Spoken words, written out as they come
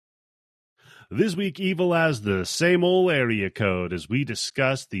This week, Evil has the same old area code as we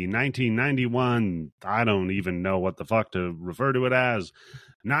discuss the 1991, I don't even know what the fuck to refer to it as,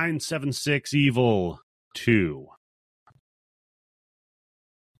 976 Evil 2.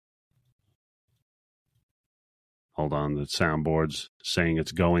 Hold on, the soundboard's saying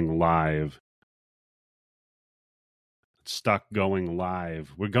it's going live. It's stuck going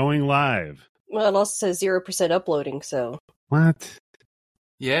live. We're going live. Well, it also says 0% uploading, so. What?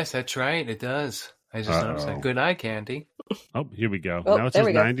 Yes, that's right. It does. I just noticed that. Good eye candy. Oh, here we go. Oh, now it says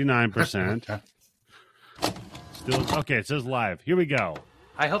 99%. Still, okay, it says live. Here we go.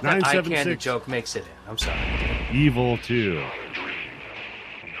 I hope that eye candy joke makes it in. I'm sorry. Evil 2.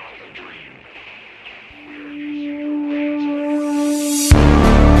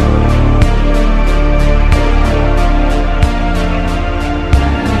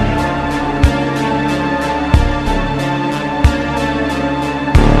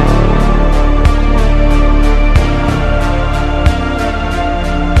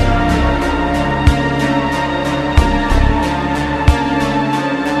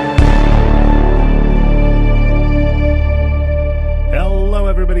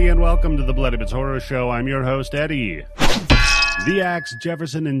 Welcome to the Bloody Bits Horror Show. I'm your host, Eddie, the Axe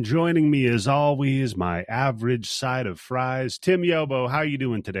Jefferson, and joining me as always, my average side of fries, Tim Yobo. How are you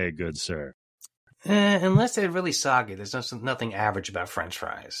doing today, good sir? Unless they're really soggy, there's nothing average about French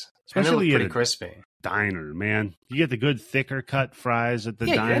fries. Especially and they look pretty crispy. Diner, man. You get the good, thicker cut fries at the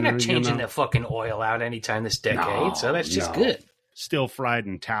diner. Yeah, you're not changing the fucking oil out anytime this decade, so that's just good. Still fried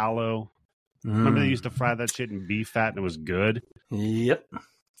in tallow. Remember they used to fry that shit in beef fat and it was good? Yep.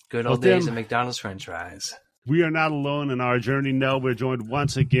 Good old days of McDonald's French fries. We are not alone in our journey. No, we're joined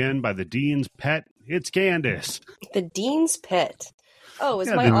once again by the Dean's pet. It's Candace. The Dean's pet. Oh, is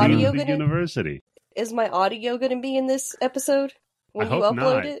my audio going to be in this episode when you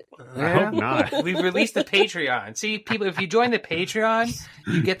upload it? I hope not. We've released the Patreon. See, people, if you join the Patreon,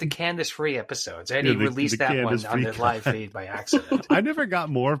 you get the Candace free episodes. Eddie released that one on the live feed by accident. I never got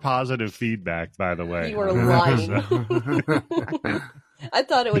more positive feedback, by the way. You were lying. I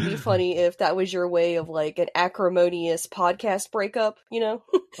thought it would be funny if that was your way of like an acrimonious podcast breakup, you know?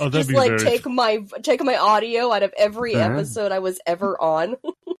 Oh, just like take my audio out of every episode I was ever on.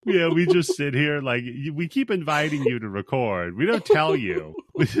 Yeah, we just sit here like we keep inviting you to record. We don't tell you.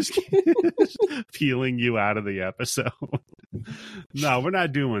 We just keep peeling you out of the episode. No, we're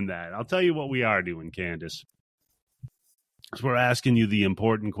not doing that. I'll tell you what we are doing, Candace. We're asking you the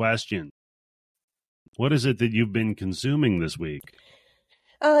important question. What is it that you've been consuming this week?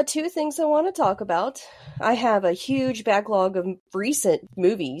 Two things I want to talk about. I have a huge backlog of recent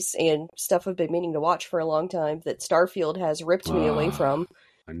movies and stuff I've been meaning to watch for a long time that Starfield has ripped me away from.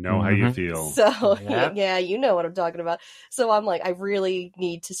 I know how you feel. So, yeah, you know what I'm talking about. So I'm like, I really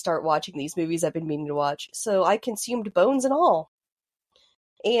need to start watching these movies I've been meaning to watch. So I consumed Bones and all.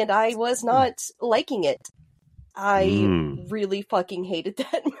 And I was not liking it. I really fucking hated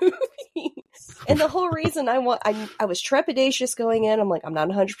that movie. And the whole reason I was trepidatious going in. I'm like, I'm not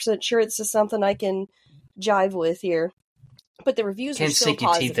 100% sure this is something I can jive with here. But the reviews were so positive.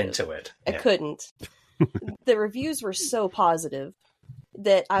 Can't sink your teeth into it. I couldn't. The reviews were so positive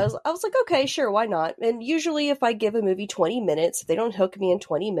that I was like, okay, sure, why not? And usually if I give a movie 20 minutes, if they don't hook me in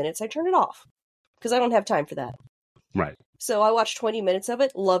 20 minutes, I turn it off. Because I don't have time for that. Right. So I watched 20 minutes of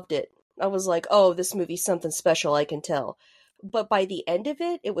it, loved it. I was like, oh, this movie's something special, I can tell. But by the end of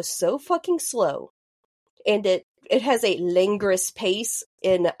it, it was so fucking slow. And it has a languorous pace.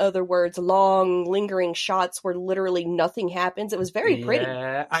 In other words, long, lingering shots where literally nothing happens. It was very pretty.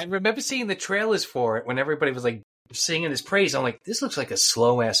 Yeah, I remember seeing the trailers for it when everybody was like singing his praise. I'm like, this looks like a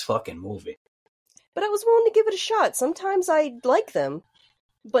slow-ass fucking movie. But I was willing to give it a shot. Sometimes I like them.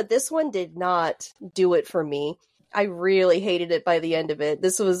 But this one did not do it for me. I really hated it by the end of it.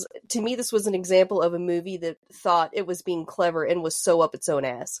 To me, this was an example of a movie that thought it was being clever and was so up its own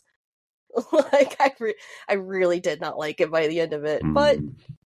ass. Like, I really did not like it by the end of it. But,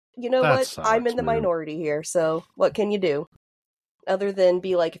 you know what? Sucks, I'm in the minority here, so what can you do? Other than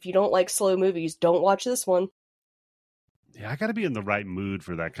be like, if you don't like slow movies, don't watch this one. Yeah, I gotta be in the right mood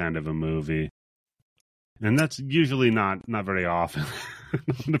for that kind of a movie. And that's usually not very often,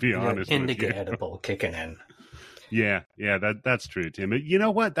 to be honest with you. Indica edible kicking in. Yeah, that's true, Tim. You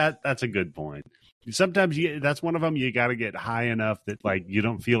know what? That's a good point. Sometimes that's one of them. You got to get high enough that like you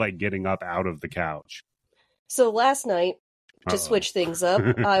don't feel like getting up out of the couch. So last night, to switch things up,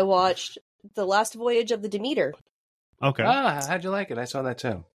 I watched The Last Voyage of the Demeter. Okay. How'd you like it? I saw that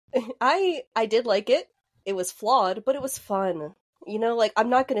too. I did like it. It was flawed, but it was fun. You know, like, I'm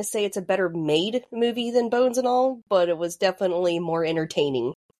not going to say it's a better made movie than Bones and all, but it was definitely more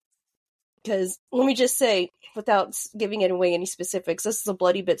entertaining. Because let me just say, without giving away any specifics, this is a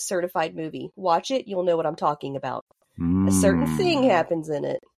Bloody Bit certified movie. Watch it, you'll know what I'm talking about. A certain thing happens in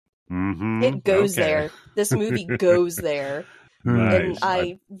it. Mm-hmm. It goes there. This movie goes there. Nice. And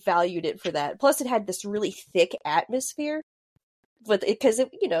I valued it for that. Plus, it had this really thick atmosphere. But because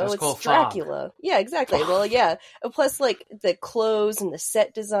it's Dracula. Fog. Yeah, exactly. Well, yeah. Plus, like, the clothes and the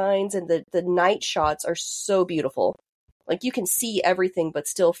set designs and the night shots are so beautiful. Like, you can see everything, but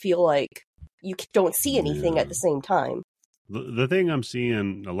still feel like you don't see anything at the same time. The thing I'm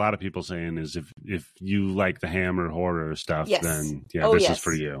seeing a lot of people saying is if you like the Hammer horror stuff, then this is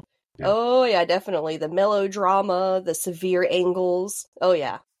for you. Yeah. Oh, yeah, definitely. The melodrama, the severe angles. Oh,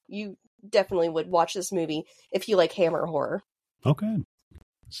 yeah. You definitely would watch this movie if you like Hammer horror. Okay.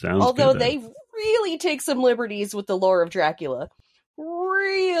 Sounds Although good. They really take some liberties with the lore of Dracula.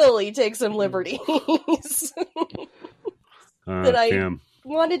 Really take some liberties. That I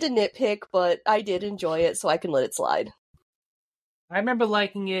wanted to nitpick, but I did enjoy it, so I can let it slide. I remember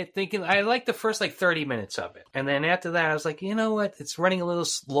liking it, thinking I liked the first 30 minutes of it, and then after that, I was like, you know what? It's running a little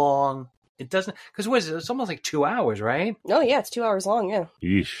long. It doesn't because it's almost like 2 hours, right? Oh yeah, it's 2 hours long. Yeah.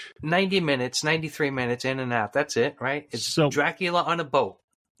 Yeesh. 90 minutes, 93 minutes in and out. That's it, right? It's Dracula on a boat.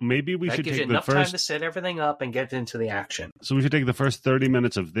 Maybe we should give take you enough time to set everything up and get into the action. So we should take the first 30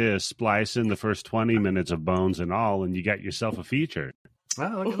 minutes of this, splice in the first 20 minutes of Bones and all, and you got yourself a feature.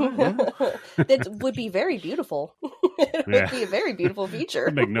 Oh, look at that. That would be very beautiful. It would be a very beautiful feature.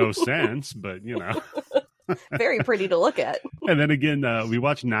 It would make no sense, but very pretty to look at. And then again, we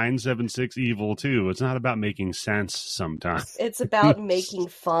watched 976 Evil too. It's not about making sense sometimes. It's about making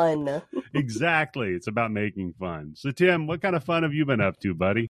fun. Exactly. It's about making fun. So Tim, what kind of fun have you been up to,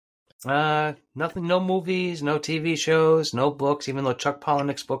 buddy? Nothing, no movies, no TV shows, no books, even though Chuck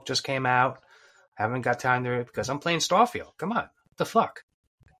Palahniuk's book just came out. Haven't got time to because I'm playing Starfield. Come on. What the fuck?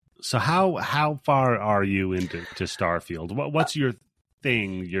 So how far are you into Starfield? What's your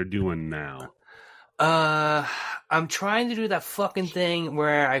thing you're doing now? I'm trying to do that fucking thing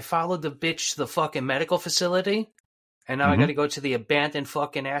where I followed the bitch to the fucking medical facility, and now I got to go to the abandoned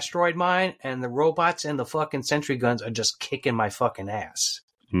fucking asteroid mine, and the robots and the fucking sentry guns are just kicking my fucking ass.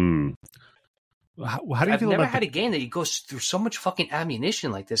 How do you I've feel never about had a game that goes through so much fucking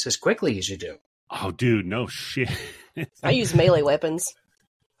ammunition like this as quickly as you do. Oh, dude, no shit. I use melee weapons.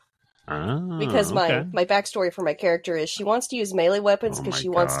 Because okay. my backstory for my character is she wants to use melee weapons because she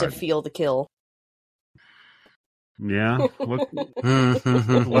wants to feel the kill. Yeah?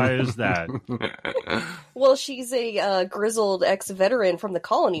 Why is that? Well, she's a grizzled ex-veteran from the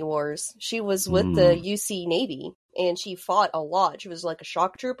Colony Wars. She was with the UC Navy, and she fought a lot. She was like a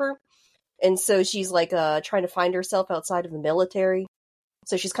shock trooper. And so she's like trying to find herself outside of the military.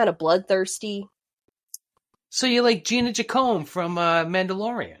 So she's kind of bloodthirsty. So you're like Gina Jacome from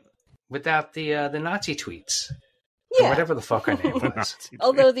Mandalorian without the Nazi tweets. Yeah. Or whatever the fuck her name was.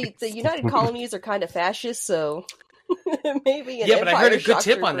 Although the United Colonies are kind of fascist, so maybe but I heard a good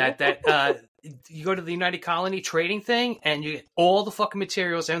tip on that you go to the United Colony trading thing and you get all the fucking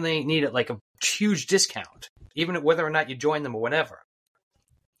materials and they need it like a huge discount, even whether or not you join them or whatever.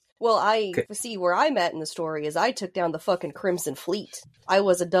 Well, see where I'm at in the story is I took down the fucking Crimson Fleet. I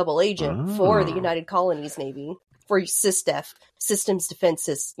was a double agent for the United Colonies Navy for SysDef, Systems Defense,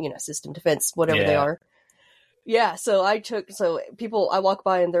 System Defense, whatever they are. Yeah, so I walk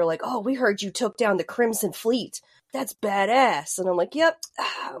by and they're like, "Oh, we heard you took down the Crimson Fleet. That's badass." And I'm like, "Yep,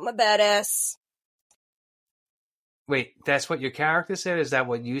 I'm a badass." Wait, that's what your character said? Is that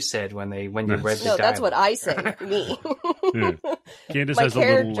what you said when you read the dialogue? No, that's what I say. Me. Yeah. Candace has a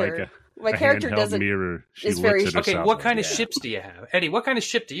little my character doesn't mirror. Is very okay. What kind of ships do you have, Eddie? What kind of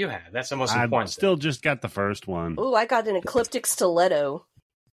ship do you have? That's the most important. I still just got the first one. Ooh, I got an Ecliptic Stiletto.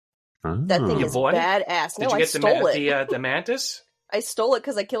 That thing is badass. No, I stole it. The Mantis? I stole it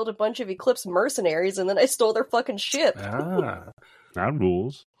because I killed a bunch of Eclipse mercenaries, and then I stole their fucking ship. That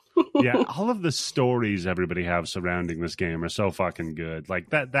rules. Yeah, all of the stories everybody have surrounding this game are so fucking good. Like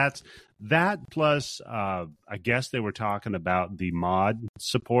that's plus I guess they were talking about the mod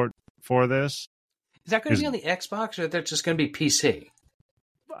support for this. Is that going to be on the Xbox or they're just going to be PC?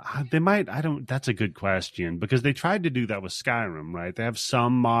 They might. That's a good question because they tried to do that with Skyrim, right? They have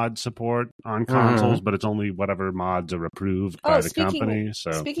some mod support on consoles, but it's only whatever mods are approved by the company.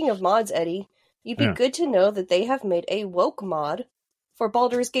 So speaking of mods, Eddie, you'd be good to know that they have made a woke mod for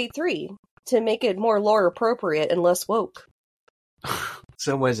Baldur's Gate 3 to make it more lore appropriate and less woke.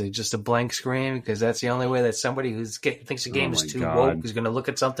 So was it just a blank screen? Because that's the only way that somebody who thinks a game is too woke is going to look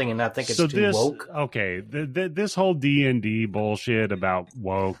at something and not think it's too woke. Okay, this whole D&D bullshit about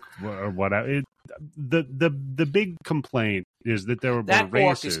woke or whatever. The big complaint is that there were that races.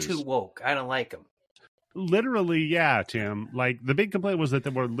 orc is too woke. I don't like him. Literally, yeah, Tim. Like, the big complaint was that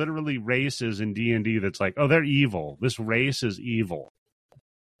there were literally races in D&D that's like, oh, they're evil. This race is evil.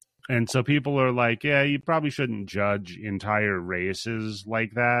 And so people are like, yeah, you probably shouldn't judge entire races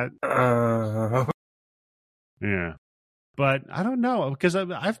like that. Yeah. But I don't know, because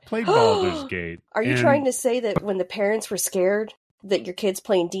I've played Baldur's Gate. Are you trying to say that when the parents were scared that your kids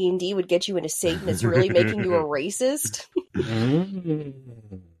playing D&D would get you into Satan, it's really making you a racist?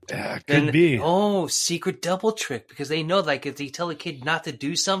 Could be. Oh, secret double trick, because they know, like, if they tell a kid not to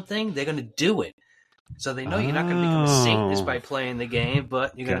do something, they're going to do it. So they know you're not going to become a Satanist by playing the game,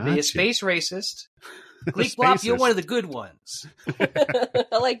 but you're going to be a space racist. Gleek Glop, you're one of the good ones.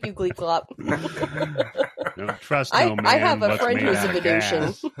 I like you, Gleek Glop. Don't trust no man. I have a what's friend made who's out a of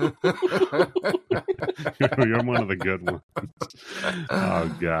Venusian. You're one of the good ones.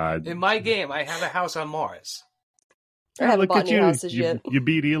 Oh, God. In my game, I have a house on Mars. I haven't Look bought at any you. houses yet. You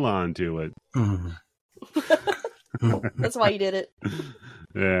beat Elon to it. That's why you did it.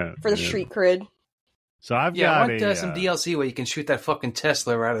 Yeah. For the street cred. So I've I got want some DLC where you can shoot that fucking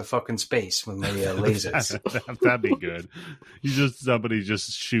Tesla out of fucking space with my lasers. That'd be good. Somebody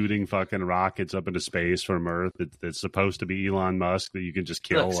just shooting fucking rockets up into space from Earth that's supposed to be Elon Musk that you can just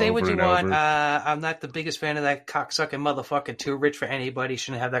kill. Look, say over what you and want. over. I'm not the biggest fan of that cocksucking motherfucker. Too rich for anybody.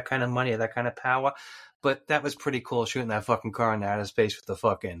 Shouldn't have that kind of money or that kind of power. But that was pretty cool shooting that fucking car in outer space with the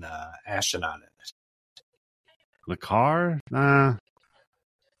fucking astronaut in it. The car? Nah.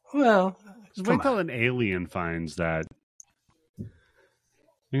 Well, just wait till an alien finds that. You're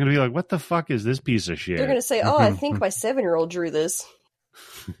going to be like, what the fuck is this piece of shit? They're going to say, oh, I think my 7-year-old drew this.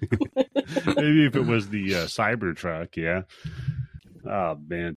 Maybe if it was the Cybertruck, yeah. Oh,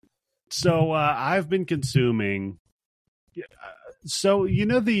 man. So I've been consuming... So, you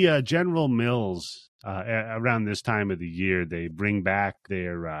know, the General Mills, around this time of the year, they bring back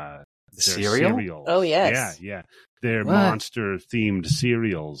their cereals. Oh, yes. Yeah. Their monster-themed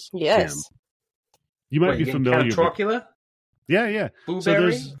cereals. Yes. Tim. You might be familiar with... Chocula? Yeah.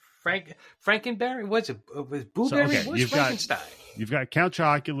 Blueberry? Frankenberry? What's it? Was Blueberry? What's Frankenstein? You've got Count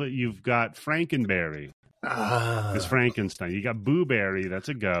Chocula. You've got Frankenberry. It's Frankenstein. You got Booberry. That's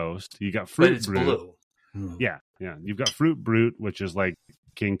a ghost. You got Fruit But it's Brute. blue. Yeah. You've got Fruit Brute, which is like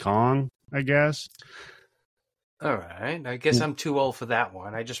King Kong, I guess. All right. I guess I'm too old for that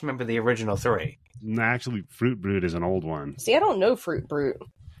one. I just remember the original 3. Actually, Fruit Brute is an old one. See, I don't know Fruit Brute.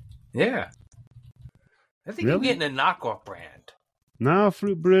 Yeah. I think you're getting a knockoff brand. No,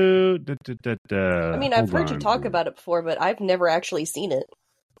 Fruit Brute. I mean, I've heard you talk about it before, but I've never actually seen it.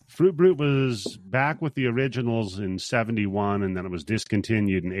 Fruit Brute was back with the originals in 71, and then it was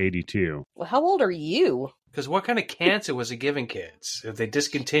discontinued in 82. Well, how old are you? Because what kind of cancer was it giving kids if they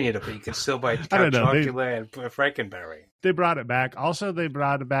discontinued it, but you could still buy I don't know. Chocula and Frankenberry? They brought it back. Also, they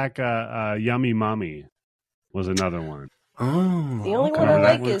brought back Yummy Mummy was another one. Oh, The only one I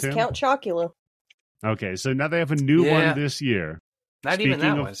like is Count Chocula. Okay, so now they have a new one this year. Not even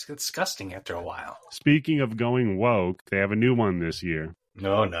that one. It's disgusting after a while. Speaking of going woke, they have a new one this year.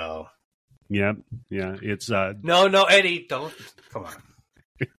 No. Yep. Yeah. It's No, Eddie, don't. Come on.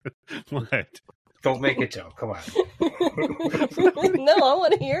 What? Don't make a joke. Come on. No, I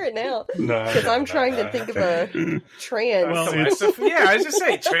want to hear it now. Because I'm trying to think of a trans. Well, I was just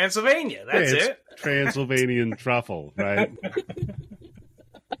saying Transylvania. That's it. Transylvanian truffle, right?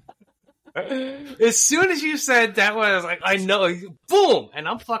 As soon as you said that one, I was like, I know. Boom! And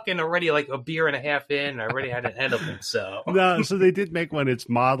I'm fucking already like a beer and a half in. I already had an edible, so. No, so they did make one. It's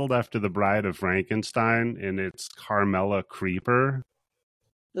modeled after the Bride of Frankenstein, and it's Carmella Creeper.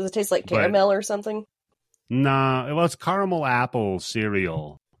 Does it taste like caramel or something? No, well, it's caramel apple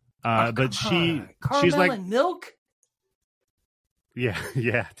cereal. But she's like and milk?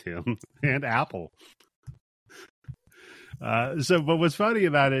 Yeah, Tim. And apple. But what's funny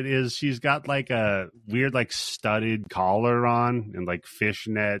about it is she's got like a weird, like studded collar on and like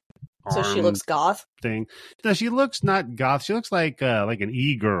fishnet. So she looks goth thing. No, she looks not goth. She looks like an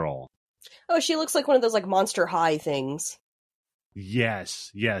e-girl. Oh, she looks like one of those like Monster High things.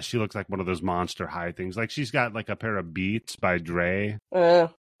 Yes, she looks like one of those Monster High things. Like she's got like a pair of Beats by Dre.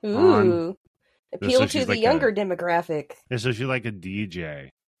 Appeal to the younger demographic. And so she's like a DJ.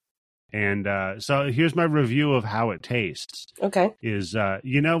 And so here's my review of how it tastes. Okay. Is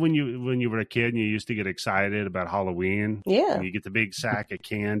you know when you were a kid and you used to get excited about Halloween? Yeah. And you get the big sack of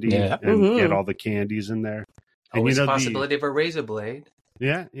candy and get all the candies in there. Always the possibility of a razor blade.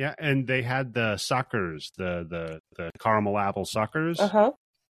 Yeah. And they had the suckers, the caramel apple suckers. Uh-huh.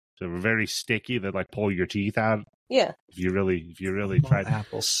 So they're very sticky. They like pull your teeth out. Yeah. If you really try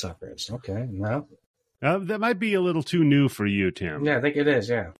apple suckers. Okay. No. That might be a little too new for you, Tim. Yeah, I think it is.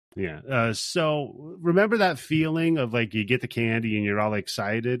 Yeah. Yeah. So remember that feeling of like you get the candy and you're all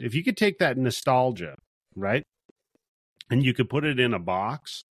excited? If you could take that nostalgia, right? And you could put it in a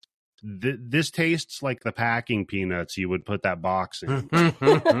box. This tastes like the packing peanuts you would put that box in.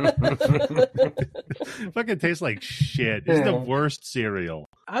 Fucking tastes like shit. It's the worst cereal.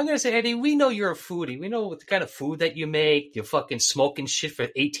 I'm going to say, Eddie, we know you're a foodie. We know what the kind of food that you make. You're fucking smoking shit for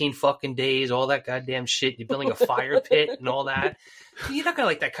 18 fucking days, all that goddamn shit. You're building a fire pit and all that. You're not going to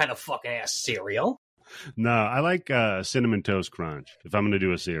like that kind of fucking ass cereal. No, I like Cinnamon Toast Crunch if I'm going to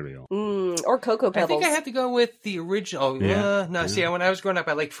do a cereal. Or Cocoa Pebbles. I think I have to go with the original. See, when I was growing up,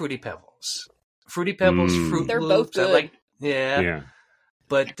 I liked Fruity Pebbles. Fruity Pebbles, Fruit They're Loops. both good. Yeah.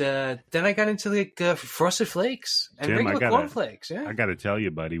 But then I got into like Frosted Flakes and Tim, regular Corn Flakes. Yeah. I got to tell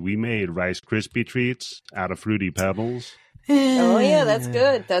you, buddy, we made Rice Krispie treats out of Fruity Pebbles. Oh, yeah, that's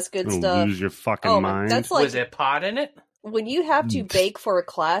good. That's good You'll stuff. lose your fucking mind. That's like, was there pot in it? when you have to bake for a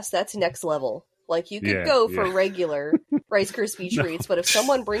class, that's next level. Like, you could go for regular Rice Krispie treats, but if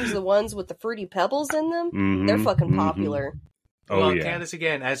someone brings the ones with the Fruity Pebbles in them, they're fucking popular. Well, Candace,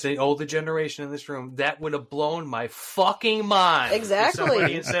 again, as the older generation in this room, that would have blown my fucking mind. Exactly. If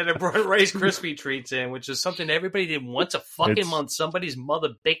somebody instead of brought Rice Krispie treats in, which is something everybody did once a fucking month. Somebody's mother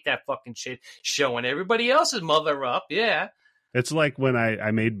baked that fucking shit, showing everybody else's mother up. Yeah. It's like when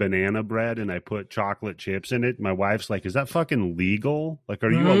I made banana bread and I put chocolate chips in it. My wife's like, is that fucking legal? Like,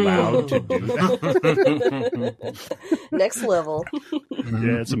 are you allowed to do that? Next level.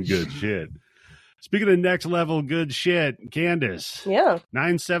 Yeah, it's some good shit. Speaking of next level good shit, Candace. Yeah.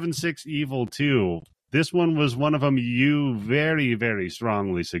 976 Evil 2. This one was one of them you very, very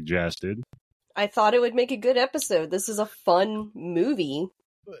strongly suggested. I thought it would make a good episode. This is a fun movie.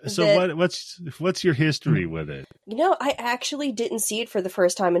 So what's your history with it? You know, I actually didn't see it for the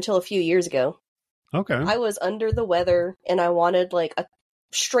first time until a few years ago. Okay. I was under the weather and I wanted like a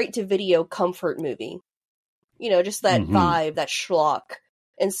straight to video comfort movie. You know, just that vibe, that schlock.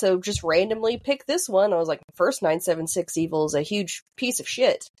 And so just randomly picked this one. I was like, first 976 Evil is a huge piece of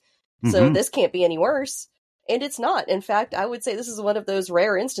shit. So this can't be any worse. And it's not. In fact, I would say this is one of those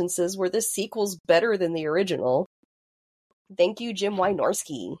rare instances where this sequel's better than the original. Thank you, Jim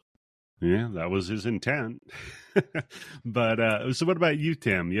Wynorski. Yeah, that was his intent. But so what about you,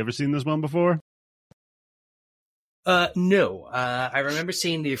 Tim? You ever seen this one before? No. I remember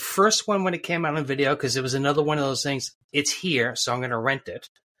seeing the first one when it came out on video because it was another one of those things. It's here, so I'm going to rent it.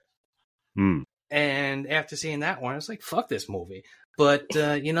 And after seeing that one, I was like, fuck this movie. But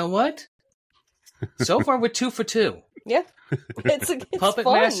you know what? So far, we're 2 for 2. Yeah. It's Puppet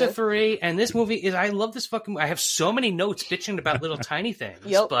fun. Master 3, and this movie is, I love this fucking I have so many notes bitching about little tiny things,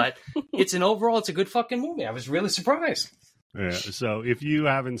 but it's a good fucking movie. I was really surprised. Yeah, so if you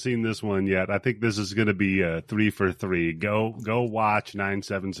haven't seen this one yet, I think this is going to be a 3 for 3. Go watch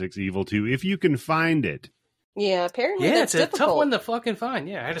 976 Evil 2 if you can find it. Yeah, apparently it's difficult. a tough one to fucking find.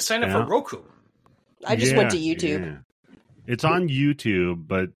 Yeah, I had to sign up for Roku. I just went to YouTube. Yeah. It's on YouTube,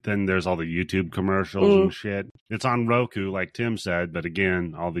 but then there's all the YouTube commercials and shit. It's on Roku, like Tim said, but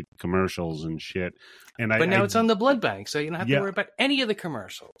again, all the commercials and shit. But now it's on the Blood Bank, so you don't have to worry about any of the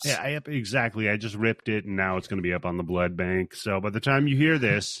commercials. Yeah, exactly. I just ripped it, and now it's going to be up on the Blood Bank. So by the time you hear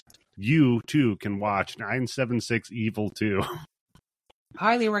this, you, too, can watch 976 Evil 2.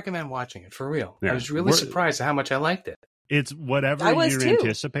 Highly recommend watching it, for real. Yeah. I was really surprised at how much I liked it. It's whatever you're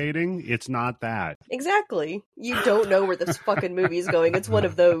anticipating. It's not that. Exactly. You don't know where this fucking movie is going. It's one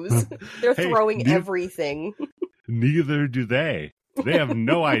of those. They're throwing everything. Neither do they. They have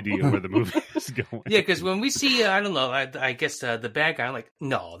no idea where the movie is going. Yeah, because when we see, I don't know, I guess the bad guy, I'm like,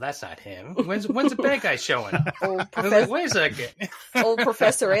 no, that's not him. When's the bad guy showing up? Like, wait a second. Old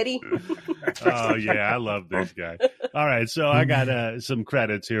Professor Eddie. Oh, yeah, I love this guy. All right, so I got some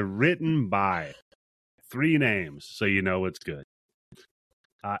credits here. Written by 3 names, so you know it's good.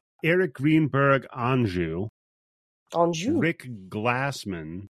 Eric Greenberg Anjou. Rick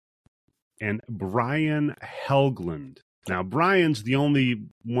Glassman. And Brian Helgeland. Now, Brian's the only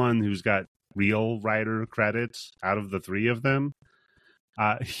one who's got real writer credits out of the 3 of them.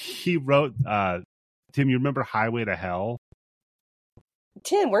 He wrote, Tim, you remember Highway to Hell?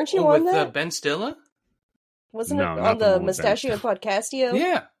 Tim, weren't you on that? With Ben Stiller? Wasn't it on the Mustachio Podcastio?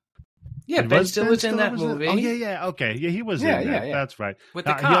 Yeah. Yeah, Ben Stiller's in that movie. Oh, yeah. Okay. Yeah, he was in that. Yeah. That's right. With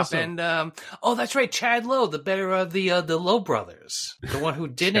the cop. Also... And, that's right. Chad Lowe, the better of the Lowe brothers. The one who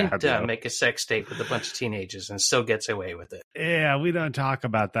didn't make a sex tape with a bunch of teenagers and still gets away with it. Yeah, we don't talk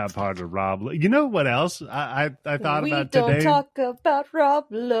about that part of Rob Lowe. You know what else I thought about today? We don't talk about Rob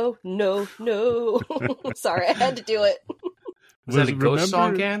Lowe. No. Sorry, I had to do it. Was that a ghost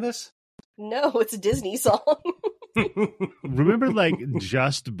song, Candace? No, it's a Disney song. Remember, like,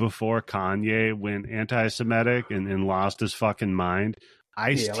 just before Kanye went anti-Semitic and lost his fucking mind,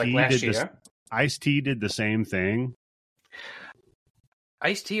 Ice-T did the same thing.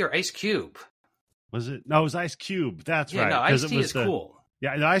 Ice-T or Ice Cube? Was it? No, it was Ice Cube. That's right. No, Ice-T is cool.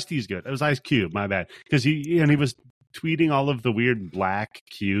 Yeah, the Ice-T is good. It was Ice Cube. My bad. Because he was tweeting all of the weird Black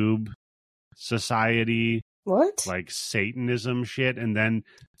Cube Society, What? like Satanism shit, and then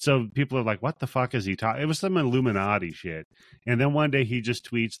so people are like, "What the fuck is he talking?" It was some Illuminati shit, and then one day he just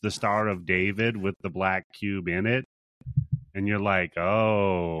tweets the Star of David with the black cube in it, and you're like,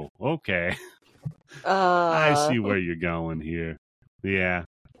 "Oh, okay, I see where you're going here." Yeah,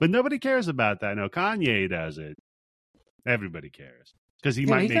 but nobody cares about that. No, Kanye does it. Everybody cares because he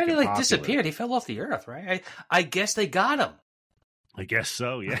might make it kind of like popular. disappeared. He fell off the earth, right? I guess they got him. I guess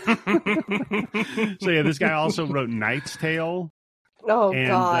so, yeah. So, yeah, this guy also wrote Knight's Tale. Oh,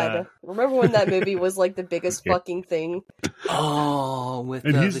 God. Remember when that movie was like the biggest fucking thing? Oh, with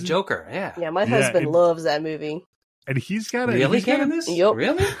the Joker, yeah. Yeah, my husband loves that movie. And he's got a... Really, this? Yep.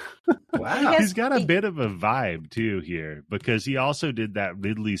 Really? Wow. He's got a bit of a vibe, too, here, because he also did that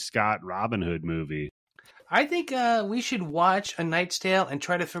Ridley Scott Robin Hood movie. I think we should watch A Knight's Tale and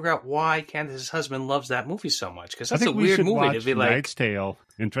try to figure out why Candace's husband loves that movie so much. Because that's a weird movie to be like. Knight's Tale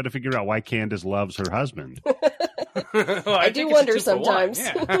and try to figure out why Candace loves her husband. Well, I do wonder sometimes.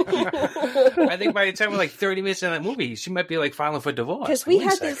 Yeah. I think by the time we're like 30 minutes in that movie, she might be like filing for divorce. Because we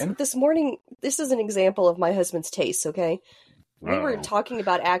had this morning. This is an example of my husband's taste. Okay, we were talking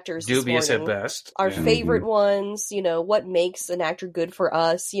about actors. Dubious this morning, at best. Our favorite ones. You know what makes an actor good for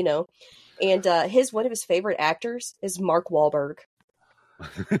us. You know. And one of his favorite actors is Mark Wahlberg.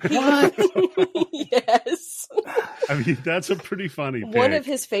 What? Yes. I mean, that's a pretty funny pick. One of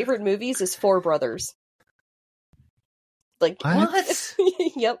his favorite movies is Four Brothers. Like what?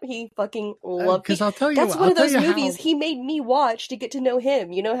 Yep, he fucking loved. Because I'll tell you, that's one of those movies he made me watch to get to know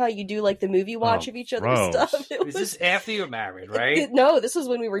him. You know how you do like the movie watch of each other's stuff. Is this after you're married, right? No, this was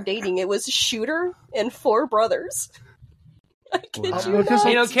when we were dating. It was Shooter and Four Brothers. I kid you not.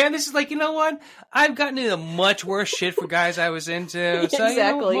 You know, Candace is like, you know what? I've gotten into much worse shit for guys I was into. So, exactly.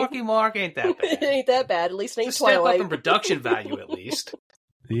 You know, Marky Mark ain't that bad. It ain't that bad. At least it ain't Step Twilight. up in production value, at least.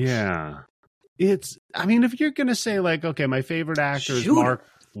 Yeah. I mean, if you're going to say, like, okay, my favorite actor is Mark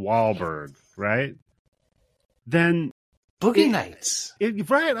Wahlberg, right? Then... Boogie Nights.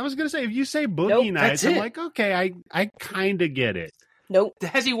 Right. I was going to say, if you say Boogie Nights, I'm like, okay, I kind of get it. Nope.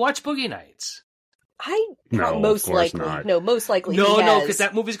 Has he watched Boogie Nights? Most likely. Not. No, most likely. No, because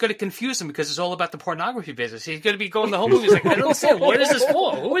that movie's going to confuse him because it's all about the pornography business. He's going to be going the whole movie. He's like, I don't understand. What is this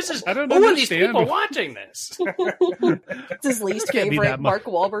for? Who is this? Who are these people watching this? It's his least favorite Mark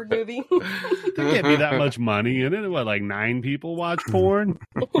Wahlberg movie. There can't be that much money in it. What, like 9 people watch porn?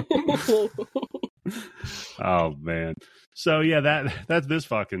 Oh, man. So, yeah, that's this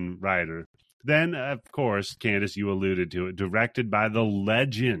fucking writer. Then, of course, Candace, you alluded to it, directed by the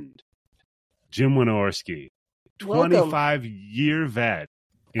legend. Jim Wynorski, 25-year vet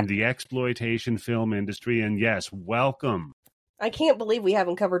in the exploitation film industry. And yes, welcome. I can't believe we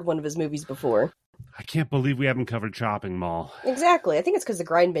haven't covered one of his movies before. I can't believe we haven't covered Chopping Mall. Exactly. I think it's because the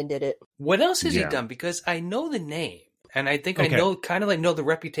Grind Bin did it. What else has he done? Because I know the name, and I think I know the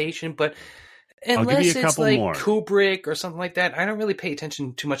reputation, but unless it's like more. Kubrick or something like that, I don't really pay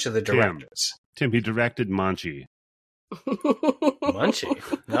attention too much to the directors. Tim, he directed Munchie. Munchie?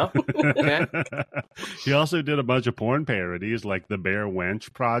 No? Okay. He also did a bunch of porn parodies like the Bear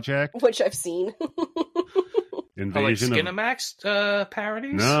Wench Project. Which I've seen. Invasion like Skinamax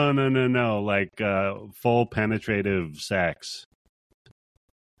parodies? No. Like full penetrative sex.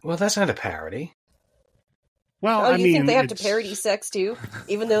 Well, that's not a parody. Well, I mean, you think they have to parody sex too?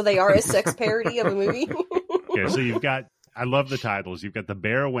 Even though they are a sex parody of a movie? Okay, so you've got, I love the titles. You've got the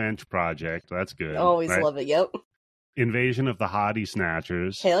Bear Wench Project. That's good. Always love it, yep. Invasion of the Hottie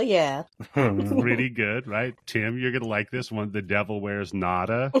Snatchers. Hell yeah. Pretty good, right? Tim, you're going to like this one, The Devil Wears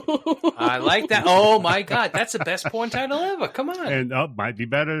Nada. I like that. Oh my God, that's the best porn title ever. Come on. And might be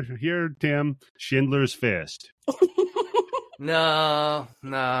better here, Tim, Schindler's Fist. No.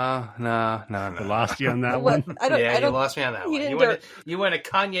 I lost you on that one? You lost me on that one. You went a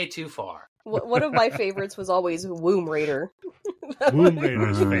Kanye too far. One of my favorites was always Womb Raider. Womb Raider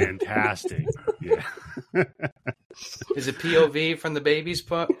is fantastic. Yeah. Is it POV from the baby's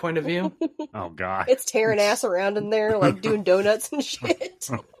point of view? Oh, God. It's tearing ass around in there, like doing donuts and shit.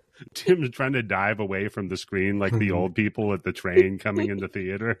 Tim's trying to dive away from the screen like the old people at the train coming into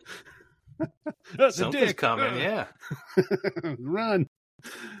theater. Something's coming, yeah. Run.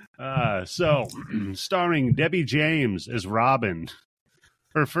 So, starring Debbie James as Robin.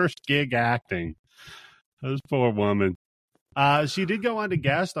 her first gig acting. This poor woman. She did go on to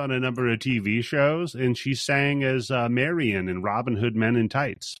guest on a number of TV shows, and she sang as Marion in Robin Hood Men in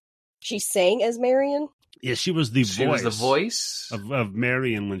Tights. She sang as Marion? Yeah, she was the voice of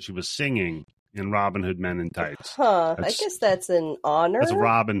Marion when she was singing in Robin Hood Men in Tights. Huh. I guess that's an honor. That's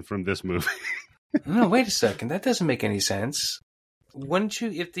Robin from this movie. No, wait a second. That doesn't make any sense. Wouldn't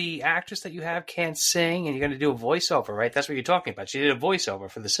you, if the actress that you have can't sing and you're going to do a voiceover, right? That's what you're talking about. She did a voiceover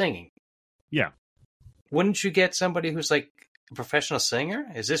for the singing. Yeah. Wouldn't you get somebody who's like a professional singer?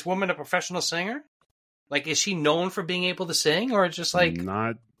 Is this woman a professional singer? Like, is she known for being able to sing, or just like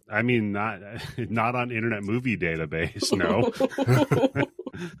not not on Internet Movie Database? No.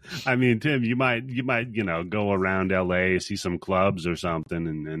 I mean, Tim, you might go around LA, see some clubs or something,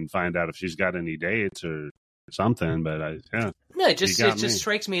 and find out if she's got any dates or something. But no, it just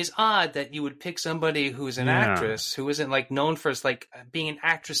strikes me as odd that you would pick somebody who's an actress who isn't like known for like being an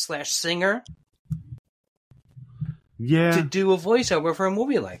actress / singer. Yeah, to do a voiceover for a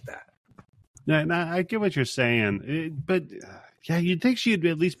movie like that. Yeah, I get what you're saying, but you'd think she'd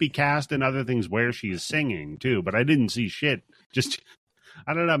at least be cast in other things where she's singing too. But I didn't see shit. Just,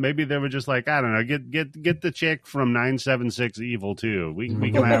 I don't know. Maybe they were just like, I don't know. Get the chick from 976 Evil too. We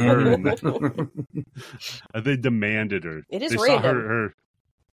can have her. They demanded her. It is they random.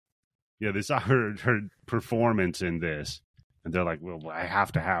 They saw her performance in this, and they're like, well, I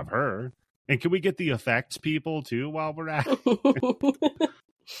have to have her. And can we get the effects people too while we're at it?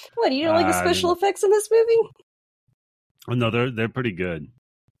 What, you don't like the special effects in this movie? Oh no, they're pretty good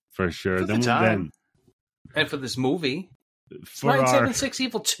for sure. For the time. And for this movie, it's 976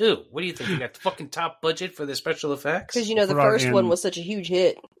 Evil 2. What do you think? You got the fucking top budget for the special effects? Because the first one was such a huge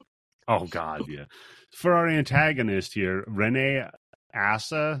hit. Oh God, yeah. For our antagonist here, Renee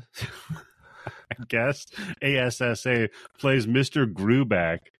Assa, I guess ASSA, plays Mr.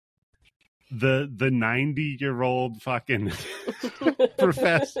 Grubeck. The 90-year-old fucking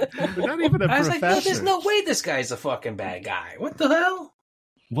professor. Not even a professor. I was like, no, there's no way this guy's a fucking bad guy. What the hell?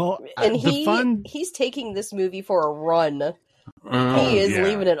 Well, and he's taking this movie for a run. He is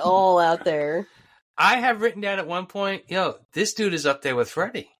leaving it all out there. I have written down at one point, this dude is up there with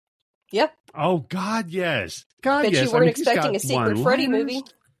Freddy. Yep. Oh God, yes. Bet you weren't expecting a secret Freddy movie.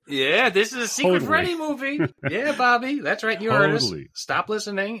 Yeah, this is a secret Freddy movie. Yeah, Bobby, that's right. You heard us. Stop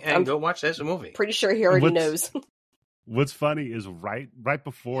listening and go watch this movie. Pretty sure he already knows. What's funny is right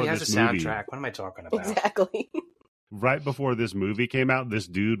before he has this a movie. Soundtrack. What am I talking about? Exactly. Right before this movie came out, this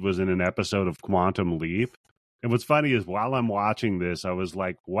dude was in an episode of Quantum Leap. And what's funny is while I'm watching this, I was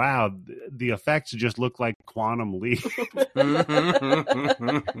like, wow, the effects just look like Quantum Leap.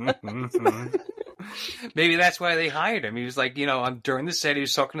 Maybe that's why they hired him. He was like, during the set, he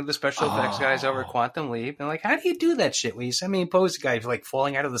was talking to the special effects guys over at Quantum Leap. And like, how do you do that shit when you send me pose guy like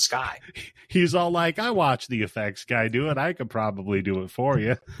falling out of the sky? He's all like, I watched the effects guy do it. I could probably do it for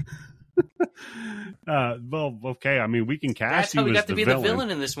you. Well, okay. I mean, we can cast you as the villain. That's how he got to be the villain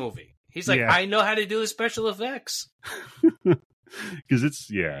in this movie. He's like, I know how to do the special effects. Because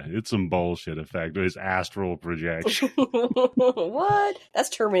it's some bullshit effect. His astral projection. What? That's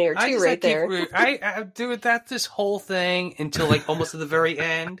Terminator 2 right there. I do that this whole thing until like almost at the very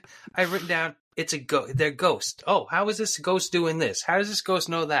end. I've written down it's a ghost. They're ghost. Oh, how is this ghost doing this? How does this ghost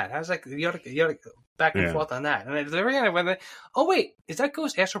know that? How's like you ought to back and forth on that. And at the very end, I went, oh wait, is that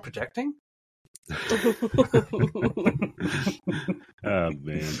ghost astral projecting? Oh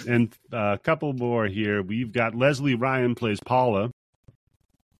man. And a couple more here. We've got Leslie Ryan plays Paula.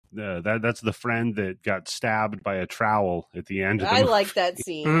 That's the friend that got stabbed by a trowel at the end of the movie. I like that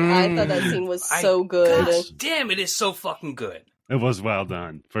scene. I thought that scene was so good. Gosh, damn, it is so fucking good. It was well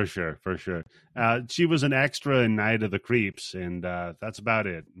done, for sure. She was an extra in Night of the Creeps, and that's about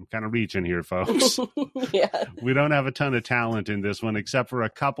it. I'm kind of reaching here, folks. Yeah. We don't have a ton of talent in this one, except for a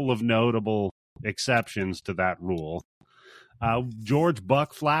couple of notable exceptions to that rule. George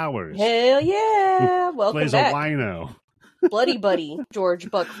Buck Flowers. Hell yeah! Welcome plays back. a wino. Bloody buddy, George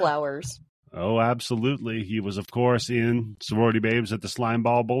Buck Flowers. Oh, absolutely. He was, of course, in Sorority Babes at the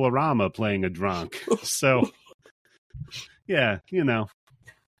Slimeball Bolorama playing a drunk. So, yeah,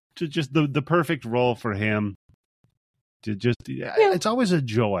 just the perfect role for him. It's always a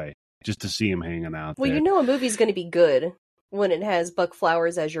joy just to see him hanging out there. Well, a movie's going to be good when it has Buck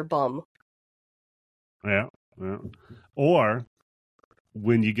Flowers as your bum. Yeah. Or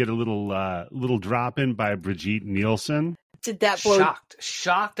when you get a little drop in by Brigitte Nielsen. Did that blow?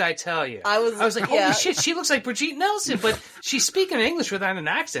 Shocked, I tell you. I was like, holy shit, she looks like Brigitte Nielsen, but she's speaking English without an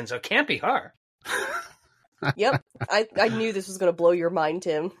accent, so it can't be her. Yep. I knew this was going to blow your mind,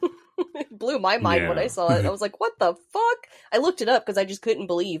 Tim. It blew my mind when I saw it. I was like, what the fuck? I looked it up because I just couldn't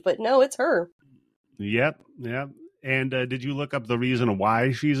believe, but no, it's her. Yep. And did you look up the reason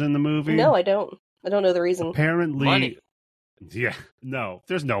why she's in the movie? No, I don't. I don't know the reason. Apparently, money. Yeah, no,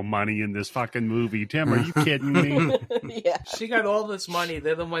 there's no money in this fucking movie. Tim, are you kidding me? Yeah. She got all this money.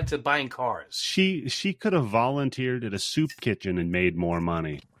 They then went to buying cars. She could have volunteered at a soup kitchen and made more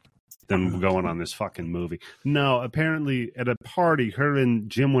money than going on this fucking movie. No, apparently at a party, her and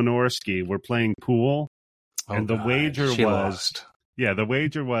Jim Wynorski were playing pool, and the wager was lost. Yeah, the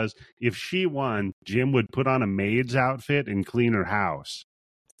wager was if she won, Jim would put on a maid's outfit and clean her house.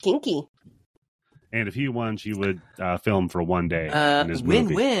 Kinky. And if he won, she would film for one day in his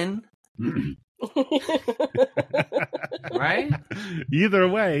movie. Win-win. Right? Either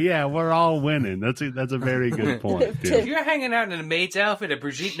way, yeah, we're all winning. That's a very good point. If you're hanging out in a maid's outfit at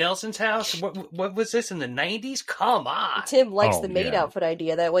Brigitte Nelson's house, what was this in the 90s? Come on. Tim likes the maid outfit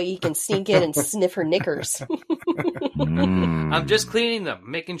idea. That way he can sneak in and sniff her knickers. I'm just cleaning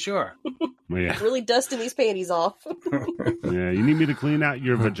them, making sure. Yeah. Really dusting these panties off. Yeah, you need me to clean out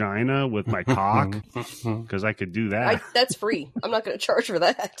your vagina with my cock? Because I could do that. That's free. I'm not going to charge for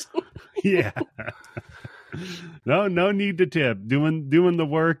that. Yeah. No need to tip. Doing the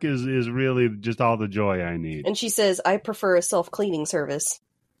work is really just all the joy I need. And she says, I prefer a self-cleaning service.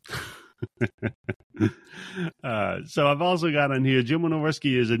 So I've also got on here, Jim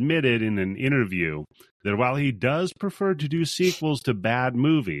Wynorski has admitted in an interview that while he does prefer to do sequels to bad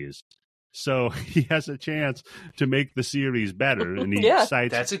movies, so he has a chance to make the series better. And he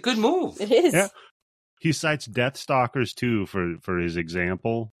cites, that's a good move. It is. Yeah, he cites Deathstalkers 2 for his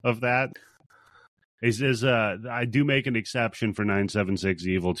example of that. He says, I do make an exception for 976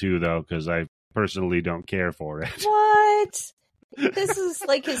 Evil 2, though, because I personally don't care for it. What? This is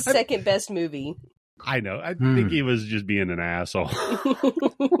like his second best movie. I know. I think he was just being an asshole.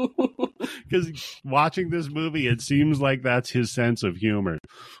 Because watching this movie, it seems like that's his sense of humor.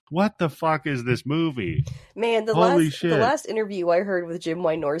 What the fuck is this movie? Man, the last interview I heard with Jim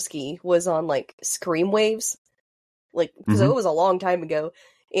Wynorski was on like Scream Waves. Like, so it was a long time ago.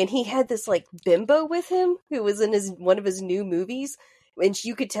 And he had this like bimbo with him who was in one of his new movies. And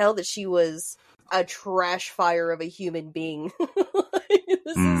you could tell that she was a trash fire of a human being.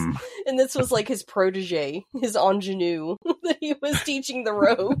 This was like his protege, his ingenue, that he was teaching the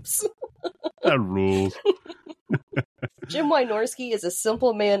ropes. That rules. Jim Wynorski is a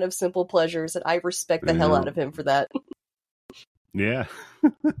simple man of simple pleasures, and I respect the hell out of him for that. Yeah.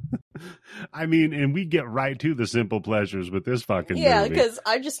 I mean, and we get right to the simple pleasures with this fucking movie. Yeah, because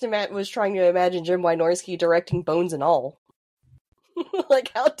I just was trying to imagine Jim Wynorski directing Bones and All. Like,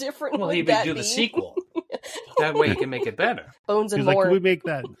 how different would he that would do be? the sequel. That way he can make it better. Bones and He's more. Like,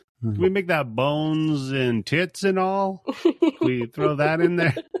 can we make that Bones and Tits and All? We throw that in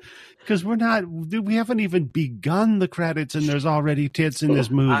there? Because we haven't even begun the credits and there's already tits in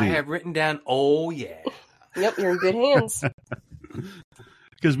this movie. I have written down, oh yeah. Yep, you're in good hands.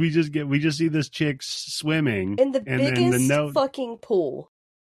 Because we just see this chick swimming in the biggest fucking pool.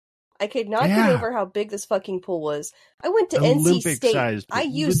 I could not get over how big this fucking pool was. I went to NC State. I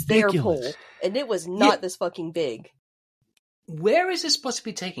used their pool, and it was not this fucking big. Where is this supposed to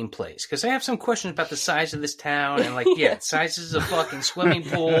be taking place? Because I have some questions about the size of this town and, like, sizes of fucking swimming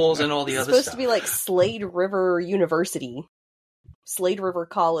pools and all the other stuff. It's supposed to be like Slade River University, Slade River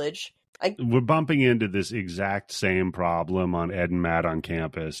College. We're bumping into this exact same problem on Ed and Matt on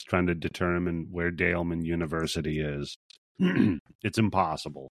campus, trying to determine where Daleman University is. It's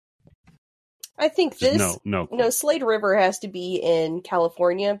impossible. I think no, Slade River has to be in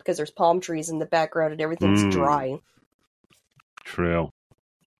California because there's palm trees in the background and everything's dry. True.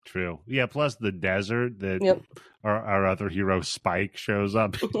 Yeah, plus the desert that our other hero Spike shows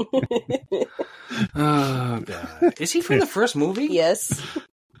up. Oh god. Is he from the first movie? Yes.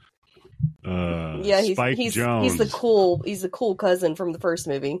 Spike Jones. He's the cool cousin from the first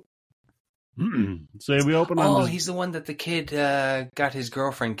movie. So we open on he's the one that the kid got his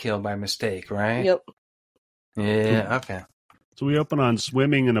girlfriend killed by mistake, right? Yep. Yeah, okay. So we open on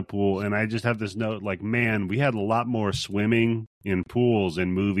swimming in a pool, and I just have this note, like, man, we had a lot more swimming in pools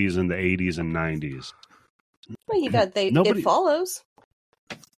in movies in the 80s and 90s. Well, you got It Follows.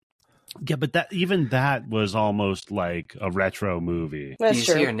 Yeah, but that was almost like a retro movie. Do you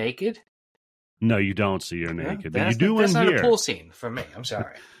see her naked? No, you don't see her naked. But you do that's in not here. A pool scene for me. I'm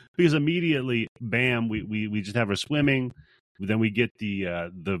sorry. Because immediately, bam, we just have her swimming. Then we get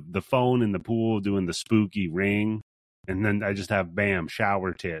the phone in the pool doing the spooky ring. And then I just have, bam,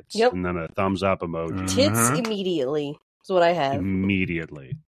 shower tits. Yep. And then a thumbs up emoji. Tits immediately is what I have.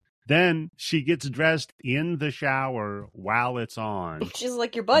 Immediately. Then she gets dressed in the shower while it's on. She's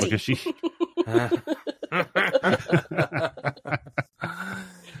like your buddy. Because she...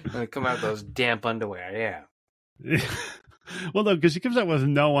 Come out those damp underwear, yeah. Well, no, because she comes out with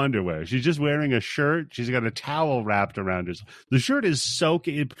no underwear. She's just wearing a shirt. She's got a towel wrapped around her. The shirt is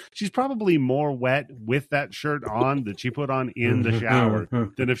soaking. She's probably more wet with that shirt on that she put on in the shower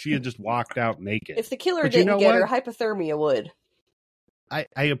than if she had just walked out naked. If the killer didn't get her, hypothermia would. I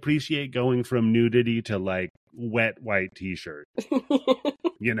appreciate going from nudity to like wet white t-shirt.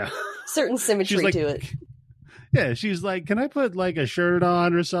 You know, certain symmetry to it. Yeah, she's like, "Can I put like a shirt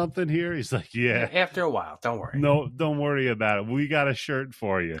on or something here?" He's like, "Yeah." After a while, don't worry. No, don't worry about it. We got a shirt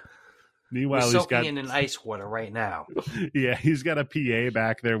for you. Meanwhile, he's soaking in an ice water right now. Yeah, he's got a PA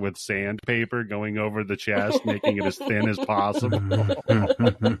back there with sandpaper going over the chest, making it as thin as possible.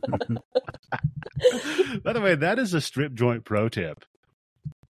 By the way, that is a strip joint pro tip.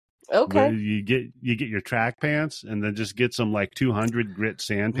 Okay. You get your track pants and then just get some like 200 grit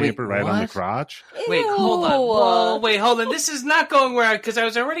sandpaper right on the crotch. Wait, hold on. Whoa, wait, hold on. This is not going where because I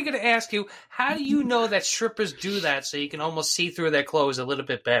was already going to ask you, how do you know that strippers do that so you can almost see through their clothes a little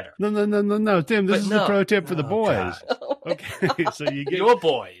bit better? No, Tim. This is the pro tip for the boys. Okay, so you get your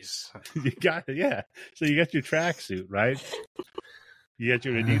boys. You got it, yeah. So you got your tracksuit, right? You got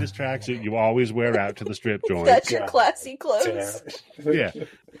your Adidas tracksuit you always wear out to the strip joint. That's your classy clothes. Yeah.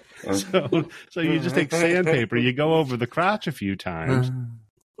 So you just take sandpaper, you go over the crotch a few times,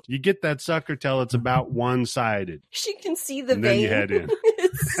 you get that sucker till it's about one-sided. She can see the and vein. Then you head in.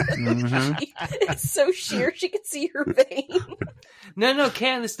 It's so sheer she can see her vein. No,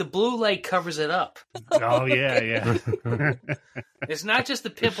 Candace, the blue light covers it up. Oh, yeah. It's not just the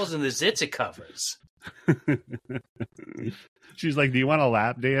pimples and the zits it covers. She's like, "Do you want a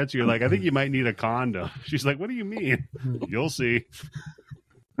lap dance?" You're like, "I think you might need a condom." She's like, "What do you mean?" You'll see.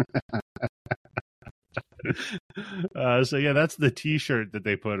 So yeah, that's the t-shirt that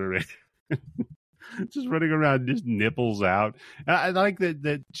they put her in. Just running around, just nipples out. I like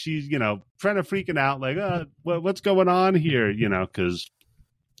that she's, trying to freaking out, like, what's going on here? Because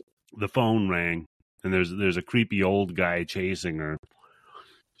the phone rang and there's a creepy old guy chasing her.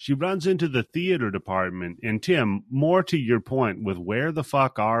 She runs into the theater department, and Tim, more to your point, with Where the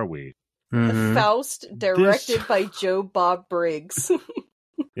Fuck Are We? Faust, directed by Joe Bob Briggs.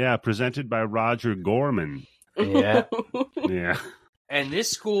 Yeah, presented by Roger Gorman. Yeah. Yeah. And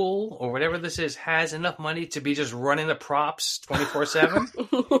this school, or whatever this is, has enough money to be just running the props 24/7?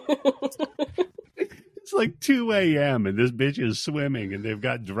 It's like 2 a.m. and this bitch is swimming, and they've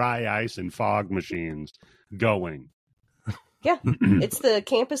got dry ice and fog machines going. Yeah, it's the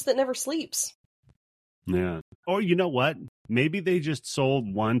campus that never sleeps. Yeah. Or you know what? Maybe they just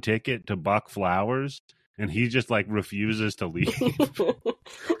sold one ticket to Buck Flowers, and he just like refuses to leave.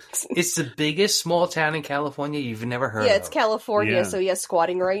 It's the biggest small town in California you've never heard of. Yeah, it's California, so he has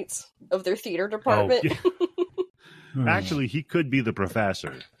squatting rights of their theater department. Oh, yeah. Actually, he could be the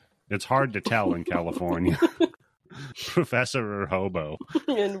professor. It's hard to tell in California. Professor or hobo.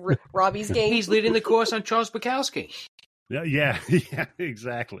 And Robbie's game. He's leading the course on Charles Bukowski. Yeah,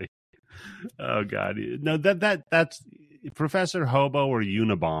 exactly. Oh God, no, that's Professor Hobo or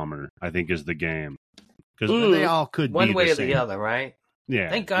Unabomber, I think, is the game, because they all could one be way the or same. the other, right? Yeah.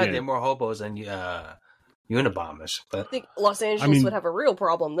 Thank God there are more hobos than Unabombers. But I think Los Angeles would have a real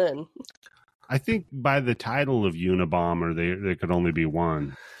problem then. I think by the title of Unabomber, there could only be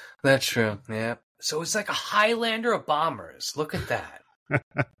one. That's true. Yeah. So it's like a Highlander of bombers. Look at that.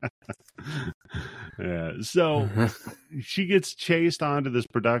 Yeah. So she gets chased onto this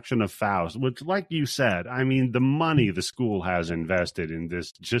production of Faust, which, like you said, I mean, the money the school has invested in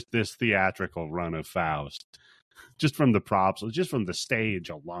this theatrical run of Faust, just from the props, just from the stage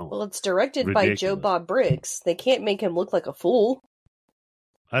alone. Well, it's directed by Joe Bob Briggs. They can't make him look like a fool.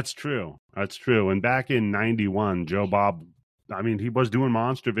 That's true. And back in '91, Joe Bob, I mean, he was doing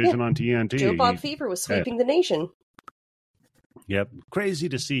Monster Vision on TNT. Joe Bob Fever was sweeping the nation. Yep. Crazy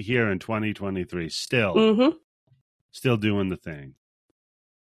to see here in 2023. Still doing the thing.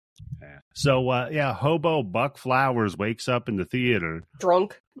 Yeah. So, hobo Buck Flowers wakes up in the theater.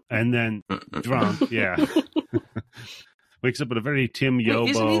 Drunk. And then drunk, yeah. Wakes up at a very Tim Yobo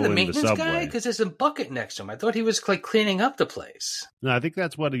Isn't he the in maintenance the subway. guy? Because there's a bucket next to him. I thought he was like cleaning up the place. No, I think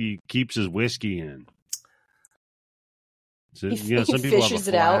that's what he keeps his whiskey in. So, he some people have a fishes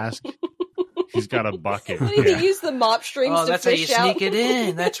it flask. He's got a bucket. What did he use the mop strings to that's fish how you out? sneak it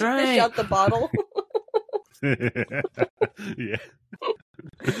in. That's right. Fish out the bottle. Yeah.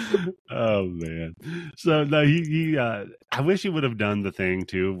 Oh man. So no, I wish he would have done the thing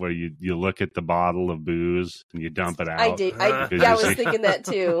too, where you look at the bottle of booze and you dump it out. I did. I was thinking that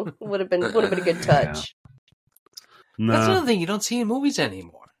too. Would have been a good touch. No. That's another thing you don't see in movies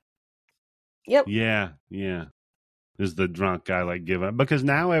anymore. Yep. Yeah. Is the drunk guy like giving up? Because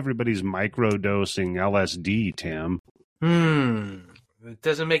now everybody's microdosing LSD, Tim. It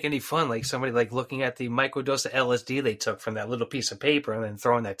doesn't make any fun, like somebody like looking at the microdose of LSD they took from that little piece of paper and then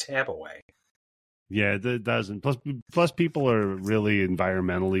throwing that tab away. Yeah, it doesn't. Plus, people are really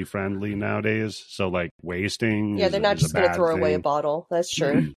environmentally friendly nowadays. So, like, wasting. Yeah, they're not just going to throw away a bottle. That's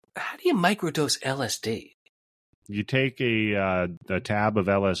true. How do you microdose LSD? You take a tab of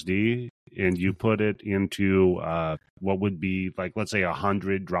LSD and you put it into what would be like, let's say,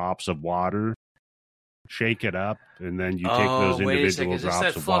 100 drops of water. Shake it up, and then you take those individual drops of water.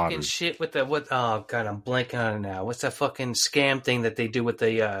 Is that fucking shit with the what? Oh god, I'm blanking on it now. What's that fucking scam thing that they do with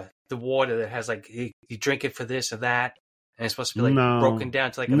the water that has like you drink it for this or that, and it's supposed to be like broken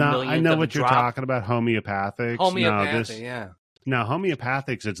down to like a millionth I know of what a you're drop. talking about. Homeopathics. Yeah. No,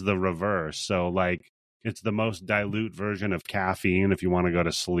 homeopathics. It's the reverse. So like, it's the most dilute version of caffeine if you want to go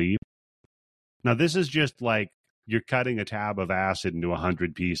to sleep. Now this is just like you're cutting a tab of acid into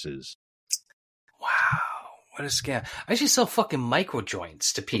 100 pieces. Wow, what a scam. I should sell fucking micro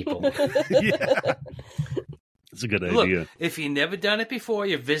joints to people. Yeah. It's a good idea. Look, if you've never done it before,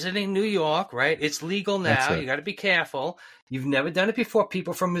 you're visiting New York, right? It's legal now. You got to be careful. You've never done it before,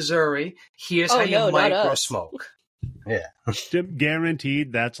 people from Missouri. Here's how you micro smoke. Yeah.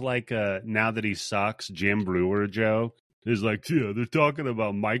 Guaranteed that's like a now that he sucks Jim Brewer joke. Is like, yeah, they're talking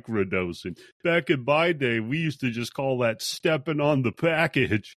about microdosing. Back in my day, we used to just call that stepping on the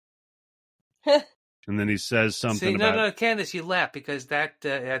package. And then he says something about... No, Candace, you laugh because that,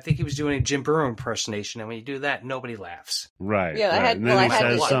 I think he was doing a Jim Brewer impersonation, and when you do that, nobody laughs. Right. Yeah,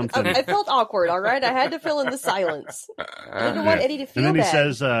 right. Something. I felt awkward, all right? I had to fill in the silence. I didn't want Eddie to feel bad. And then he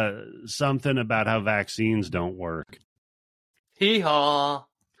says something about how vaccines don't work. Hee-haw.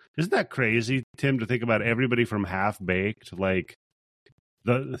 Isn't that crazy, Tim, to think about everybody from Half-Baked? Like,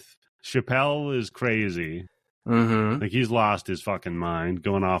 Chappelle is crazy. Mm-hmm. Like, he's lost his fucking mind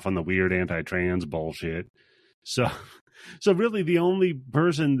going off on the weird anti-trans bullshit. So really the only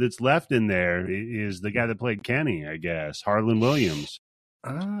person that's left in there is the guy that played Kenny, I guess, Harlan Williams.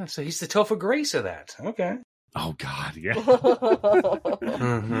 So he's the Topher Grace of that. Okay. Oh God, yeah.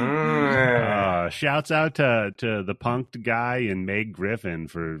 Mm-hmm. Shouts out to the punked guy and Meg Griffin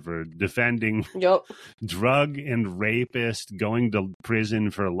for defending drug and rapist going to prison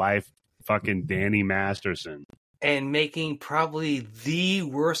for life. Fucking Danny Masterson. And making probably the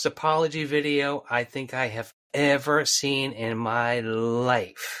worst apology video I think I have ever seen in my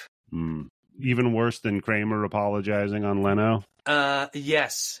life. Even worse than Kramer apologizing on Leno?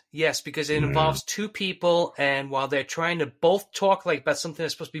 Yes, because it involves two people, and while they're trying to both talk like about something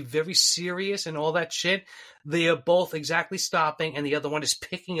that's supposed to be very serious and all that shit, they are both exactly stopping, and the other one is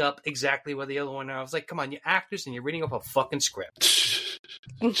picking up exactly where the other one is. I was like, come on, you're actors, and you're reading off a fucking script.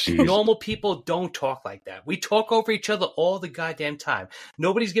 Normal people don't talk like that. We talk over each other all the goddamn time.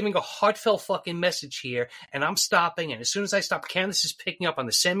 Nobody's giving a heartfelt fucking message here, and I'm stopping, and as soon as I stop, Candace is picking up on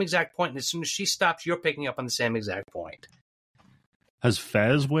the same exact point, and as soon as she stops, you're picking up on the same exact point. Has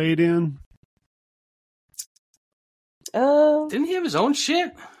Fez weighed in? Didn't he have his own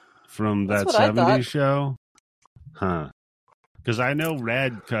shit? From that 70s show? Huh. Because I know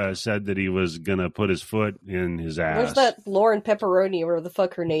Red said that he was going to put his foot in his ass. Where's that Lauren Pepperoni, or whatever the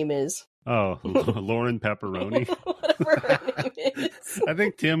fuck her name is? Oh, Lauren Pepperoni? Whatever her name is. I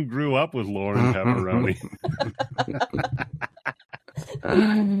think Tim grew up with Lauren Pepperoni.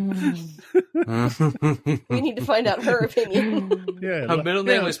 We need to find out her opinion. Yeah, her middle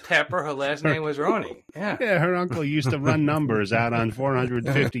name was Pepper. Her last name was Ronnie. Yeah, her uncle used to run numbers out on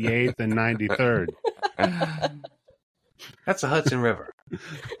 458th and 93rd. That's the Hudson River.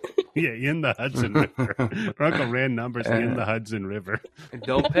 Yeah, in the Hudson River. Her uncle ran numbers in the Hudson River.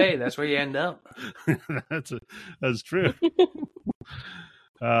 Don't pay. That's where you end up. That's true.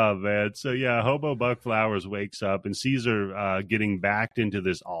 Oh, man. So, yeah, Hobo Buck Flowers wakes up and sees her getting backed into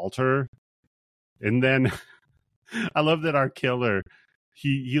this altar. And then I love that our killer,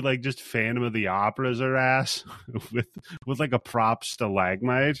 he like just Phantom of the Opera's her ass with like a prop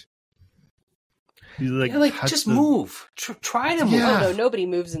stalagmite. He's like, just move. Try to move. Yeah. Oh, no, nobody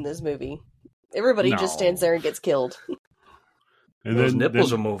moves in this movie. Everybody just stands there and gets killed. And those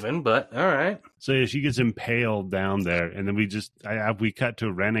nipples are moving, but all right. So yeah, she gets impaled down there, and then we cut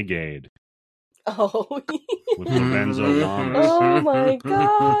to Renegade. Oh, with Lorenzo Lamas. Oh my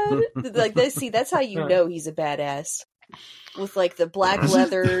god! Like this, see, that's how you know he's a badass. with like the black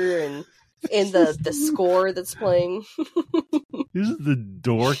leather and the score that's playing. This is the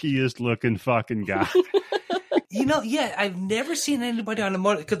dorkiest looking fucking guy. Yeah, I've never seen anybody on a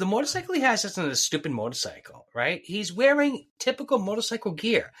motorcycle, because the motorcycle he has isn't a stupid motorcycle, right? He's wearing typical motorcycle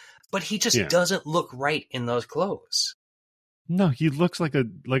gear, but he just doesn't look right in those clothes. No, he looks like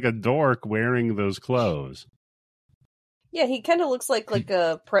a dork wearing those clothes. Yeah, he kind of looks like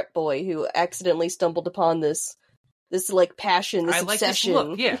a prep boy who accidentally stumbled upon this like passion, this obsession.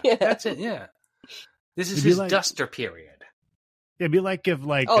 Like this look. Yeah, that's it. Yeah, this is his duster period. Yeah, it'd be like if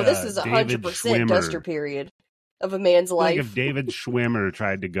this is 100% duster period of a man's life. Like if David Schwimmer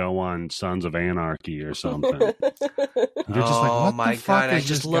tried to go on Sons of Anarchy or something. You're just like, what my god! I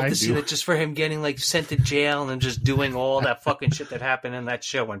just love to see that, just for him getting like sent to jail and just doing all that fucking shit that happened in that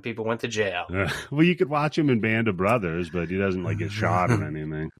show when people went to jail. Well, you could watch him in Band of Brothers, but he doesn't like get shot or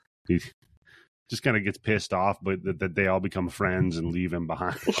anything. He just kind of gets pissed off, but that they all become friends and leave him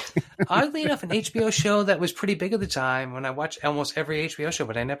behind. Oddly enough, an HBO show that was pretty big at the time, when I watched almost every HBO show,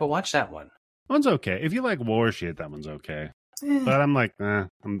 but I never watched that one. One's okay. If you like war shit, that one's okay. But I'm like,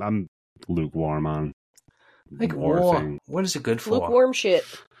 I'm lukewarm on like war thing. What is it good for? Lukewarm shit.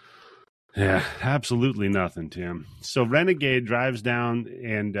 Yeah, absolutely nothing, Tim. So Renegade drives down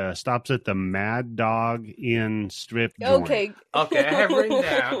and stops at the Mad Dog Inn strip joint. Okay, I have written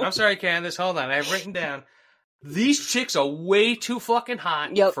down. I'm sorry, Candace. Hold on. I have written down. These chicks are way too fucking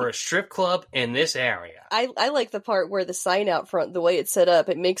hot for a strip club in this area. I like the part where the sign out front, the way it's set up,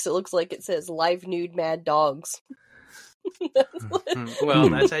 it makes it look like it says live nude mad dogs. Well,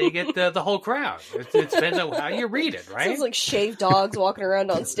 that's how you get the whole crowd. It depends on how you read it, right? Sounds like shaved dogs walking around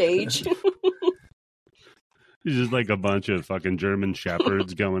on stage. It's just like a bunch of fucking German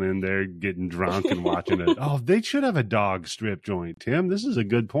shepherds going in there, getting drunk and watching it. Oh, they should have a dog strip joint, Tim. This is a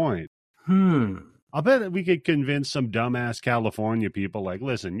good point. I'll bet that we could convince some dumbass California people, like,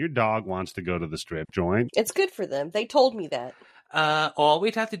 listen, your dog wants to go to the strip joint. It's good for them. They told me that. All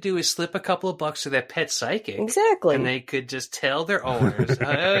we'd have to do is slip a couple of bucks to their pet psychic. Exactly. And they could just tell their owners,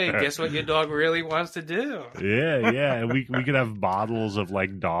 hey, guess what your dog really wants to do? Yeah. We could have bottles of,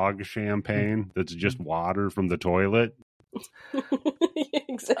 like, dog champagne that's just water from the toilet.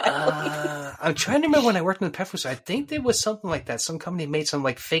 Exactly. I'm trying to remember when I worked in the pet food store. I think there was something like that. Some company made some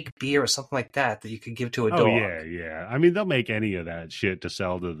like fake beer or something like that you could give to a dog. Oh yeah. I mean, they'll make any of that shit to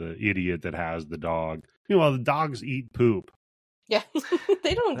sell to the idiot that has the dog. The dogs eat poop. Yeah,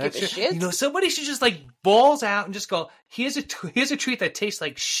 they don't give a shit. Somebody should just like balls out and just go, here's a treat that tastes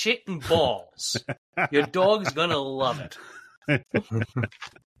like shit and balls. Your dog's gonna love it.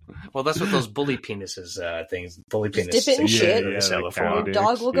 Well, that's what those bully penises things. Bully penises. Dip it in shit. Your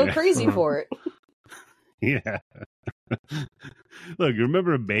dog will go crazy for it. Yeah. Look, you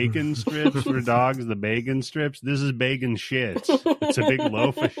remember bacon strips for dogs? The bacon strips? This is bacon shit. It's a big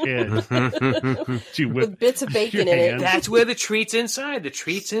loaf of shit. With bits of bacon in it. That's where the treat's inside. The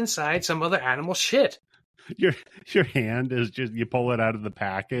treat's inside some other animal shit. Your hand is just, you pull it out of the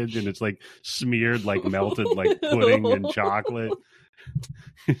package and it's like smeared like melted like pudding and chocolate.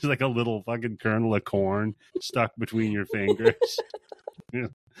 It's like a little fucking kernel of corn stuck between your fingers.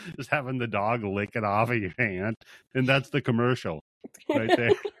 Just having the dog lick it off of your hand. And that's the commercial right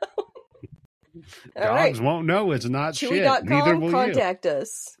there. Dogs won't know it's not Chewy.com, shit. Neither will contact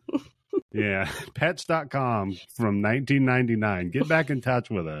us. Yeah. Pets.com from 1999. Get back in touch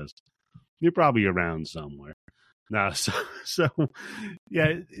with us. You're probably around somewhere. No, so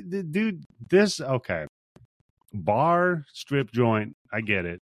yeah, dude, okay. Bar, strip joint, I get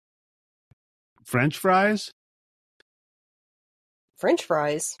it. French fries? French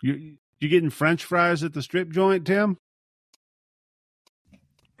fries? You getting French fries at the strip joint, Tim?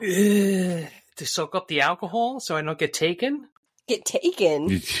 To soak up the alcohol so I don't get taken? Get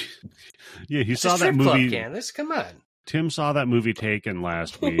taken? Yeah, he saw that movie. Candace, come on. Tim saw that movie Taken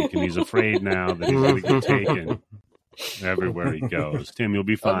last week, and he's afraid now that he's going to get taken everywhere he goes. Tim, you'll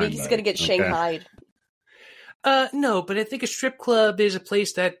be fine. He's going to get shanghaied. No, but I think a strip club is a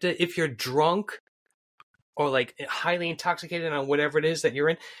place that if you're drunk or like highly intoxicated on whatever it is that you're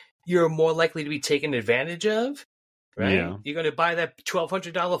in, you're more likely to be taken advantage of. Right? Yeah. You're going to buy that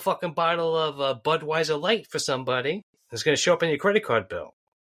 $1,200 fucking bottle of Budweiser Light for somebody. It's going to show up on your credit card bill.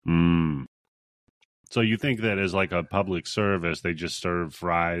 So you think that as like a public service, they just serve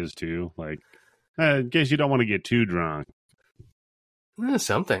fries too? Like, in case you don't want to get too drunk.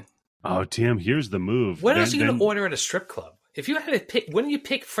 Something. Oh, Tim, here's the move. What else are you going to order at a strip club? If you had to pick, wouldn't you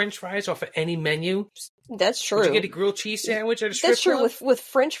pick French fries off of any menu? That's true. Would you get a grilled cheese sandwich at a strip That's true. club? With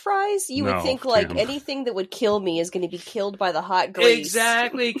French fries, you would No, think like Kim. anything that would kill me is going to be killed by the hot grease.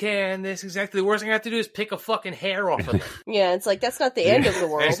 Exactly, Candace. Exactly. The worst thing I have to do is pick a fucking hair off of it. Yeah, it's like that's not the end of the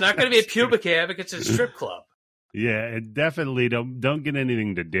world. And it's not going to be a pubic hair because it's a strip club. Yeah, it definitely don't get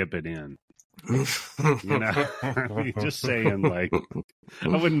anything to dip it in. You know, I mean, just saying, like, I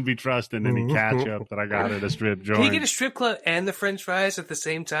wouldn't be trusting any ketchup that I got at a strip joint. Can you get a strip club and the French fries at the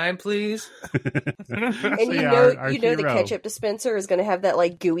same time, please? And So, you yeah, know, our the hero- ketchup dispenser is going to have that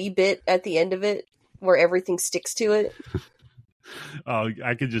like gooey bit at the end of it where everything sticks to it. Oh,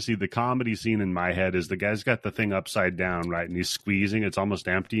 I could just see the comedy scene in my head is the guy's got the thing upside down, right, and he's squeezing. It's almost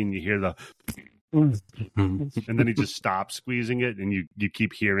empty, and you hear the, and then he just stops squeezing it, and you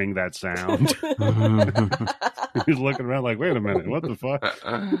keep hearing that sound. He's looking around like, wait a minute, what the fuck?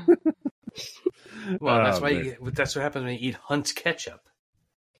 Well, that's why man. that's what happens when you eat Hunt's ketchup.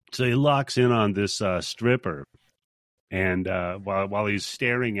 So he locks in on this stripper, and while he's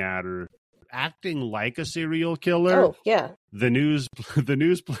staring at her, acting like a serial killer. Oh, yeah. The news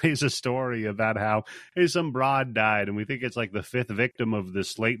plays a story about how, hey, some broad died, and we think it's like the 5th victim of the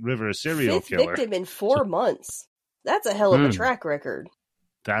Slate River serial Fifth killer. victim in 4 months. That's a hell of a track record.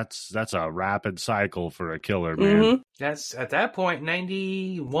 That's a rapid cycle for a killer, man. Mm-hmm. That's at that point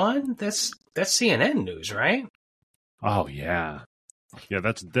 91. That's CNN news, right? Oh yeah,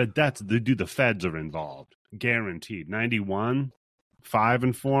 that's the dude. The feds are involved, guaranteed. 91, 5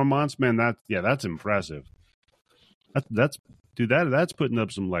 and 4 months, man. That's impressive. That's putting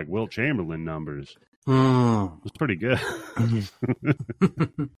up some like Wilt Chamberlain numbers. It's pretty good.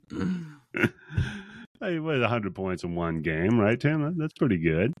 Hey, what, 100 points in one game, right, Tim? That's pretty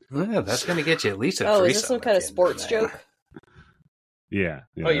good. Yeah, that's going to get you at least a Oh, threesome. is this some kind of sports joke? Yeah.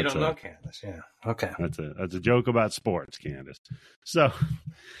 Oh, you don't know Candace? Yeah. Okay. That's a joke about sports, Candace. So,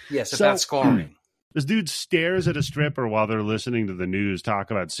 yes, about scoring. This dude stares at a stripper while they're listening to the news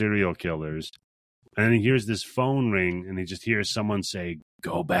talk about serial killers, and then he hears this phone ring, and he just hears someone say,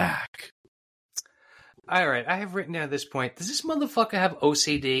 "Go back." All right, I have written down at this point. Does this motherfucker have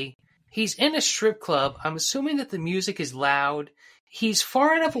OCD? He's in a strip club. I'm assuming that the music is loud. He's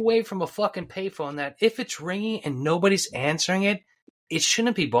far enough away from a fucking payphone that if it's ringing and nobody's answering it, it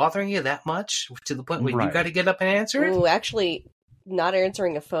shouldn't be bothering you that much to the point where you got to get up and answer it. Ooh, actually, not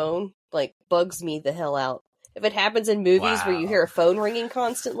answering a phone like bugs me the hell out. If it happens in movies where you hear a phone ringing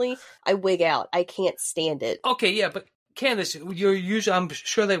constantly, I wig out. I can't stand it. Okay, yeah, but Candace, you're usually, I'm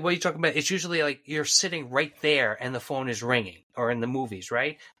sure that what you're talking about, it's usually like you're sitting right there and the phone is ringing, or in the movies,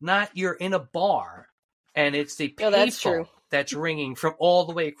 right? Not you're in a bar and it's the payphone that's ringing from all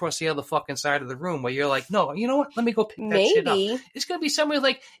the way across the other fucking side of the room where you're like, no, you know what? Let me go pick that shit up. It's going to be somewhere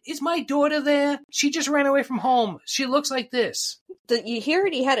like, is my daughter there? She just ran away from home. She looks like this. He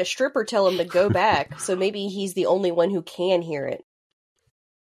already had a stripper tell him to go back, so maybe he's the only one who can hear it.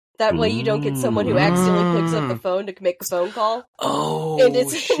 That way you don't get someone who accidentally picks up the phone to make a phone call. Oh, and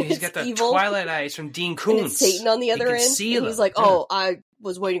he's got the evil. Twilight eyes from Dean Koontz. And it's Satan on the other end. And he's like, oh, I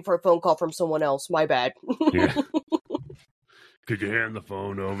was waiting for a phone call from someone else. My bad. Yeah. Could you hand the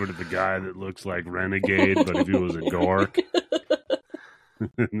phone over to the guy that looks like Renegade, but if he was a dork?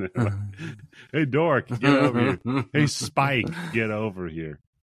 Hey, dork, get over here. Hey, Spike, get over here.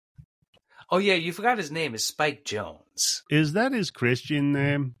 Oh, yeah, you forgot his name is Spike Jones. Is that his Christian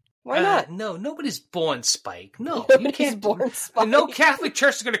name? Why not? No, nobody's born Spike. No, you can't born Spike. No Catholic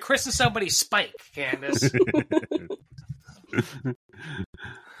church is going to christen somebody Spike, Candace.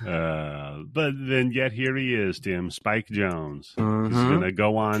 But then yet here he is, Tim, Spike Jones. He's going to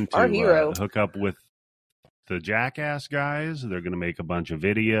go on Our hero. to hook up with the Jackass guys. They're going to make a bunch of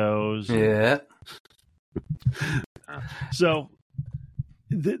videos. Yeah. So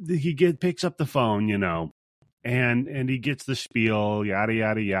he picks up the phone, you know, and he gets the spiel, yada,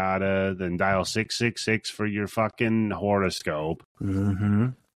 yada, yada, then dial 666 for your fucking horoscope. Mm-hmm.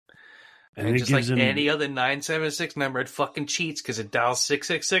 And just like him... any other 976 number, it fucking cheats because it dials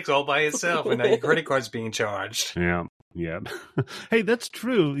 666 all by itself, and now your credit card's being charged. Yeah. Hey, that's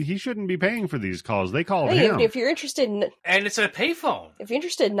true. He shouldn't be paying for these calls. They called him. If you're interested in... And it's a payphone. If you're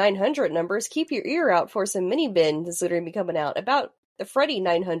interested in 900 numbers, keep your ear out for some mini bins that are going to be coming out about the Freddy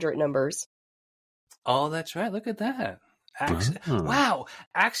 900 numbers. Oh, that's right. Look at that. Wow.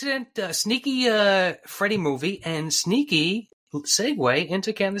 Sneaky Freddy movie and sneaky segue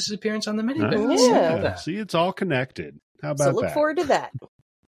into Candace's appearance on the mini bins. Yeah. See, it's all connected. How about that? So look forward to that.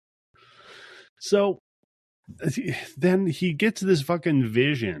 So then he gets this fucking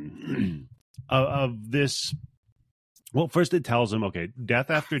vision of this Well, first it tells him, okay, death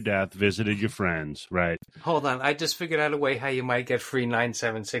after death, visited your friends, right? Hold on, I just figured out a way how you might get free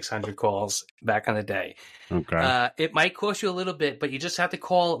 97600 calls back in the day. Okay. It might cost you a little bit, but you just have to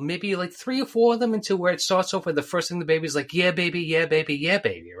call maybe like 3 or 4 of them until where it starts off with the first thing the baby's like, yeah, baby, yeah, baby, yeah,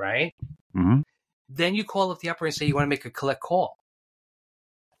 baby, right? Mm-hmm. Then you call up the operator and say you want to make a collect call.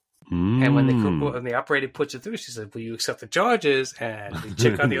 And when the operator puts it through, she said, will you accept the charges? And the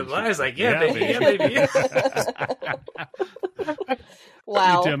chick on the other line is like, yeah, baby, yeah, baby, yeah.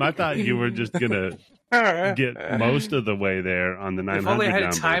 Wow. Hey, Tim, I thought you were just going to get most of the way there on the 900 If only I had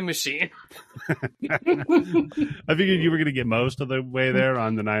number. a time machine. I figured you were going to get most of the way there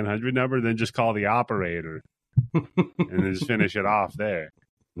on the 900 number, then just call the operator and then just finish it off there.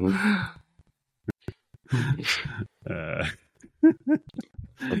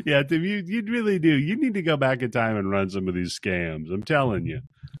 Yeah, Tim, you really do. You need to go back in time and run some of these scams. I'm telling you.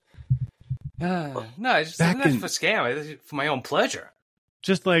 No, it's just not for scam. It's for my own pleasure.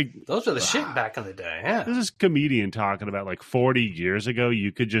 Just like those were the shit back in the day. Yeah, there's this comedian talking about like 40 years ago,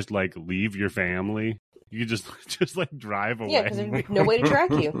 you could just like leave your family. You could just like drive away. Yeah, because there's no way to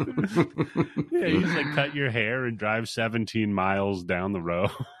track you. Yeah, you just like cut your hair and drive 17 miles down the road,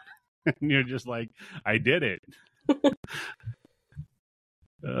 and you're just like, I did it.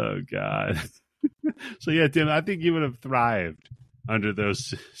 Oh God. So yeah, Tim, I think you would have thrived under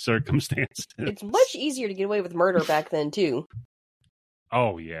those circumstances. It's much easier to get away with murder back then too.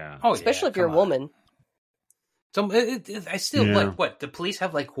 Oh yeah. Especially if you're a woman. So I still like what the police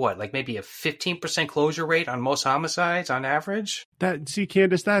have like maybe a 15% closure rate on most homicides on average. See,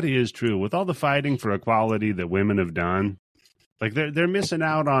 Candace, that is true. With all the fighting for equality that women have done, like they're missing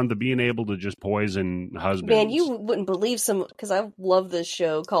out on the being able to just poison husbands. Man, you wouldn't believe because I love this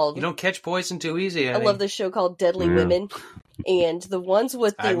show called. You don't catch poison too easy. I love this show called Deadly Women, and the ones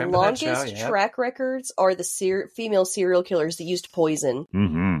with the longest track records are the female serial killers that used poison.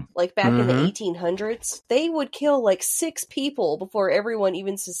 Mm-hmm. Like back in the 1800s, they would kill like 6 people before everyone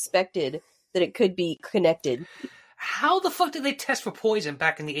even suspected that it could be connected. How the fuck did they test for poison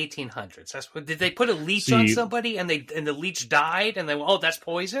back in the 1800s? Did they put a leech on somebody and the leech died and they went, oh, that's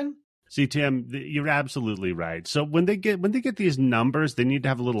poison? See, Tim, you're absolutely right. So when they get these numbers, they need to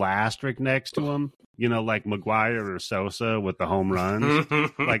have a little asterisk next to them. You know, like McGuire or Sosa with the home runs.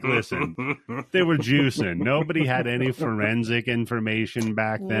 Like, listen, they were juicing. Nobody had any forensic information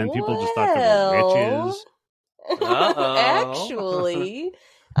back then. People just thought they were witches. Actually,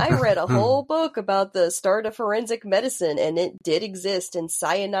 I read a whole book about the start of forensic medicine, and it did exist, and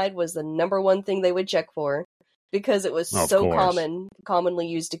cyanide was the number one thing they would check for because it was commonly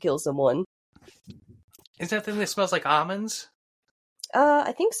used to kill someone. Is that the thing that smells like almonds?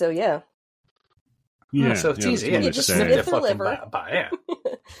 I think so, yeah. Yeah, so it's easy. You just sniff the liver.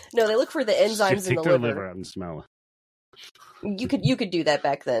 No, they look for the enzymes in the liver. Liver out and smell it. You could do that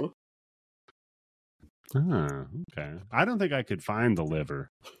back then. Oh, okay. I don't think I could find the liver.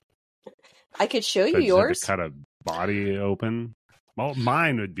 I could show you I just yours. Had to cut a body open. Well,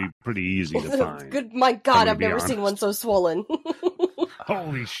 mine would be pretty easy to find. Good, my God, I've never seen one so swollen.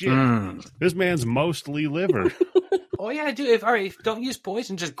 Holy shit! This man's mostly liver. Oh yeah, dude. If don't use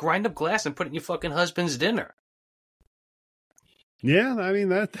poison, just grind up glass and put it in your fucking husband's dinner. Yeah, I mean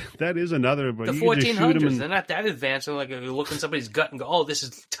that is another. But the 1400s, they're not that advanced. They're like you look in somebody's gut and go, "Oh, this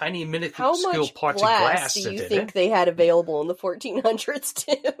is tiny minuscule parts of glass." Do you think they had available in the 1400s,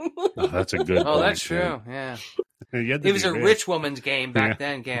 Tim? Oh, that's a good. Oh, that's true. Yeah, it was a rich woman's game back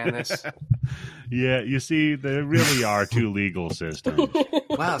then, Candace. Yeah, you see, there really are 2 legal systems.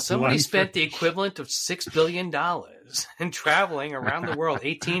 Wow, somebody spent the equivalent of $6 billion in traveling around the world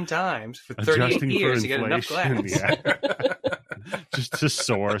 18 times for 38 years to get enough glass. Yeah. Just to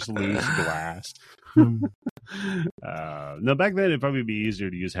source loose glass. No, back then it'd probably be easier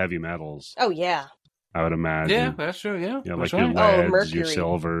to use heavy metals. Oh, yeah. I would imagine. Yeah, that's true, yeah. You know, like your leads, your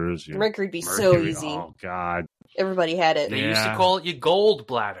silvers. Mercury'd be so easy. Oh, God. Everybody had it. They used to call it your gold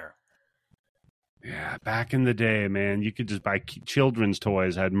bladder. Yeah, back in the day, man, you could just buy children's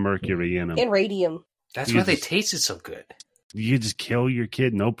toys had mercury in them. And radium. That's why they tasted so good. You just kill your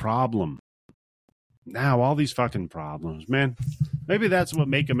kid, no problem. Now, all these fucking problems, man. Maybe that's what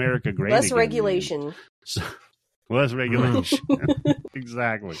make America great Less again, regulation. Less regulation.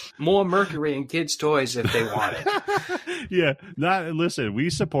 Exactly. More mercury in kids' toys if they want it. Yeah. Listen, we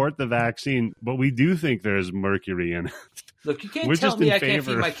support the vaccine, but we do think there's mercury in it. Look, you can't tell me I can't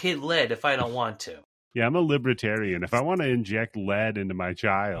feed my kid lead if I don't want to. Yeah, I'm a libertarian. If I want to inject lead into my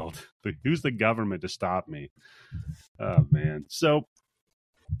child, who's the government to stop me? Oh, man. So,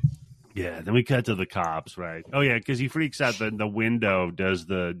 yeah, then we cut to the cops, right? Oh, yeah, because he freaks out. The window does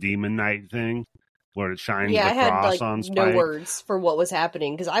the demon night thing. where it shines Yeah, the I had cross like on Spike. no words for what was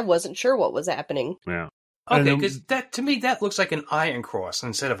happening because I wasn't sure what was happening. Yeah. Okay, because that to me that looks like an iron cross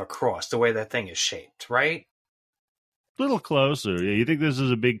instead of a cross. The way that thing is shaped, right? A little closer. Yeah, you think this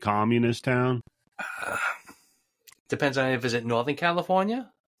is a big communist town? Depends on if it's in Northern California.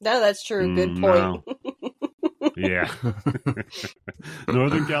 No, that's true. Good point. No. Yeah.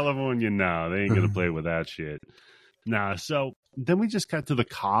 Northern California, no, they ain't gonna play with that shit. Nah, so then we just cut to the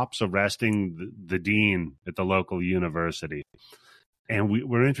cops arresting the dean at the local university. And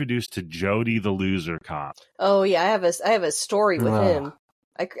we're introduced to Jody the loser cop. Oh yeah, I have a story with him.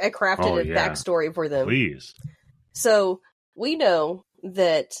 I crafted a backstory for them. Please. So we know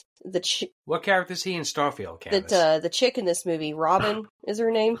that what character is he in Starfield? Candace? That the chick in this movie, Robin, is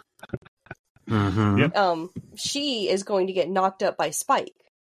her name. Mm-hmm. Yep. She is going to get knocked up by Spike,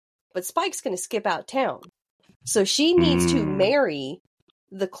 but Spike's going to skip out town, so she needs to marry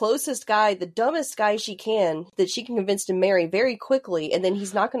the closest guy, the dumbest guy she can, that she can convince to marry very quickly, and then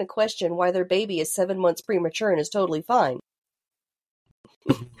he's not going to question why their baby is 7 months premature and is totally fine.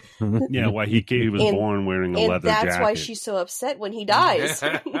 Yeah, why he was born wearing a leather jacket. And that's why she's so upset when he dies.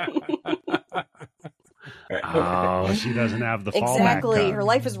 Oh, she doesn't have the fallback Exactly. cuck. Her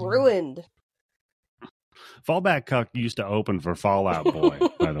life is ruined. Fallback Cuck used to open for Fallout Boy,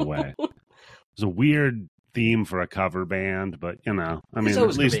 by the way. It's a weird theme for a cover band, but I mean, there's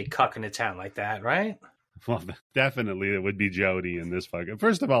always at least gonna be a cuck in a town like that, right? Well, definitely it would be Jody in this fucking.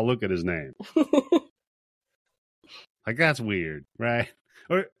 First of all, look at his name. Like that's weird, right?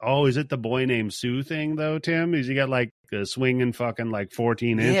 Or is it the boy named Sue thing though, Tim? Is he got like a swinging fucking like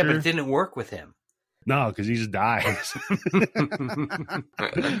 14 inch? Yeah, but it didn't work with him. No, because he just dies.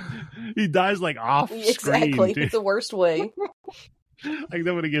 He dies like off screen. Exactly, dude. the worst way. Like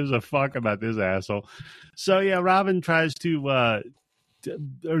nobody gives a fuck about this asshole. So yeah, Robin tries to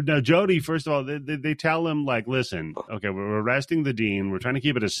Jody, first of all, they tell him like, listen, okay, we're arresting the dean. We're trying to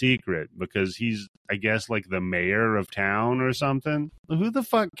keep it a secret because he's, I guess, like the mayor of town or something. Who the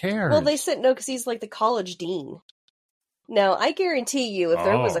fuck cares? Well, they said no because he's like the college dean. Now, I guarantee you, if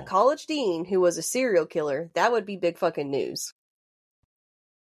there was a college dean who was a serial killer, that would be big fucking news.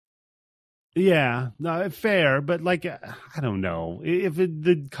 Yeah, no, fair, but like, I don't know if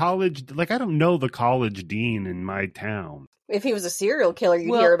the college, like, I don't know the college dean in my town. If he was a serial killer,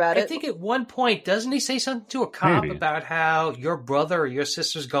 you'd hear about it. I think at one point, doesn't he say something to a cop about how your brother or your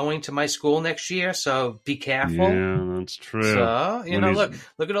sister's going to my school next year, so be careful? Yeah, that's true. So,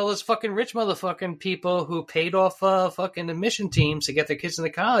 look at all those fucking rich motherfucking people who paid off fucking admission teams to get their kids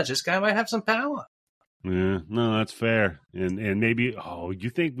into college. This guy might have some power. Yeah, no, that's fair. And maybe, you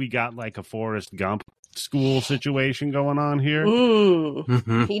think we got like a Forrest Gump school situation going on here?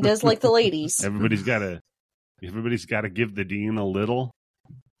 He does like the ladies. Everybody's got to give the dean a little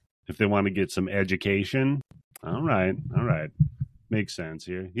if they want to get some education. All right. Makes sense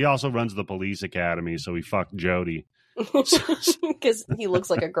here. He also runs the police academy, so he fucked Jody. Because he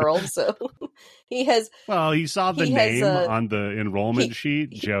looks like a girl, so he has. Well, he saw the name on the enrollment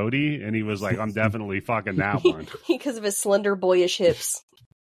sheet, Jody, and he was like, "I'm definitely fucking that one." Because of his slender, boyish hips.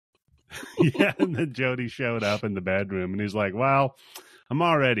 Yeah, and then Jody showed up in the bedroom, and he's like, "Well, I'm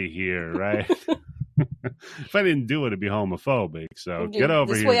already here, right? If I didn't do it, it'd be homophobic. So get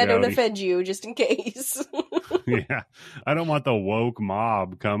over here, This way, I don't Jody. offend you, just in case." Yeah, I don't want the woke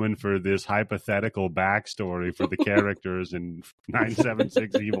mob coming for this hypothetical backstory for the characters in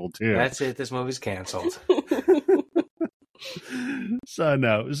 976 Evil 2. That's it. This movie's canceled. So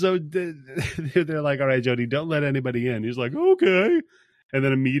no. So they're like, all right, Jody, don't let anybody in. He's like, okay. And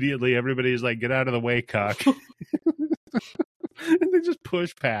then immediately everybody's like, get out of the way, cuck. And they just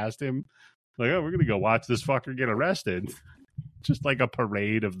push past him. Like, oh, we're going to go watch this fucker get arrested. Just like a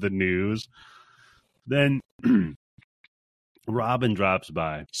parade of the news. Then Robin drops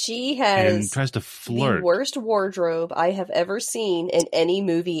by. She has and tries to flirt. The worst wardrobe I have ever seen in any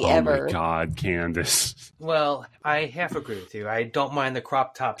movie ever. Oh my God, Candace. Well, I half agree with you. I don't mind the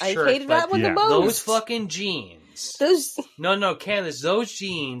crop top shirt. I hated that one the most. Those fucking jeans. No, Candace, those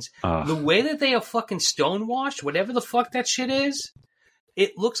jeans, the way that they are fucking stonewashed, whatever the fuck that shit is,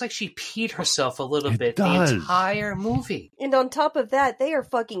 it looks like she peed herself a little bit the entire movie. And on top of that, they are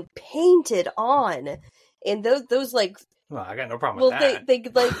fucking painted on. And those like... Well, I got no problem with that. They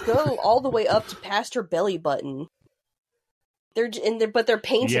like go all the way up to past her belly button. But they're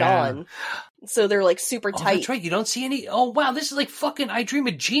painted on. So they're like super tight. That's right. You don't see any... Oh, wow, this is like fucking I Dream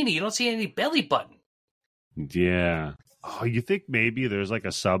of Jeannie. You don't see any belly button. Yeah. Oh, you think maybe there's like a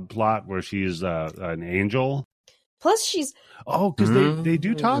subplot where she's an angel? Plus she's... Oh, because they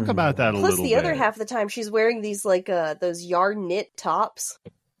do talk about that a little bit. Plus the other half of the time she's wearing these like those yarn knit tops.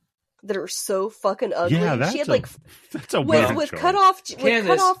 that are so fucking ugly. Yeah, she had that's a weird with choice. cut off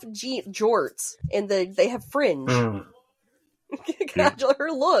jorts, and they have fringe. God,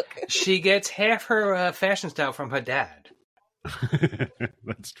 her look. She gets half her fashion style from her dad.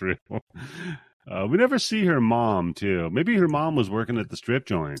 That's true. We never see her mom, too. Maybe her mom was working at the strip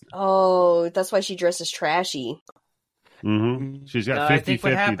joint. Oh, that's why she dresses trashy. Mm-hmm. She's got 50-50 I think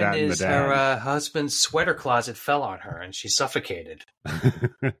what happened that and the is dad. her husband's sweater closet fell on her and she suffocated.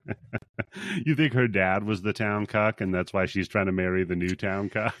 You think her dad was the town cuck and that's why she's trying to marry the new town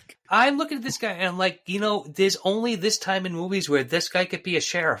cuck? I'm looking at this guy and I'm like, there's only this time in movies where this guy could be a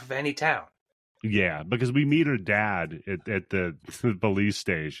sheriff of any town. Yeah, because we meet her dad at the police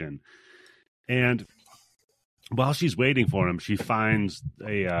station. And while she's waiting for him, she finds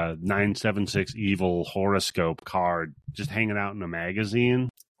a 976 evil horoscope card just hanging out in a magazine.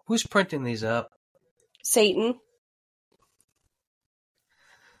 Who's printing these up? Satan.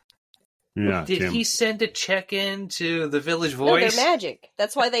 Yeah, Did Tim. he send a check in to the Village No, Voice? they're magic.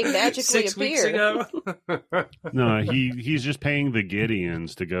 That's why they magically 6 weeks appear. ago? No, he's just paying the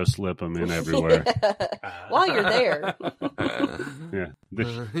Gideons to go slip them in everywhere. While you're there. Yeah.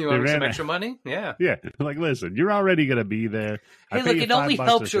 You want some extra money? Yeah. Yeah, like, listen, you're already going to be there. Hey, look, it only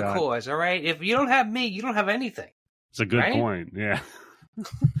helps your cause, all right? If you don't have me, you don't have anything. It's a good right? point, yeah.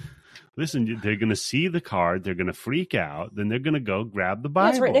 Listen, they're going to see the card, they're going to freak out, then they're going to go grab the Bible.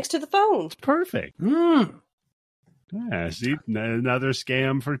 Yeah, it's right next to the phone. It's perfect. Mm. Yeah, see, another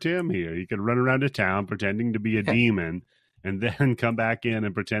scam for Tim here. He could run around to town pretending to be a demon and then come back in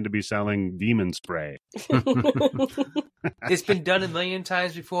and pretend to be selling demon spray. It's been done a million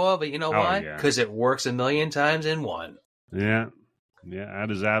times before, but you know why? Because it works a million times in one. Yeah. Yeah, that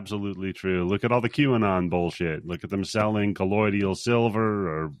is absolutely true. Look at all the QAnon bullshit. Look at them selling colloidal silver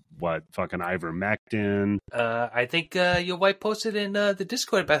or what, fucking ivermectin. I think your wife posted in the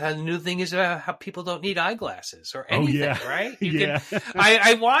Discord about how the new thing is about how people don't need eyeglasses or anything, right? You can.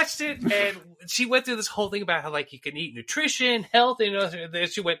 I watched it, and she went through this whole thing about how you can eat nutrition, health, then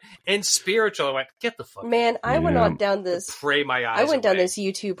she went and spiritual. I went, get the fuck. Man, I went on down this. Pray my eyes. I went away. down this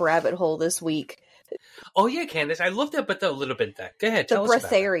YouTube rabbit hole this week. Oh yeah, Candace, I looked up a little bit of that. Go ahead, tell us about it.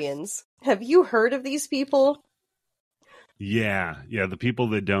 The Breatharians. Have you heard of these people? Yeah, the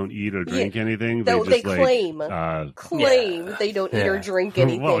people that don't eat or drink anything. They claim claim they don't eat or drink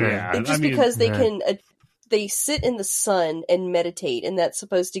anything. Well, because they can. They sit in the sun and meditate, and that's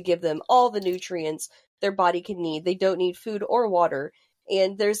supposed to give them all the nutrients their body can need. They don't need food or water.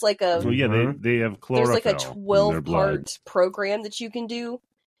 And there's like a they have chlorophyll. There's like a 12-part program that you can do,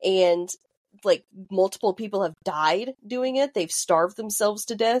 and multiple people have died doing it. They've starved themselves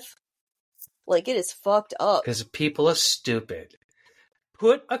to death. It is fucked up. Because people are stupid.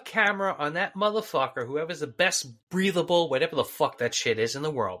 Put a camera on that motherfucker, whoever's the best breathable, whatever the fuck that shit is in the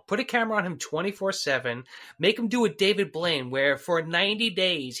world. Put a camera on him 24/7. Make him do a David Blaine, where for 90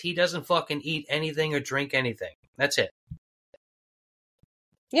 days he doesn't fucking eat anything or drink anything. That's it.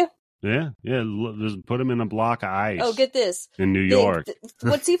 Yeah. Yeah. Just put them in a block of ice. Oh, get this. In New York.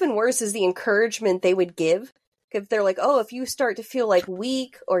 What's even worse is the encouragement they would give. If they're like, oh, if you start to feel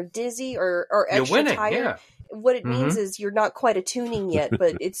weak or dizzy or extra tired, what it means is you're not quite attuning yet,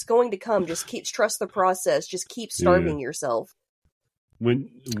 but it's going to come. Just trust the process. Just keep starving yourself.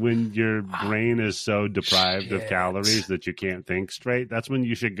 When your brain is so deprived of calories that you can't think straight, that's when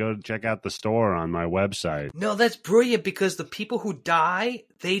you should go check out the store on my website. No, that's brilliant because the people who die,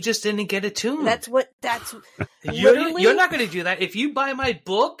 they just didn't get attuned. That's You're not going to do that. If you buy my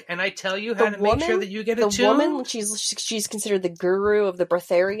book and I tell you how to make sure that you get attuned. The woman, she's considered the guru of the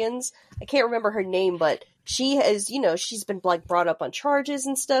Breatharians. I can't remember her name, but she has, she's been brought up on charges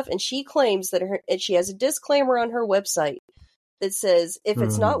and stuff, and she claims that she has a disclaimer on her website that says if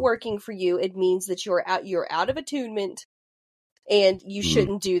it's not working for you, it means that you're out of attunement and you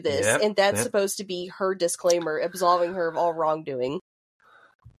shouldn't do this. Yep, and that's supposed to be her disclaimer, absolving her of all wrongdoing.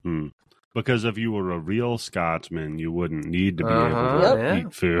 Because if you were a real Scotsman, you wouldn't need to be able to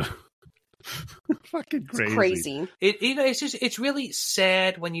eat food. Fucking crazy. It's really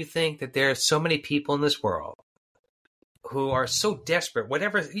sad when you think that there are so many people in this world who are so desperate.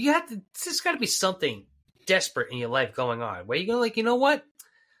 Whatever there's got to be something desperate in your life going on where you go you know what?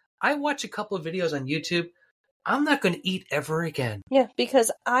 I watch a couple of videos on YouTube. I'm not going to eat ever again. Yeah,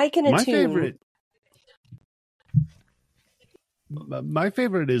 because I can attune. My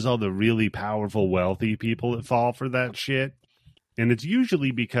favorite is all the really powerful, wealthy people that fall for that shit. And it's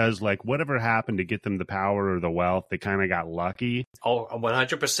usually because, whatever happened to get them the power or the wealth, they kind of got lucky. Oh,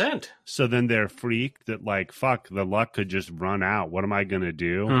 100%. So then they're freaked that, fuck, the luck could just run out. What am I going to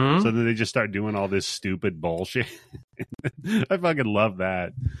do? So then they just start doing all this stupid bullshit. I fucking love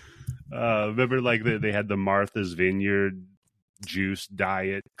that. Remember, like they had the Martha's Vineyard juice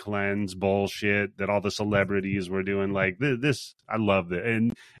diet cleanse bullshit that all the celebrities were doing. Like this, I loved it,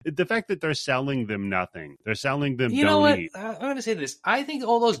 and the fact that they're selling them nothing. They're selling them. You know don't what? eat. I'm going to say this. I think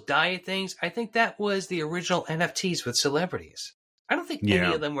all those diet things. I think that was the original NFTs with celebrities. I don't think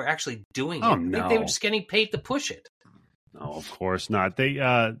any of them were actually doing it. I think they were just getting paid to push it. No, of course not. They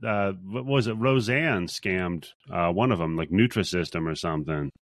what was it? Roseanne scammed one of them, like Nutrisystem or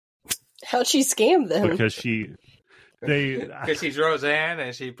something. How'd she scam them? Because she's Roseanne,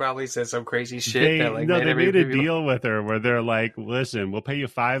 and she probably said some crazy shit. They made a deal with her where they're like, "Listen, we'll pay you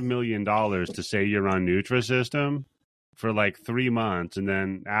 $5 million to say you're on Nutrisystem for like 3 months, and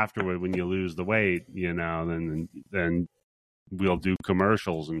then afterward, when you lose the weight, you know, then we'll do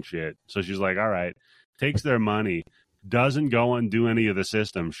commercials and shit." So she's like, "All right," takes their money, doesn't go and do any of the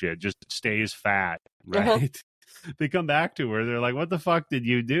system shit, just stays fat, right? They come back to her, they're like, "What the fuck did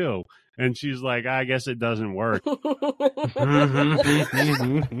you do?" And she's like, "I guess it doesn't work."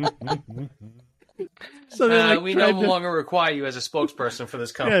 So we no longer require you as a spokesperson for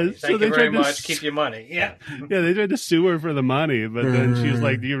this company. Yeah, Thank you very much. Keep your money. Yeah. Yeah, they tried to sue her for the money, but then she's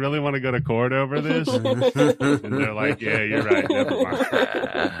like, "Do you really want to go to court over this?" And they're like, "Yeah, you're right. Never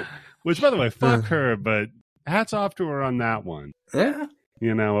mind." Which, by the way, fuck her, but hats off to her on that one. Yeah.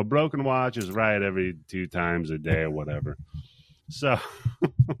 You know, a broken watch is right every 2 times a day or whatever. So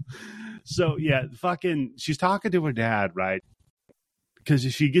yeah, fucking, she's talking to her dad, right? Because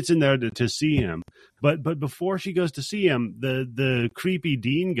she gets in there to see him. But before she goes to see him, the creepy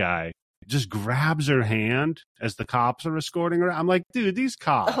Dean guy just grabs her hand as the cops are escorting her. I'm like, dude, these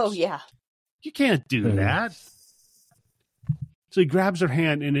cops. Oh, yeah. You can't do that. So he grabs her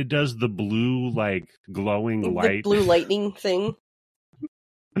hand and it does the blue, like, glowing light. The blue lightning thing.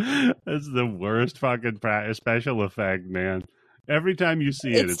 That's the worst fucking special effect, man. Every time you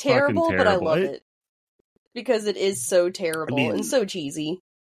see it, it's terrible, fucking terrible. But I love it. Because it is so terrible and so cheesy.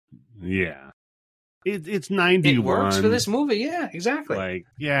 Yeah. It's 91. It works for this movie, yeah, exactly. Like,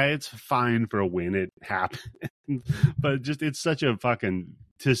 yeah, it's fine for when it happened. But just, it's such a fucking,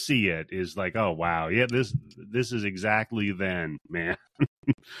 to see it is like, oh, wow. Yeah, this is exactly then, man.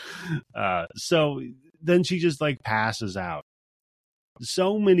 So then she just, like, passes out.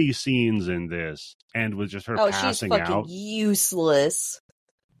 So many scenes in this end with just her passing out. Oh, she's fucking useless.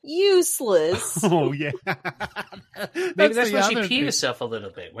 Useless. Oh, yeah. Maybe that's when she peed herself a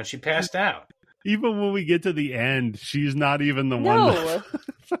little bit, when she passed out. Even when we get to the end, she's not even the one that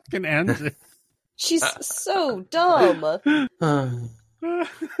fucking ends it. She's so dumb. And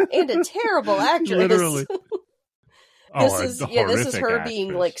a terrible actress. Literally. This is her actress.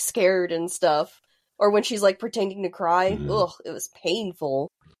 being, like, scared and stuff. Or when she's, like, pretending to cry. Ugh, it was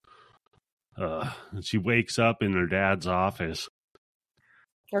painful. She wakes up in her dad's office.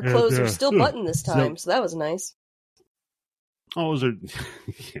 Her clothes are still buttoned this time, so that was nice. Oh, it was her...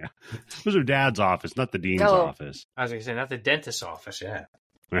 yeah. It was her dad's office, not the dean's office. I was going to say, not the dentist's office, yeah.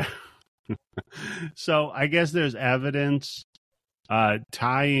 So, I guess there's evidence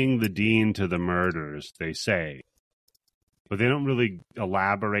tying the dean to the murders, they say. But they don't really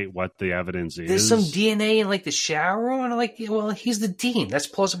elaborate what the evidence is. There's some DNA in, like, the shower room, and I'm like, well, he's the dean. That's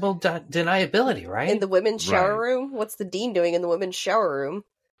plausible deniability, right? In the women's shower room? What's the dean doing in the women's shower room?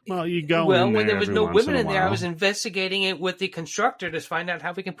 Well, you go when there was no women in there, I was investigating it with the constructor to find out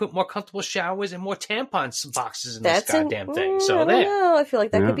how we can put more comfortable showers and more tampon boxes in this goddamn thing. So there. I feel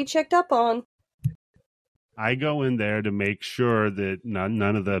like that could be checked up on. I go in there to make sure that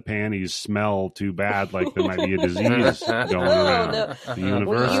none of the panties smell too bad, like there might be a disease going around the university.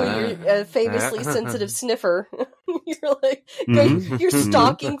 Well, you're a famously sensitive sniffer. You're like, you're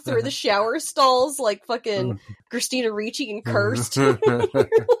stalking through the shower stalls like fucking Christina Ricci and Cursed.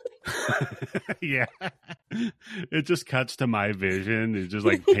 Yeah. It just cuts to my vision. It's just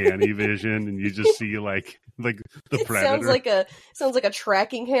like panty vision, and you just see like the predator. Sounds like a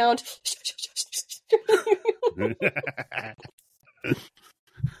tracking hound.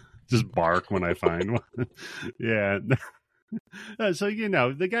 Just bark when I find one. Yeah. So, you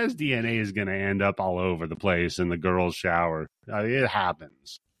know, the guy's DNA is going to end up all over the place in the girl's shower. It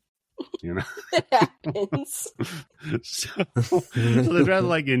happens. You know? It happens. So they'd rather,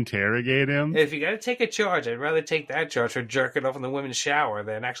 like, interrogate him. If you got to take a charge, I'd rather take that charge for jerking off in the women's shower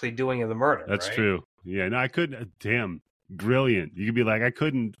than actually doing the murder. That's true. Yeah, no, I couldn't. Damn. Brilliant. You could be like, I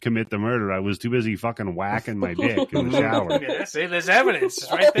couldn't commit the murder. I was too busy fucking whacking my dick in the shower. Yeah, see, there's evidence.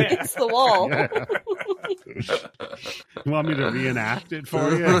 It's right there. It's the wall. Yeah. You want me to reenact it for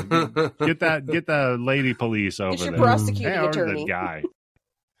you? Get the lady police over there. It's your prosecuting attorney. The guy.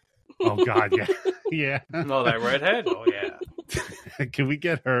 Oh, God, yeah. Yeah. Oh, that redhead? Oh, yeah. Can we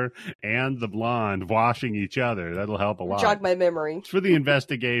get her and the blonde washing each other? That'll help a lot. Jog my memory. It's for the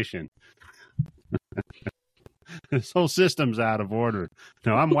investigation. This whole system's out of order.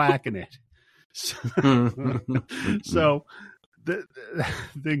 No, I'm whacking it. So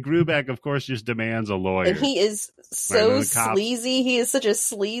then Grubeck, of course, just demands a lawyer. And he is so sleazy. He is such a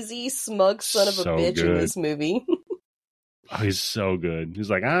sleazy, smug son of a bitch in this movie. Oh, he's so good. He's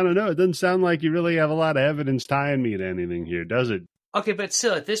like, I don't know. It doesn't sound like you really have a lot of evidence tying me to anything here, does it? Okay, but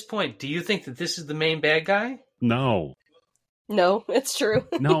still, at this point, do you think that this is the main bad guy? No. No, it's true.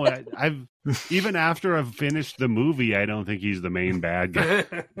 No, I've even after I've finished the movie, I don't think he's the main bad guy.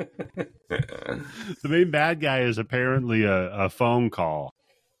 The main bad guy is apparently a phone call.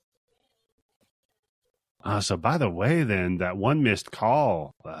 So by the way, then that one missed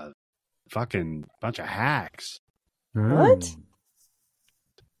call, fucking bunch of hacks. What?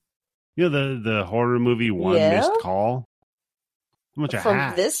 You know the horror movie One Missed Call? A bunch of From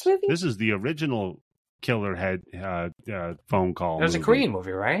hacks. this movie? This is the original Killer Head phone call. That was a Korean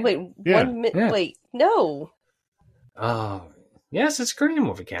movie, right? Wait, wait, no. Oh, yes, it's a Korean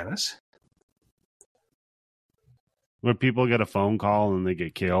movie, Candace. Where people get a phone call and they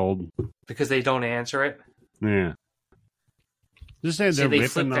get killed. Because they don't answer it? Yeah. Just saying they're they ripping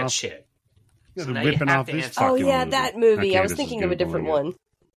flip that off shit. Yeah, So they're now you ripping have off to this answer. fucking Oh, yeah, movie. that movie. I was Candace is thinking of a different Googling it. one.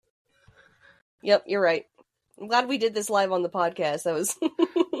 Yep, you're right. I'm glad we did this live on the podcast. That was...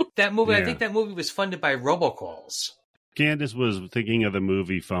 That movie, Yeah. I think that movie was funded by robocalls. Candace was thinking of the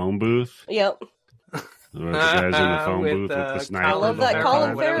movie Phone Booth. Yep. Where the guys in the phone booth with the sniper. I love that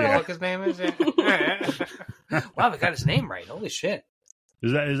Colin Whatever the Farrell. fuck his name is. Yeah. Wow, they got his name right. Holy shit.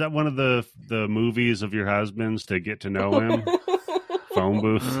 Is that one of the movies of your husband's to get to know him? Phone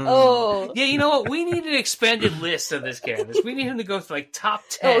booth. Oh. Yeah, you know what? We need an expanded list of this, Candace. We need him to go to like top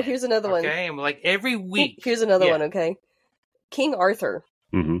 10. Oh, here's another one. Okay, and like every week. Here's another one, okay? King Arthur.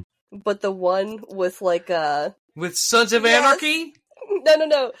 Mm-hmm. But the one with like with Sons of Yes. Anarchy? No,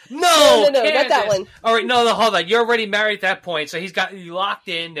 No, not that Candace. one. All right, no, hold on. You're already married at that point, so he's got you locked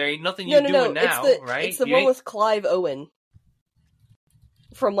in. There ain't nothing you're doing now, right? It's the one with Clive Owen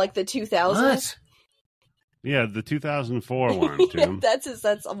from like the 2000s. What? Yeah, the 2004 one, Tim. That's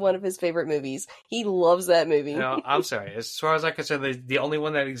one of his favorite movies. He loves that movie. No, I'm sorry. As far as I can say, the only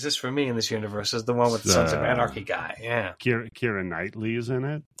one that exists for me in this universe is the one with the Sons of Anarchy guy. Yeah. Keira Knightley is in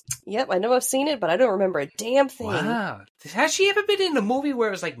it. Yep, I know I've seen it, but I don't remember a damn thing. Wow. Has she ever been in a movie where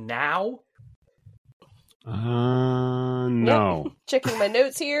it was like now? No. Yep. Checking my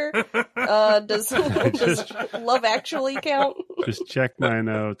notes here. Does Love Actually count? Just check my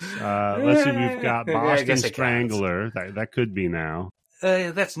notes. Let's see. We've got Yeah, I Boston guess it Strangler. That could be now.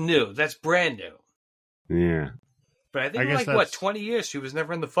 That's new. That's brand new. Yeah. But I think I guess like, that's- 20 years she was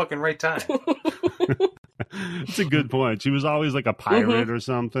never in the fucking right time. It's a good point. She was always like a pirate or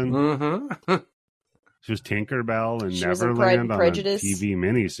something. Mm-hmm. She was Tinkerbell in She was in Pride and Neverland on a Prejudice. TV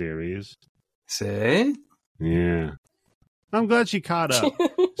miniseries. See? Yeah. I'm glad she caught up.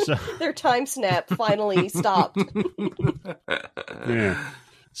 So, Their time snap finally stopped. yeah.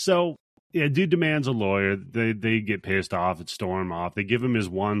 So, yeah, dude demands a lawyer. They get pissed off and storm off. They give him his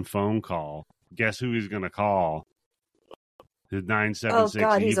one phone call. Guess who he's going to call? His 976 Oh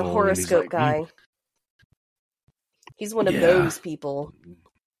god, he's a evil, horoscope and he's like, guy. He's one of those people.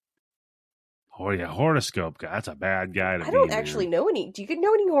 Oh yeah, horoscope guy. That's a bad guy to be. I don't man. actually know any. Do you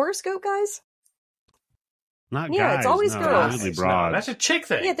know any horoscope guys? Not Yeah, guys. it's always no, girls. Usually No, broads. that's a chick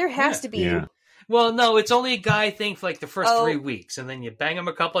thing. Yeah, there has to be. Yeah. Well, no, it's only a guy thing for like the first Oh. 3 weeks, and then you bang him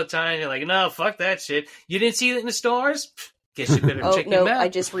a couple of times. You're like, no, fuck that shit. You didn't see it in the stars? Guess you better Oh check no, him out. I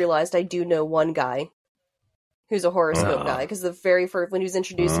just realized I do know one guy who's a horoscope Oh. guy because the very first when he was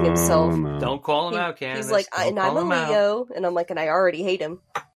introducing himself, no. Don't call him out, Candace. he's like, Don't and I'm call a him out. Leo, and I'm like, and I already hate him,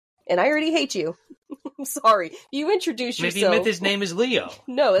 and I already hate you. I'm sorry. You introduce Maybe he yourself. meant his name is Leo.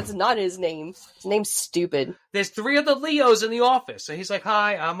 No, that's not his name. His name's stupid. There's 3 other Leos in the office. So he's like,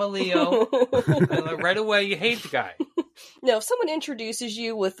 hi, I'm a Leo. And like, right away, you hate the guy. No, if someone introduces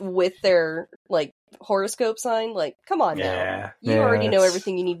you with their like horoscope sign, like, come on now. You already know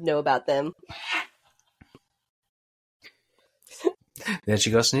everything you need to know about them. There she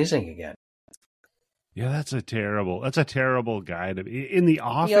goes sneezing again. Yeah, that's a terrible guy to be. In the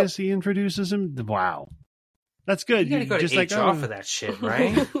office, he introduces him. Wow. That's good. You gotta go just to like, HR for that shit,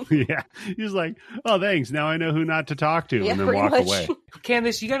 right? Yeah. He's like, oh, thanks. Now I know who not to talk to, Yeah, and then pretty walk much. away.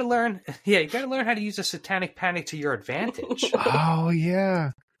 Candace, you gotta learn how to use a satanic panic to your advantage. Oh,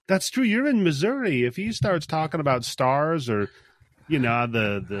 yeah. That's true. You're in Missouri. If he starts talking about stars or,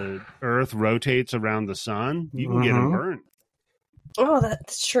 the earth rotates around the sun, you can get him burnt. Oh,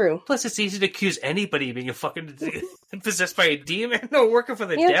 that's true. Plus, it's easy to accuse anybody of being a fucking possessed by a demon or working for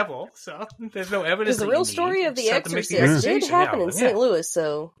the devil. So there's no evidence. Because the real story of The Exorcist did happen in St. Louis,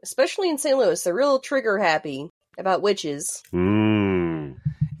 so especially in St. Louis, they're real trigger happy about witches. Mm.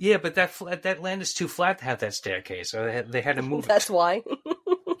 Yeah, but that land is too flat to have that staircase, so they had to move That's why.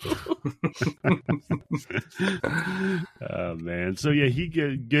 Oh man! So yeah, he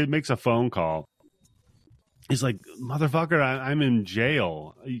makes a phone call. He's like, "Motherfucker, I'm in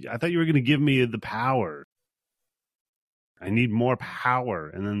jail. I thought you were going to give me the power. I need more power."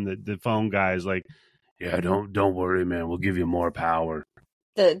 And then the phone guy is like, "Yeah, don't worry, man. We'll give you more power."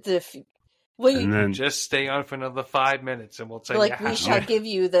 And then just stay on for another 5 minutes, and we'll tell you how. We shall give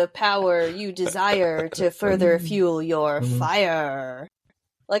you the power you desire to further fuel your fire.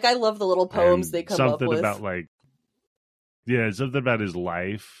 Like, I love the little poems they come up with. Something about something about his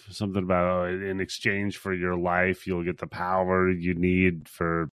life. Something about in exchange for your life, you'll get the power you need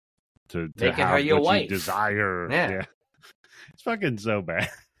to Making have her your what wife. you desire. Yeah. It's fucking so bad.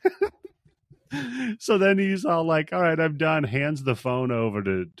 So then he's all like, "All right, I'm done." Hands the phone over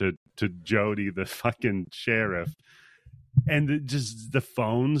to Jody, the fucking sheriff, and the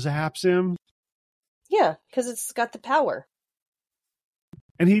phone zaps him. Yeah, because it's got the power.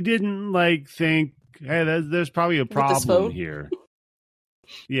 And he didn't think, "Hey, there's probably a problem here."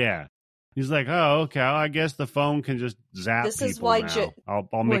 Yeah. He's like, "Oh, okay. Well, I guess the phone can just zap this people is why now.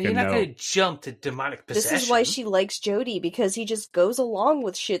 I'll make a note." You're not going to jump to demonic possession. This is why she likes Jody, because he just goes along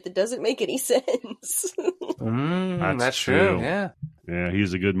with shit that doesn't make any sense. That's true. Yeah. Yeah,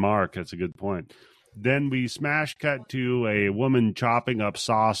 he's a good mark. That's a good point. Then we smash cut to a woman chopping up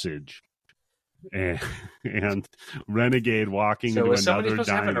sausage. And Renegade walking into was somebody another supposed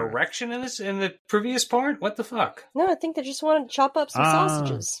to have an erection in the previous part? What the fuck? No, I think they just wanted to chop up some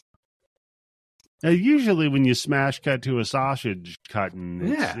sausages. Usually when you smash cut to a sausage cutting,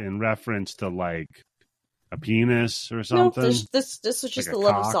 it's in reference to a penis or something. No, this was just the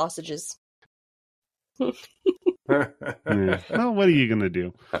love of sausages. Yeah. Well, what are you going to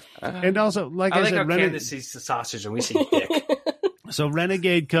do? And also, I said, Candace sees the sausage and we see dick. So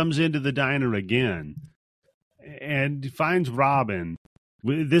Renegade comes into the diner again and finds Robin.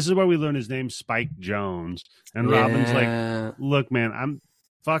 This is where we learn his name's Spike Jones. And Robin's like, "Look, man,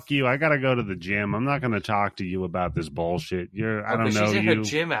 fuck you. I got to go to the gym. I'm not going to talk to you about this bullshit. I don't know she's in you." her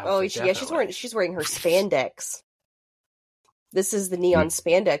gym outfit. Oh, she's wearing her spandex. This is the neon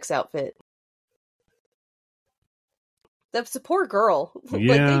spandex outfit. That's a poor girl.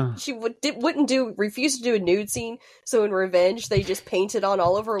 Yeah. She refused to do a nude scene, so in revenge, they just painted on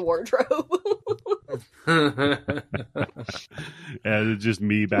all of her wardrobe. It's just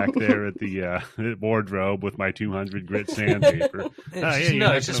me back there at the wardrobe with my 200 grit sandpaper.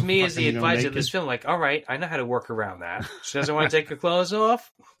 It's just me as the advisor of this film. Like, all right, I know how to work around that. She doesn't want to take her clothes off?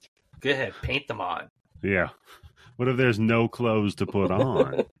 Go ahead, paint them on. Yeah. What if there's no clothes to put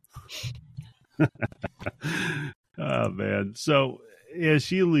on? Oh, man. So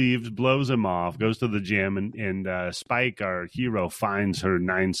she leaves, blows him off, goes to the gym, and Spike, our hero, finds her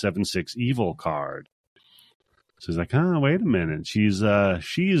 976 evil card. So he's like, wait a minute. She's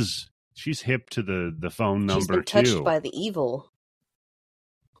hip to the phone number, She's been touched by the evil.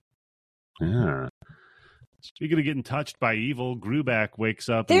 Yeah. Speaking of getting touched by evil, Gruback wakes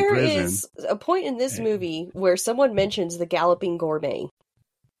up in prison. There is a point in this movie where someone mentions the Galloping Gourmet.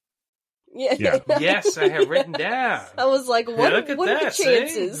 Yeah. Yes, I have written down. I was like, what are the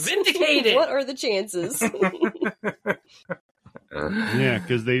chances? Vindicated. What are the chances? Yeah,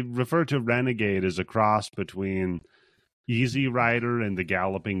 because they refer to Renegade as a cross between Easy Rider and the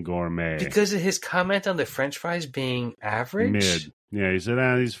Galloping Gourmet. Because of his comment on the French fries being average? Mid. Yeah, he said,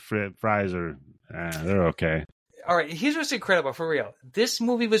 these fries are, they're okay. All right, here's what's incredible, for real. This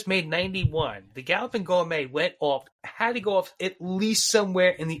movie was made 91. The Galloping Gourmet had to go off at least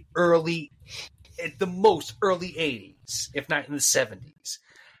somewhere in the at the most early 80s, if not in the 70s.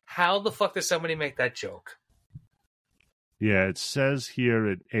 How the fuck does somebody make that joke? Yeah, it says here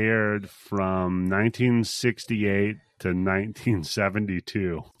it aired from 1968 to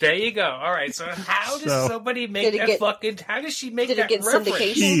 1972. There you go. All right, so how does somebody make how does she make that reference?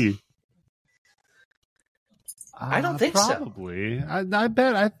 Syndication? I don't think probably. I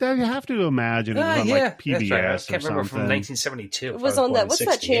bet. I have to imagine it was on PBS right. I can't remember something. From 1972. It was on that. What's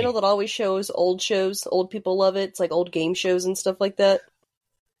that channel that always shows old shows? Old people love it. It's like old game shows and stuff like that.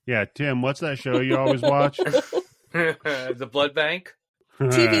 Yeah, Tim, what's that show you always watch? The Blood Bank?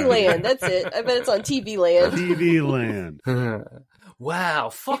 TV Land, that's it. I bet it's on TV Land. TV Land. Wow,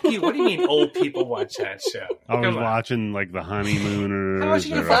 fuck you. What do you mean old people watch that show? I was watching like The Honeymooners. How was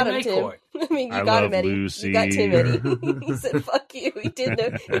you going to find Night Court? I mean, you I got Love him, Eddie. Lucy. You got Tim, Eddie. He said, "Fuck you." He did know.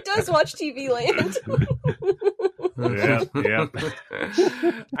 He does watch TV Land. Yep.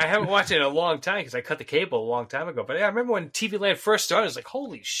 I haven't watched it in a long time because I cut the cable a long time ago. But yeah, I remember when TV Land first started, I was like,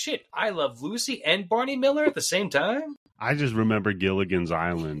 holy shit, I Love Lucy and Barney Miller at the same time? I just remember Gilligan's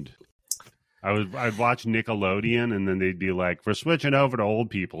Island. I'd watch Nickelodeon, and then they'd be like, "We're switching over to old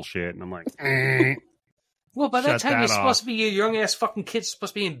people shit," and I'm like, eh. Well, by that Shut time, that you're supposed off. to be, your young ass fucking kid's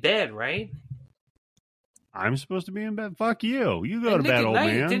supposed to be in bed, right? I'm supposed to be in bed. Fuck you. You go And to bed, Nick at old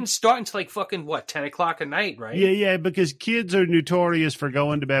Night man. didn't start until like fucking, 10 o'clock at night, right? Yeah, because kids are notorious for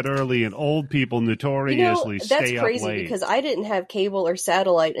going to bed early, and old people notoriously That's stay up crazy late. because I didn't have cable or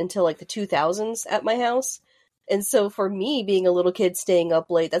satellite until like the 2000s at my house. And so for me, being a little kid staying up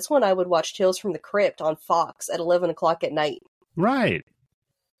late, that's when I would watch Tales from the Crypt on Fox at 11 o'clock at night. Right.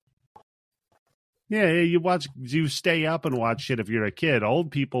 Yeah, you stay up and watch shit if you're a kid.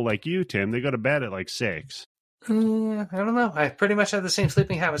 Old people like you, Tim, they go to bed at like 6. I don't know. I pretty much had the same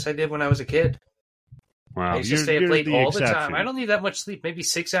sleeping habits I did when I was a kid. Wow, I used to stay up you're late the all the time. exception. I don't need that much sleep. Maybe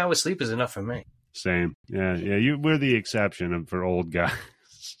 6 hours sleep is enough for me. Same. Yeah. We're the exception for old guys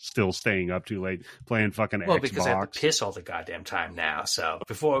still staying up too late playing fucking Well, Xbox. because I have to piss all the goddamn time now. So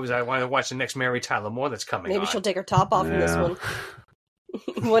before it was, I wanted to watch the next Mary Tyler Moore that's coming Maybe on. she'll take her top off in this Yeah. one.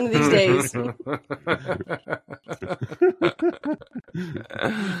 One of these days.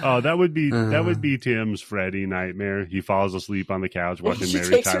 Oh, that would be Tim's Freddy nightmare. He falls asleep on the couch watching She Mary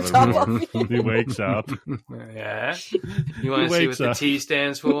takes her Tyler top Moore. off. He wakes up. Yeah. You want to see what wakes the up. T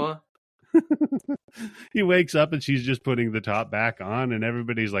stands for? He wakes up and she's just putting the top back on, and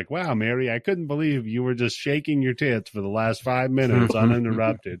everybody's like, "Wow, Mary, I couldn't believe you were just shaking your tits for the last 5 minutes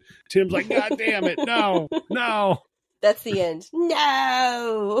uninterrupted." Tim's like, "God damn it, no." That's the end.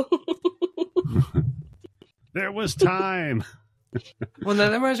 No! There was time. Well, no,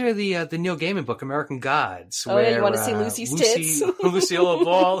 that reminds me of the Neil Gaiman book, American Gods. Oh, yeah, you where, wanna see Lucy's tits? Lucille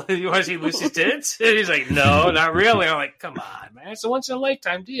Ball, you want to see Lucy's tits? And he's like, no, not really. I'm like, come on, man. It's a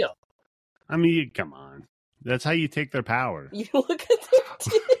once-in-a-lifetime deal. I mean, come on. That's how you take their power. You look at their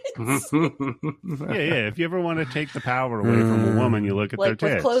tits. Yeah. If you ever want to take the power away from a woman, you look at their Like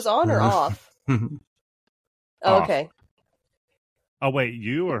tits. with clothes on or off? Oh, Off. okay. Oh, wait,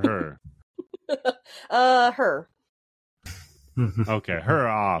 you or her? Her. Okay, her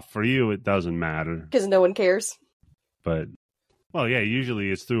off. For you, it doesn't matter. Because no one cares. But, well, yeah,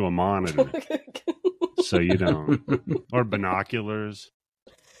 usually it's through a monitor. So you don't. Or binoculars.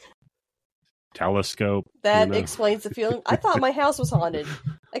 Telescope. That explains the feeling. I thought my house was haunted.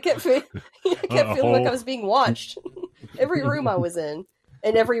 I kept feeling like I was being watched. Every room I was in.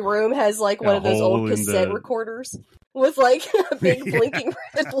 And every room has like one of those hole old in cassette the- recorders with like a big blinking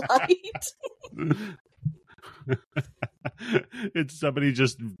red light. It's somebody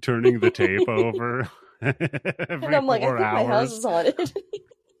just turning the tape over. Every And I'm like, I 4 think my house hours. is haunted. I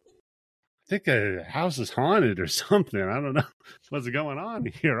think the house is haunted or something. I don't know what's going on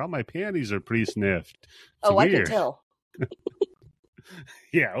here. All my panties are pre-sniffed. It's Oh, I weird. can tell.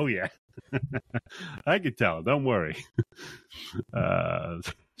 Yeah. Oh, yeah. I could tell. Don't worry.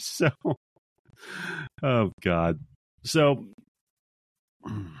 So, oh God. So,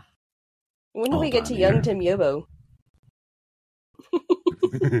 When do we Hold get on to here. young Tim Yobo?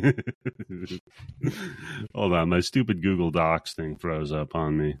 hold on. My stupid Google Docs thing froze up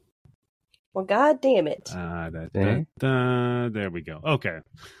on me. Well, god damn it. There we go. Okay.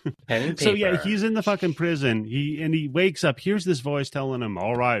 Pen and So yeah, paper. he's in the fucking prison. He wakes up. Here's this voice telling him,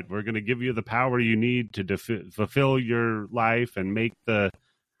 "All right, we're going to give you the power you need to fulfill your life and make the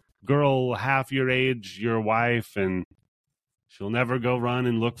girl half your age your wife, and she'll never go run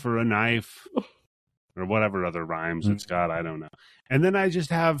and look for a knife." Or whatever other rhymes it's got, I don't know. And then I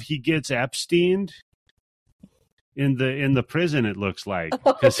just have he gets Epsteined in the prison. It looks like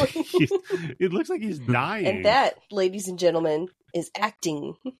because it looks like he's dying. And that, ladies and gentlemen, is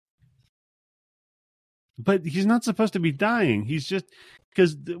acting. But he's not supposed to be dying. He's just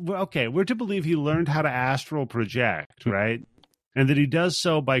because okay, we're to believe he learned how to astral project, right? And that he does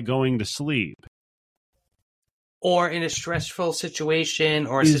so by going to sleep. Or in a stressful situation,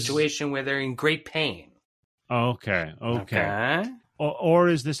 or a situation where they're in great pain. Okay. Or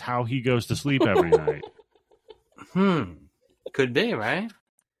is this how he goes to sleep every night? Could be, right?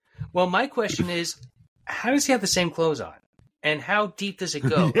 Well, my question is, how does he have the same clothes on? And how deep does it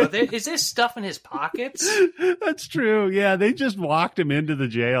go? Is there stuff in his pockets? That's true. Yeah, they just walked him into the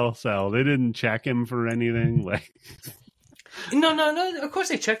jail cell. They didn't check him for anything. Like, No. Of course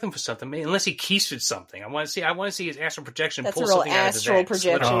they checked him for something. I mean, unless he keistered something. I want to see his astral projection. That's pull a real something astral out of his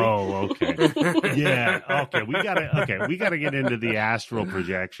projection. Oh, okay. Yeah. Okay. We gotta get into the astral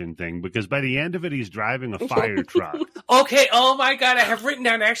projection thing because by the end of it, he's driving a fire truck. Okay. Oh my God. I have written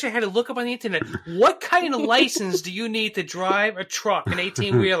down. I actually had to look up on the internet. What kind of license do you need to drive a truck, an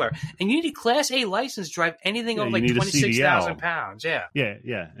 18-wheeler? And you need a Class A license to drive anything over like 26,000 pounds. Yeah.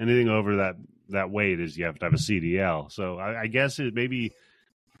 Yeah. Anything over that weight is you have to have a CDL. So I guess it maybe,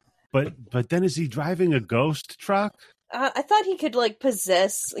 but then is he driving a ghost truck? I thought he could like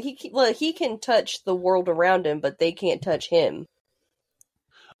possess. He can touch the world around him, but they can't touch him.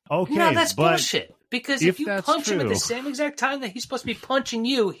 Okay, no, that's bullshit. Because if you punch him at the true, same exact time that he's supposed to be punching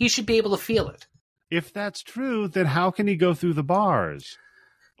you, he should be able to feel it. if that's true, then how can he go through the bars?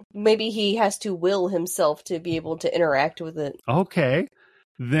 Maybe he has to will himself to be able to interact with it. Okay.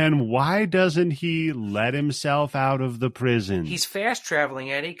 Then why doesn't he let himself out of the prison? He's fast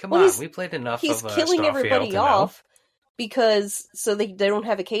traveling, Eddie. Come on, we played enough. He's of killing Starfield everybody off because so they don't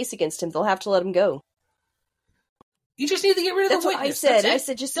have a case against him. They'll have to let him go. You just need to get rid of That's the what witness. I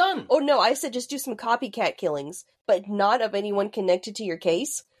said just done. Oh no, I said just do some copycat killings, but not of anyone connected to your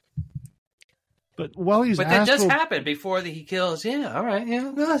case. But while he's that does happen before he kills. Yeah, all right. Yeah.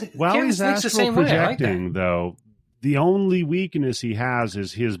 While Karen's he's thinks the astral same way. I like projecting, though, the only weakness he has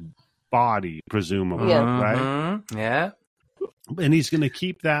is his body, presumably, Yeah. right? Yeah. And he's going to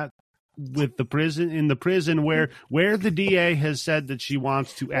keep that with the prison where the DA has said that she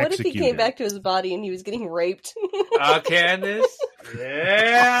wants to execute. What if he came back to his body and he was getting raped? Candace.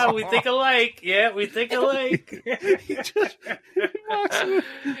 Yeah, we think alike. Yeah, we think alike.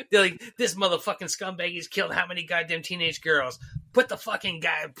 They're like, this motherfucking scumbag, he's killed how many goddamn teenage girls? Put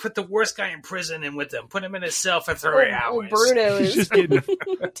the worst guy in prison and with him. Put him in a cell for 3 hours. Bruno is just getting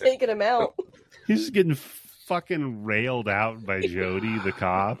taking him out. He's just getting fucking railed out by Jody, the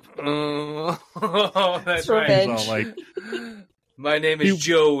cop. Oh, that's It's right. revenge. He's all like, my name is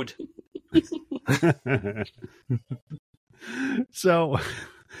Jode. So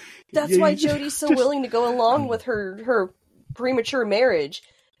That's why Jody's so willing to go along with her premature marriage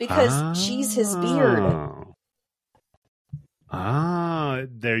because she's his beard.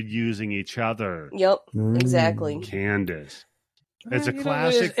 They're using each other. Yep, exactly. Candace. It's a You know,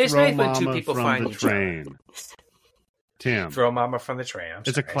 classic it's throw nice when two mama people from find the each other. train. Tim. Throw mama from the train.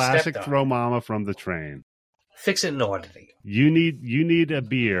 It's a classic throw mama from the train. Fix it in order. You need a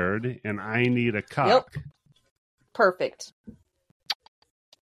beard and I need a cock. Yep. Perfect.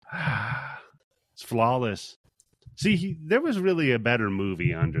 It's flawless. See, there was really a better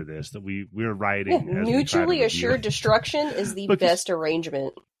movie under this that we were writing. Yeah, as we mutually tried to assured review. destruction is the Because- best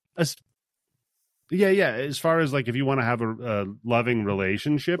arrangement. Yeah. As far as like if you want to have a loving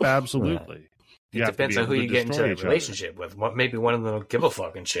relationship, absolutely. It depends on who you get into a relationship with. Maybe one of them don't give a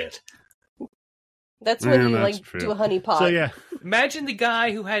fucking shit. That's when you that's true. do a honeypot. So yeah, Imagine the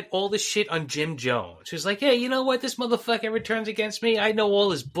guy who had all this shit on Jim Jones. Who's like, hey, you know what? This motherfucker ever turns against me. I know all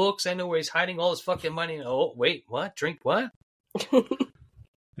his books. I know where he's hiding all his fucking money. Oh, wait, what? Drink what?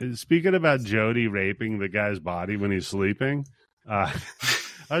 speaking about Jody raping the guy's body when he's sleeping, I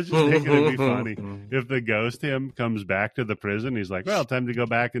was just thinking it'd be funny if the ghost him comes back to the prison. He's like, well, time to go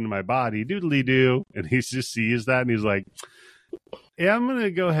back into my body. Doodly doo. And he just sees that and he's like, yeah, I'm going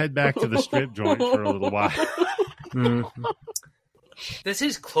to go head back to the strip joint for a little while. Does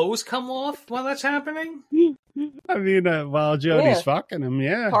his clothes come off while that's happening? I mean, while Jody's fucking him,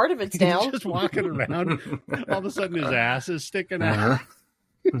 yeah. Part of it's He's down. just walking around. All of a sudden his ass is sticking out.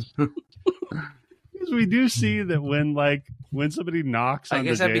 Because we do see that when somebody knocks on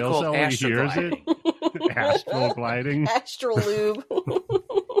the that'd be jail called cell, he hears it. Astral gliding. Astral lube.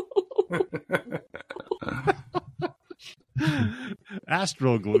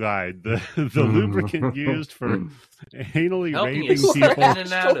 Astral glide, the lubricant used for anally Helping you raping slip people. in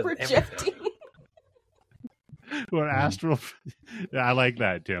and out of projecting. Or astral. I like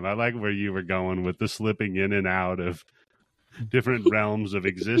that, Tim. I like where you were going with the slipping in and out of different realms of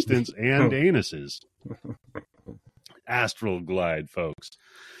existence and anuses. Astral glide, folks.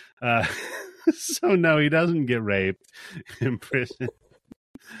 So no, he doesn't get raped in prison.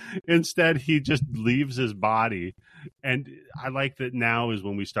 Instead, he just leaves his body. And I like that now is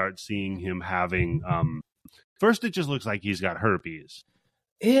when we start seeing him having, first it just looks like he's got herpes.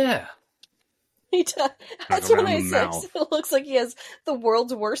 Yeah. He does. That's what I said. It looks like he has the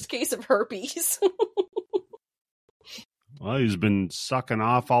world's worst case of herpes. Well, he's been sucking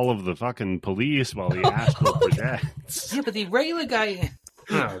off all of the fucking police while he astral projects. Yeah, but the regular guy...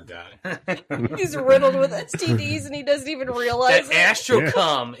 Oh, God. He's riddled with STDs and he doesn't even realize That astral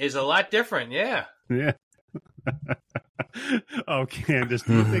cum is a lot different, yeah. Yeah. Oh, Candace,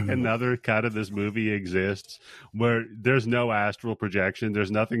 do you think another cut of this movie exists where there's no astral projection?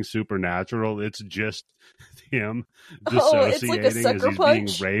 There's nothing supernatural. It's just him Oh, it's like a dissociating as sucker he's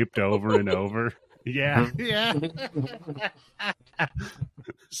punch. being raped over and over. Yeah, yeah.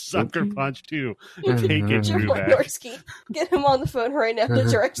 Sucker punch too. Take it, Jim Brubeck. Wynorski, get him on the phone right now to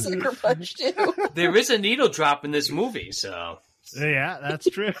direct Sucker Punch too. There is a needle drop in this movie, so Yeah, that's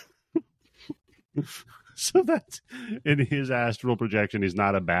true. So that's in his astral projection. He's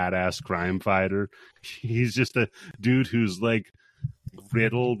not a badass crime fighter. He's just a dude who's like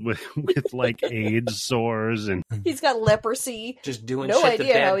riddled with like AIDS sores and He's got leprosy. just doing No shit to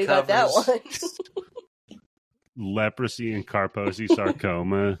idea bad how he got that covers. one. leprosy and Kaposi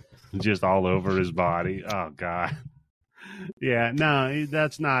sarcoma just all over his body. Oh God. Yeah, no,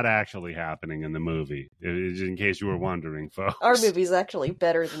 that's not actually happening in the movie. In case you were wondering, folks. Our movie's actually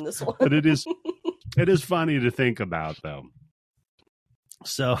better than this one. But it is funny to think about, though.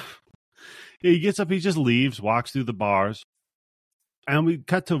 So he gets up, he just leaves, walks through the bars, and we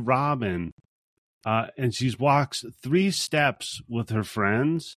cut to Robin, and she walks 3 steps with her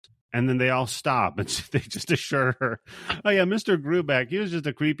friends, and then they all stop, and they just assure her, "Oh yeah, Mr. Grubeck, he was just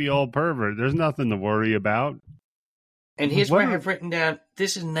a creepy old pervert. There's nothing to worry about." And here's What where are- I've written down,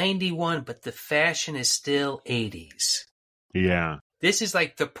 this is 91, but the fashion is still 80s. Yeah. This is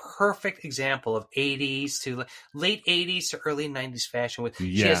like the perfect example of 80s to late 80s to early 90s fashion. She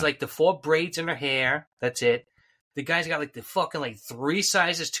Yeah. has like the 4 braids in her hair. That's it. The guy's got like the fucking like 3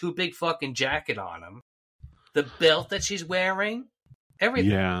 sizes too big fucking jacket on him. The belt that she's wearing.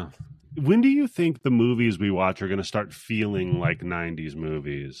 Everything. Yeah. When do you think the movies we watch are going to start feeling like 90s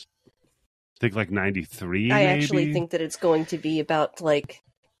movies? Think like 93, I maybe? actually think that it's going to be about like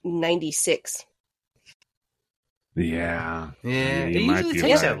 96. Yeah. Yeah. You It might usually be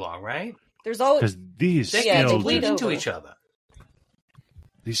takes right. that long, right? There's always Because these They Yeah, still they bleed bleed just, into over. each other.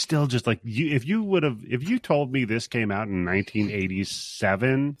 these still just like if you told me this came out in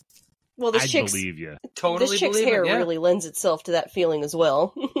 1987, well, this I'd chick's believe you. Totally this chick's believe hair it, yeah. really lends itself to that feeling as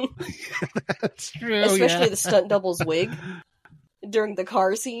well, That's true. especially the stunt double's wig during the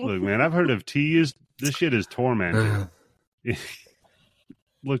car scene. Look, man, I've heard of tease. This shit is tormenting. It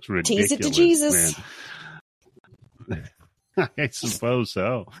looks ridiculous. Tease it to Jesus. Man. I suppose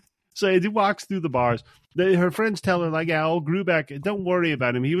so. So he walks through the bars. Her friends tell her, like, yeah, old Grubeck, don't worry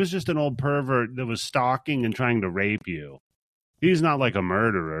about him. He was just an old pervert that was stalking and trying to rape you. He's not like a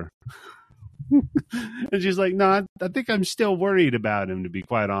murderer. And she's like, no, I think I'm still worried about him, to be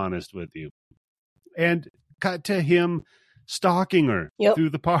quite honest with you. And cut to him stalking her Yep. through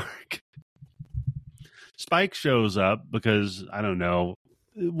the park. Spike shows up because, I don't know,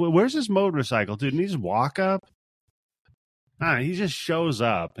 where's his motorcycle? Didn't he just walk up? He just shows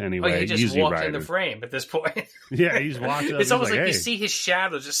up anyway. Oh, he just Easy walked Rider. in the frame at this point. Yeah, he's walked up. It's He's almost like hey. you see his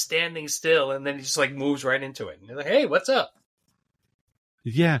shadow just standing still, and then he just like moves right into it. And you're like, hey, what's up?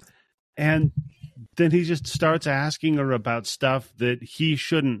 Yeah. And then he just starts asking her about stuff that he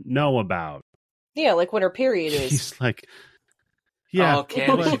shouldn't know about. Yeah, like when her period is. He's like, yeah. Oh,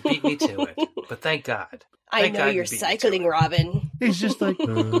 Candace, you beat me to it. But thank God. I Thank know God you're you beat me to cycling, it. Robin. He's just like,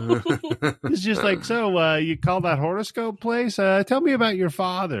 so you call that horoscope place? Tell me about your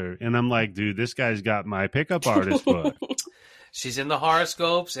father. And I'm like, dude, this guy's got my pickup artist book. She's in the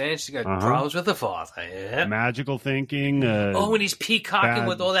horoscopes, and she's got problems with the father. Yeah. Magical thinking. Oh, and he's peacocking bad-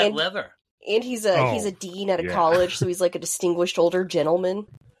 with all that And- leather. And he's a dean at a yeah. college, so he's like a distinguished older gentleman.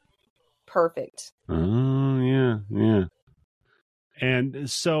 Perfect. Oh, yeah, yeah. And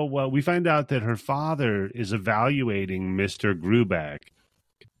so we find out that her father is evaluating Mr. Grubeck.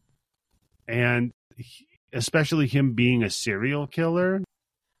 And especially him being a serial killer.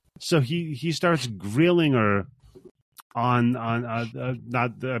 So he starts grilling her on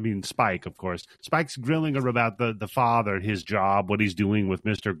Spike, of course. Spike's grilling her about the father, his job, what he's doing with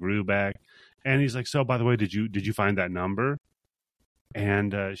Mr. Grubeck. And he's like, so by the way, did you find that number?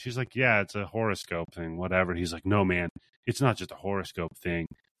 And she's like, yeah, it's a horoscope thing, whatever. He's like, no, man, it's not just a horoscope thing.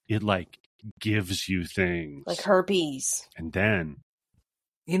 It like gives you things. Like herpes. And then,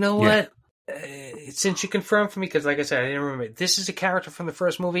 You know Yeah. what? Since you confirmed for me, because like I said, I didn't remember. This is a character from the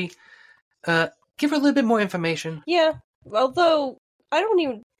first movie. Give her a little bit more information. Yeah, although I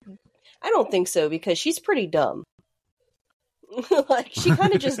don't think so, because she's pretty dumb. Like, she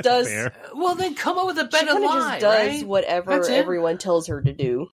kind of just does. fair. Well, then come up with a She better kind of lie, just does right? whatever That's it. everyone tells her to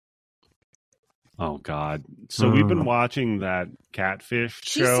do. Oh God! So we've been watching that catfish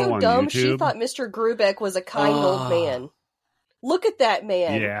She's show so on dumb. YouTube. She thought Mr. Grubeck was a kind old man. Look at that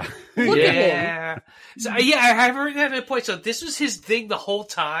man. Yeah. Look at him. Yeah. So, yeah, I heard that at a point. So this was his thing the whole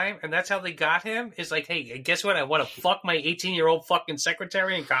time, and that's how they got him? Is like, hey, guess what? I want to fuck my 18-year-old fucking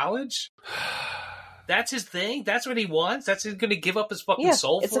secretary in college? That's his thing? That's what he wants? That's he's going to give up his fucking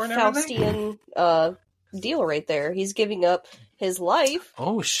soul for and everything? It's a Faustian deal right there. He's giving up his life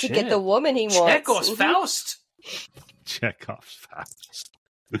to get the woman he wants. Chekhov's Faust. Chekhov's Faust.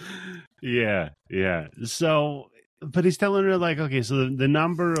 Yeah. So, but he's telling her, like, okay, so the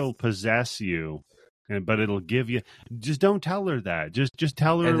number will possess you, but it'll give you. Just don't tell her that. Just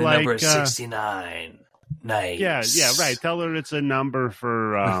tell her, and the like, number is 69. Nice. Yeah, right. Tell her it's a number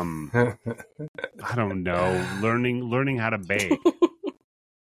for I don't know, learning how to bake.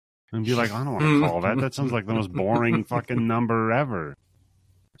 And be like, I don't want to call that. That sounds like the most boring fucking number ever.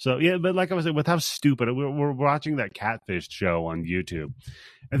 So yeah, but like I was saying, with how stupid we're watching that catfish show on YouTube,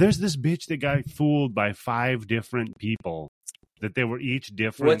 and there's this bitch that got fooled by 5 different people that they were each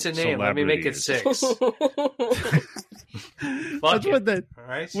different. What's her name? Let me make it 6. Fuck it. All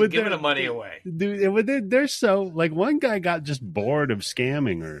right, she's giving the money away, dude. They're so like one guy got just bored of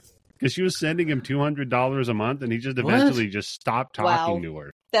scamming her because she was sending him $200 a month, and he just eventually just stopped talking to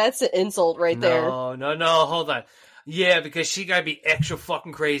her. That's an insult right there. No, hold on. Yeah, because she gotta be extra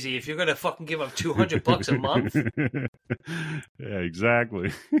fucking crazy if you're gonna fucking give up $200 a month. Yeah,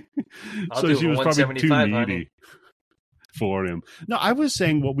 exactly. I'll do she was probably too needy honey. For him. No, I was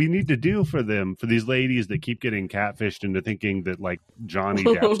saying what we need to do for them, for these ladies that keep getting catfished into thinking that like Johnny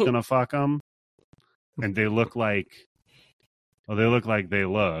Depp's gonna fuck them, and they look like. They look like they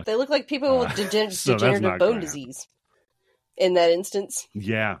look. They look like people with degenerative bone disease. In that instance.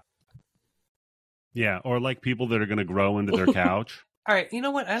 Yeah, or like people that are going to grow into their couch. All right, you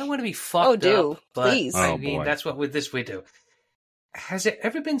know what? I don't want to be fucked up, but please. I mean, that's what with this we do. Has there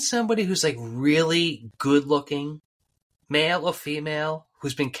ever been somebody who's like really good looking, male or female,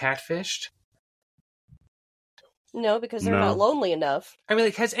 who's been catfished? No, because they're not lonely enough. I mean,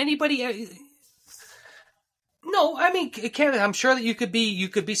 like, has anybody... No, I mean, Kevin, I'm sure that you could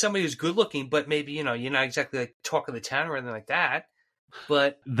be somebody who's good looking, but maybe, you're not exactly like talk of the town or anything like that.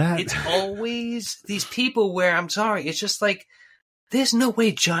 But it's always these people where, I'm sorry, it's just like, there's no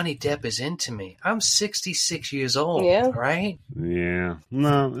way Johnny Depp is into me. I'm 66 years old, right? Yeah.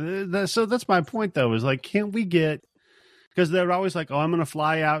 No, so that's my point, though, is like, can't we get... Because they're always like, oh, I'm going to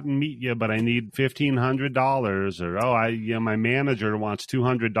fly out and meet you, but I need $1,500. Or, oh, my manager wants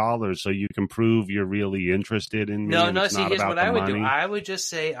 $200 so you can prove you're really interested in me. No, see, here's what I would do. I would just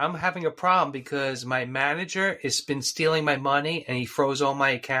say, I'm having a problem because my manager has been stealing my money and he froze all my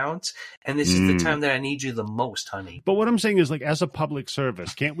accounts. And this is the time that I need you the most, honey. But what I'm saying is, like, as a public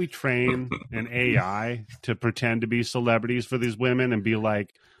service, can't we train an AI to pretend to be celebrities for these women and be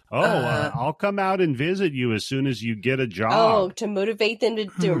like, I'll come out and visit you as soon as you get a job. Oh, to motivate them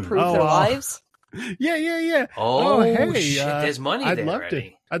to improve their lives? Yeah. Hey, shit, there's money there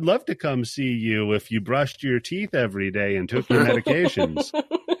already. I'd love to come see you if you brushed your teeth every day and took your medications.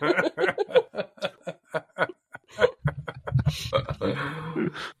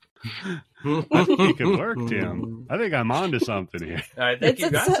 I think you could work, Tim. I think I'm onto something here. I think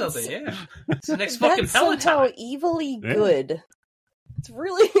you got something, yeah. It's the next fucking Peloton. That's somehow evilly good. It's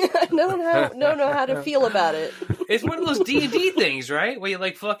really, I don't know how to feel about it. It's one of those D&D things, right? Where you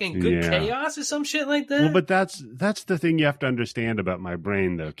like fucking good chaos or some shit like that. Well, but that's the thing you have to understand about my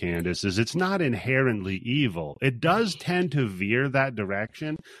brain, though, Candace, is it's not inherently evil. It does tend to veer that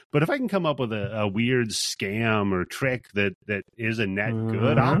direction. But if I can come up with a weird scam or trick that is a net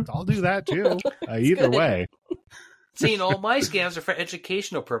good, I'll do that too. Either way. See, all my scams are for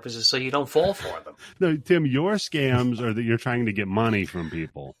educational purposes, so you don't fall for them. No, Tim, your scams are that you're trying to get money from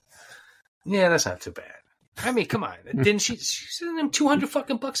people. Yeah, that's not too bad. I mean, come on. Didn't she sent him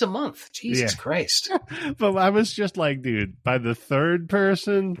 $200 a month? Jesus Christ. But I was just like, dude, by the third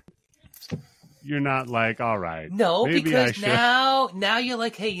person, you're not like, all right. No, because now you're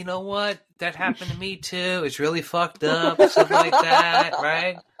like, hey, you know what? That happened to me too. It's really fucked up, something like that,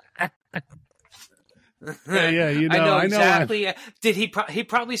 right? Yeah, I know exactly. Did he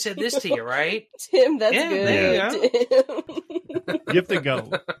probably said this to you, right? Tim, that's good. You have to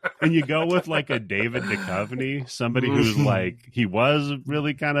go. And you go with like a David Duchovny, somebody who's like, he was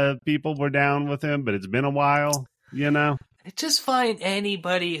really kind of, people were down with him, but it's been a while, Just find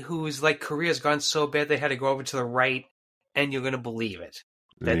anybody whose like career's gone so bad they had to go over to the right, and you're going to believe it.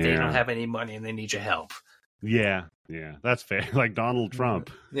 That they don't have any money and they need your help. Yeah, that's fair. Like Donald Trump.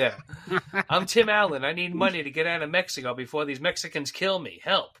 Yeah. I'm Tim Allen. I need money to get out of Mexico before these Mexicans kill me.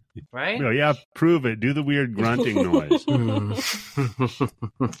 Help. Right? Yeah, prove it. Do the weird grunting noise. That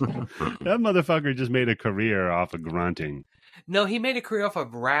motherfucker just made a career off of grunting. No, he made a career off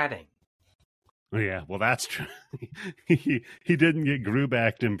of ratting. Yeah, well, that's true. he didn't get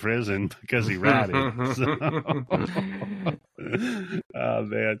Grubacked in prison because he ratted. So. Oh,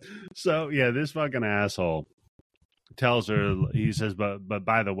 man. So, yeah, this fucking asshole tells her, he says, but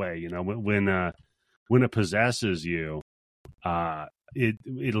by the way, when it possesses you,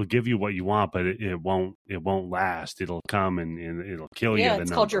 it'll give you what you want, but it won't last. It'll come and it'll kill you. Yeah,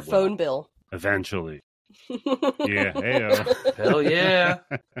 it's called your phone bill. Eventually. Yeah, hey-o. Hell yeah.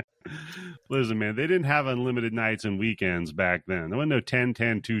 Listen, man, they didn't have unlimited nights and weekends back then. There wasn't no 10,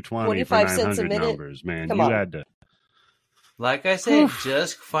 10, 220 25 for cents a 900 minute. numbers, man. Come you on. had to. Like I said,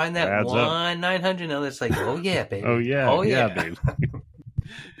 just find that Adds up. 900 number. It's like, oh yeah, baby. Oh, yeah. Oh yeah, yeah. baby.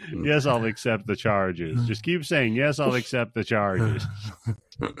 Yes, I'll accept the charges. Just keep saying, yes, I'll accept the charges.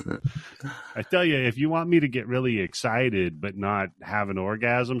 I tell you, if you want me to get really excited but not have an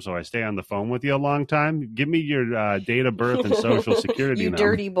orgasm, so I stay on the phone with you a long time, give me your date of birth and social security You number.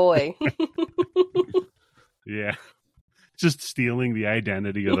 dirty boy. Yeah. Just stealing the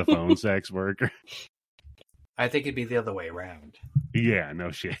identity of the phone sex worker. I think it'd be the other way around. Yeah,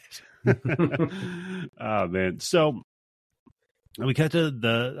 no shit. Oh, man. So we cut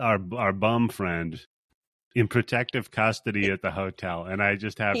to our bum friend in protective custody at the hotel, and I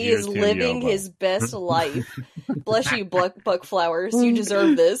just have He is Tim living Yoba. his best life. Bless you, Buck Flowers. You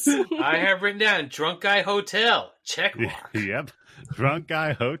deserve this. I have written down Drunk Guy Hotel. Check mark. Yep. Drunk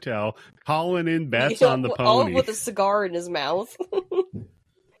guy hotel calling in bets Yeah, on the all pony. with a cigar in his mouth.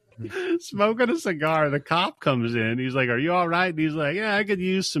 Smoking a cigar. The cop comes in. He's like, "Are you all right?" And he's like, "Yeah, I could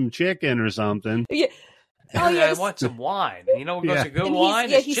use some chicken or something." Yeah. Oh, I yes. want some wine. You know what goes Yeah. to good And wine?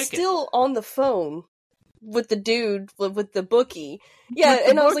 he's It's chicken. still on the phone with the dude with the bookie. Yeah, With the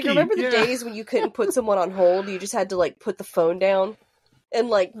and I was like, bookie, remember the yeah. days when you couldn't put someone on hold? You just had to like put the phone down and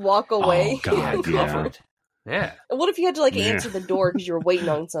like walk away. Oh, God, yeah. Covered. Yeah. And what if you had to like Yeah. answer the door because you were waiting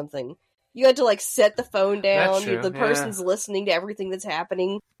on something? You had to like set the phone down. That's true, The yeah. person's listening to everything that's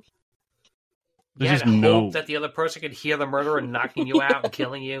happening. You There's had just to no. hope that the other person could hear the murderer knocking you out and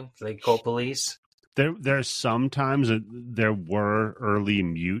killing you. So they call police. There's sometimes there were early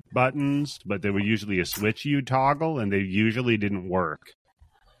mute buttons, but they were usually a switch you'd toggle, and they usually didn't work.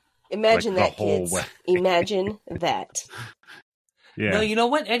 Imagine Like, that, the whole kids. way. Imagine that. Yeah. No, you know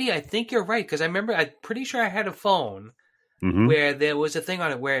what, Eddie? I think you're right, because I'm pretty sure I had a phone Mhm. where there was a thing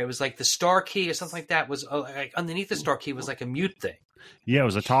on it where it was like the star key or something like that was like underneath the star key was like a mute thing. Yeah, it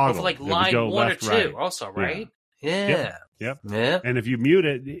was a Or toggle. for like It would line go 1 or left, 2 right. also, right? Yeah. Yep. Yeah. And if you mute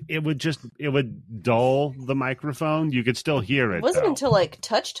it, it would dull the microphone. You could still hear it. It wasn't though. until like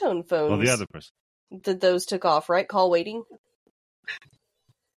touch-tone phones Well, the other person. that those took off, right? Call waiting.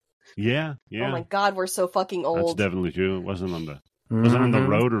 Yeah. Oh my god, we're so fucking That's old. definitely true. It wasn't on the Mhm.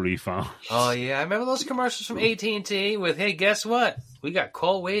 rotary phone. Oh yeah, I remember those commercials from AT&T with, "Hey, guess what? We got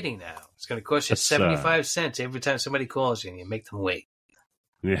call waiting now. It's going to cost you That's, 75 cents every time somebody calls you, and you make them wait."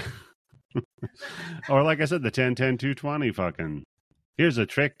 Yeah. Or like I said, the 10-10-220 fucking. Here's a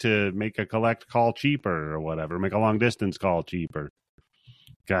trick to make a collect call cheaper or whatever. Make a long distance call cheaper.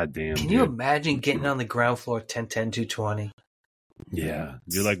 God damn. Can dude. you imagine getting on the ground floor 10-10-220? Yeah.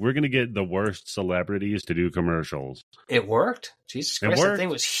 You're like, we're going to get the worst celebrities to do commercials. It worked. Jesus It Christ, that worked. thing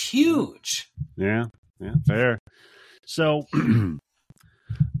was huge. Yeah. Yeah. Fair. So,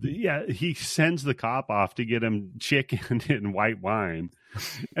 yeah, he sends the cop off to get him chicken and white wine.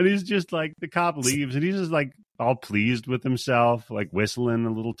 And he's just like, the cop leaves and he's just like all pleased with himself, like whistling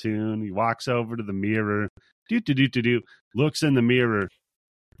a little tune. He walks over to the mirror, looks in the mirror.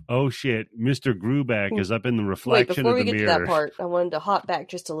 Oh shit, Mr. Grubeck is up in the Wait, reflection before of we the get to mirror. that part, I wanted to hop back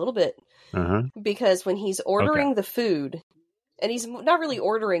just a little bit. Uh-huh. Because when he's ordering the food, and he's not really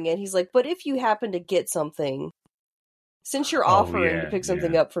ordering it, he's like, but if you happen to get something, since you're offering to pick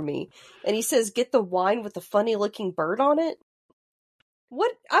something up for me, and he says, get the wine with the funny looking bird on it?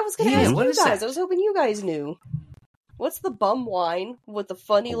 What? I was going to ask what you is guys. that? I was hoping you guys knew. What's the bum wine with the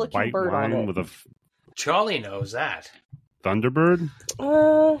funny looking White bird on wine it? with a Charlie knows that. Thunderbird?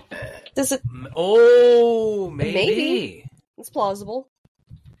 Does it? Oh, maybe. Maybe. It's plausible.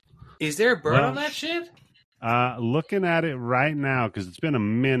 Is there a bird Well, on that shit? Looking at it right now, because it's been a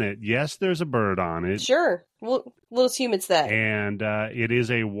minute. Yes, there's a bird on it. Sure. We'll assume it's that. And it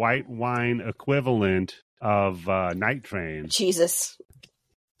is a white wine equivalent of Night Train. Jesus.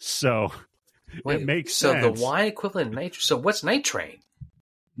 So it makes so sense. the wine equivalent of night. So what's night train?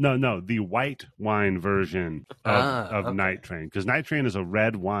 No, the white wine version of okay. Night Train. Because Night Train is a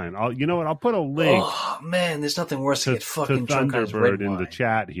red wine. You know what? I'll put a link Oh man, there's nothing worse to, than get fucking to drunk on red Thunderbird in wine. the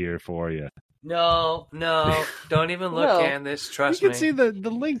chat here for you. No, don't even look, No. Candace. Trust You me. can see the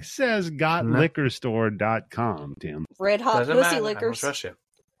link says gotliquorstore.com, Tim. Red hot Doesn't pussy matter. liquors. I don't trust you.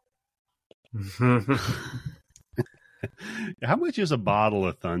 How much is a bottle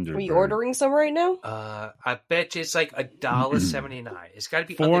of Thunderbird? Are you ordering some right now? I bet you it's like $1.79. It's got to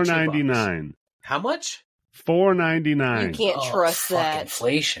be under $2. $4.99. How much? $4.99. You can't trust fuck that.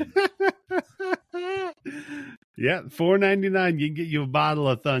 Inflation. Yeah, $4.99. You can get you a bottle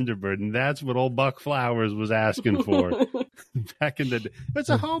of Thunderbird, and that's what old Buck Flowers was asking for back in the day. It's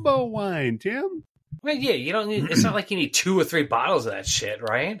a hobo wine, Tim. Well, yeah, you don't need. It's not like you need 2 or 3 bottles of that shit,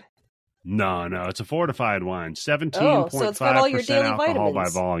 right? No, it's a fortified wine. 17.5% so it's got all your daily alcohol by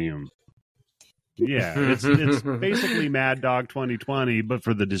vitamins. volume. Yeah, it's basically Mad Dog 2020, but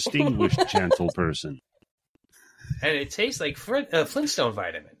for the distinguished gentle person. And it tastes like Flintstone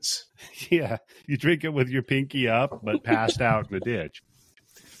vitamins. Yeah, you drink it with your pinky up, but passed out in the ditch.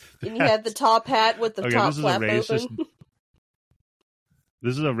 And you had the top hat with the top this is flap a racist. open.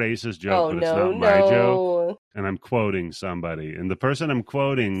 This is a racist joke, Oh, but it's no, not my joke. And I'm quoting somebody, and the person I'm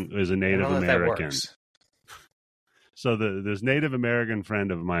quoting is a Native American. So this Native American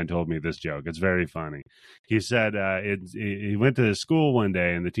friend of mine told me this joke. It's very funny. He said he went to his school one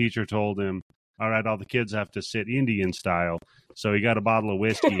day, and the teacher told him, all right, all the kids have to sit Indian style. So he got a bottle of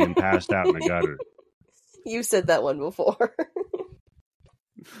whiskey and passed out in the gutter. You said that one before.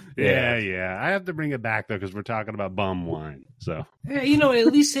 Yeah. I have to bring it back, though, because we're talking about bum wine. So, Yeah, at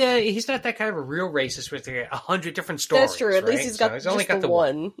least he's not that kind of a real racist with 100 different stories. That's true. At least he's got only got the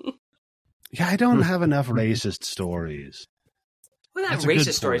one. yeah, I don't have enough racist stories. Well, not That's a good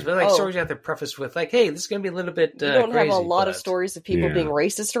racist stories, point. but like stories you have to preface with, like, hey, this is going to be a little bit You don't crazy, have a lot of but- stories of people being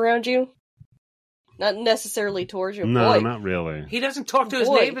racist around you? Not necessarily towards you. No, Boy, not really. He doesn't talk to his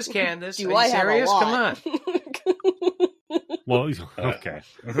Boy, neighbors, Candace. do Are you I serious? have a Come lot. on. Well, okay.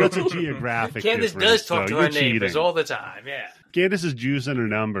 That's a geographic Candace difference, does talk so to you're her neighbors cheating. all the time, yeah. Candace is juicing her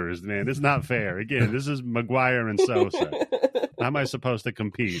numbers, man. It's not fair. Again, this is McGuire and Sosa. How am I supposed to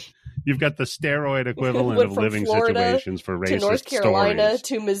compete? You've got the steroid equivalent Went of from living Florida situations for racist to North Carolina stories.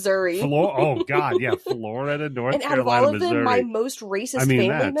 to Missouri. Oh, God, yeah. Florida, North And out of Carolina, all of them, Missouri. my most racist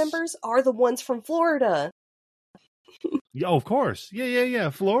family members are the ones from Florida. Oh, of course. Yeah.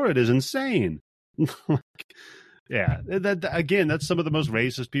 Florida is insane. Yeah. Again, that's some of the most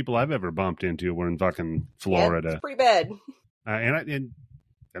racist people I've ever bumped into were in fucking Florida. Yeah, it's pretty bad.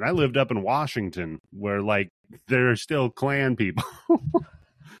 And I lived up in Washington, where like there are still Klan people,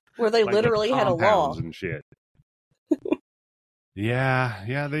 Where they like, literally with had a law. compounds and shit.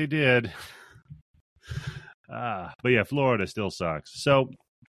 Yeah, they did. But yeah, Florida still sucks. So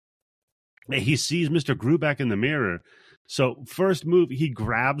he sees Mr. Grubeck in the mirror. So first move, he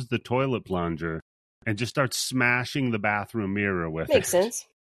grabs the toilet plunger and just starts smashing the bathroom mirror with it. Makes sense.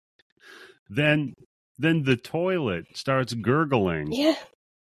 Then the toilet starts gurgling. Yeah.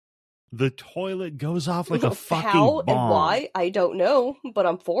 The toilet goes off like a fucking How bomb. and why, I don't know, but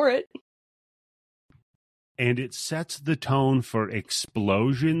I'm for it. And it sets the tone for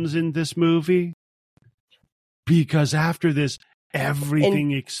explosions in this movie. Because after this,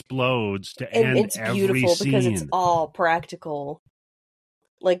 everything explodes to And end it's every beautiful scene. because it's all practical.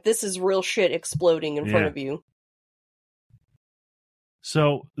 Like, this is real shit exploding in front Yeah. of you.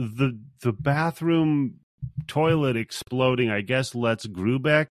 So the bathroom toilet exploding, I guess, lets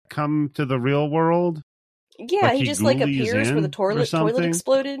Grubeck come to the real world. Yeah, Like he he just like ghoulies appears where in the or toilet something?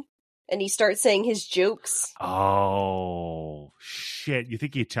 exploded, and he starts saying his jokes. Oh shit! You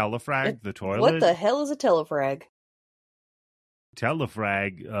think he telefragged the toilet? What the hell is a telefrag?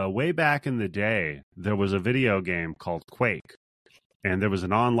 Telefrag, way back in the day, there was a video game called Quake, and there was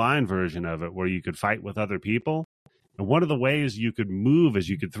an online version of it where you could fight with other people. And one of the ways you could move is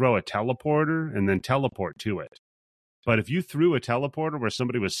you could throw a teleporter and then teleport to it. But if you threw a teleporter where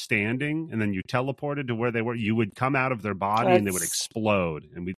somebody was standing and then you teleported to where they were, you would come out of their body and they would explode.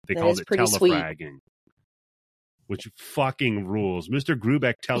 And they that called is it pretty sweet. telefragging, which fucking rules. Mr.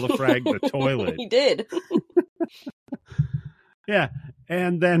 Grubeck telefragged the toilet. He did. Yeah,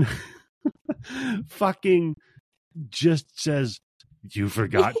 and then fucking just says, "You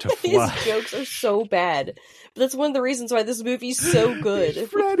forgot to flush." His jokes are so bad. But that's one of the reasons why this movie's so good. He's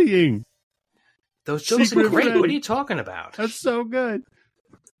fretting. Those jokes Secret are great. friend. What are you talking about? That's so good.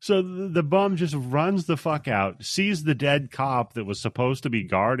 So the bum just runs the fuck out, sees the dead cop that was supposed to be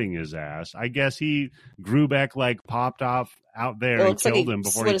guarding his ass. I guess Grubeck like popped off out there It and looks like killed he him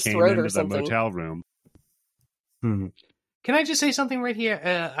before slit he his came throat or into the something. motel room. Can I just say something right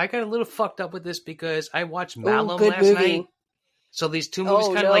here? I got a little fucked up with this because I watched Malum good last movie. night. So these two movies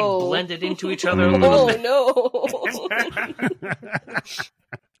Oh, kind of no. like blended into each other a little Oh bit.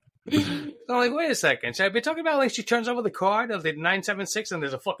 no! I'm like, wait a second. Should I be talking about like she turns over the card of the 976 and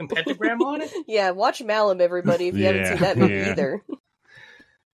there's a fucking pentagram on it? Yeah, watch Malum, everybody, if you haven't seen that movie either.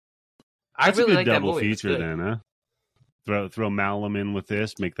 That's really a good like double that movie. feature then, huh? Throw Malum in with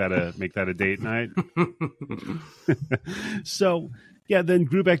this, make that a date night. So yeah, then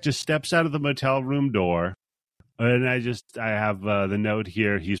Grubeck just steps out of the motel room door, and I have the note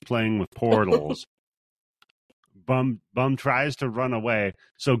here. He's playing with portals. Bum tries to run away,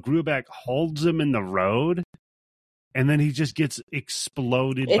 so Grubeck holds him in the road, and then he just gets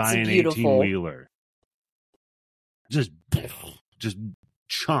exploded by an 18-wheeler. Just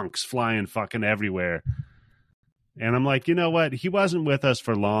chunks flying fucking everywhere. And I'm like, you know what? He wasn't with us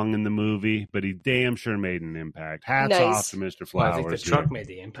for long in the movie, but he damn sure made an impact. Hats off to Mr. Flowers. Well, I think the truck made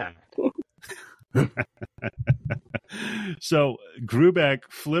the impact. So Grubeck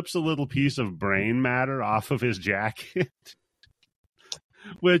flips a little piece of brain matter off of his jacket,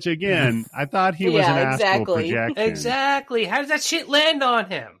 which again, I thought he was an astral projection. Exactly. How does that shit land on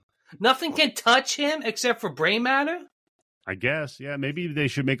him? Nothing can touch him except for brain matter? I guess, yeah. Maybe they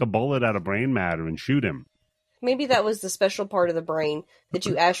should make a bullet out of brain matter and shoot him. Maybe that was the special part of the brain that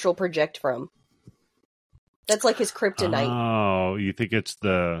you astral project from. That's like his kryptonite. Oh, you think it's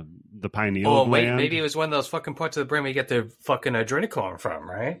the pineal gland? Wait, maybe it was one of those fucking parts of the brain where you get the fucking adrenochrome from,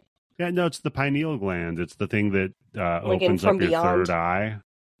 right? Yeah, no, it's the pineal gland. It's the thing that opens up your third eye.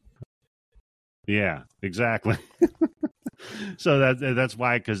 Yeah, exactly. So that's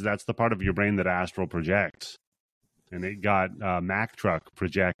why, because that's the part of your brain that astral projects. And it got Mack truck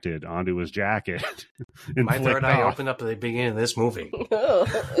projected onto his jacket. My third eye opened up at the beginning of this movie.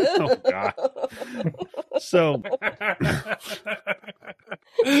 Oh, God. So,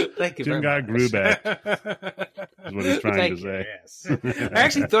 thank you Jim very got much. Grubeck is what he's trying to say. Yes. I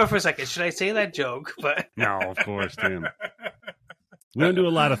actually thought for a second, should I say that joke? But no, of course, Tim. We don't do a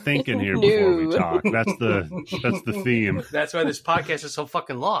lot of thinking here before we talk. That's the theme. That's why this podcast is so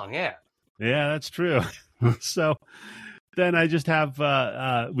fucking long, yeah. Yeah, that's true. So then I just have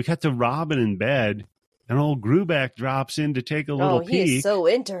we cut to Robin in bed, and old Grubeck drops in to take a little peek. He is so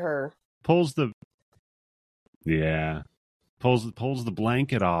into her. Pulls the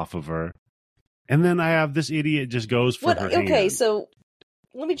blanket off of her, and then I have this idiot just goes for her hand. Okay, so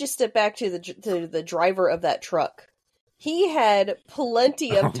let me just step back to the driver of that truck. He had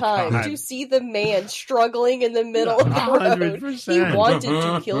plenty of time to see the man struggling in the middle of the 100%. Road. He wanted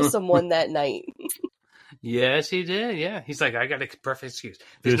to kill someone that night. Yes, he did. Yeah. He's like, I got a perfect excuse.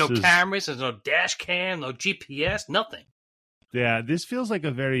 There's no cameras, there's no dash cam, no GPS, nothing. Yeah, this feels like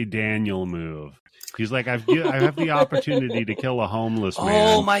a very Daniel move. He's like, I have the opportunity to kill a homeless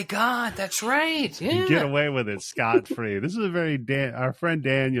man. Oh my God, that's right. Yeah. You get away with it scot-free. This is a very our friend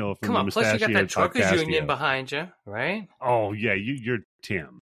Daniel from the Mustachio. Plus you got that truckers union behind you, right? Oh yeah, you're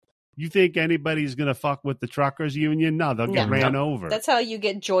Tim. You think anybody's gonna fuck with the truckers union? No, they'll get ran over. That's how you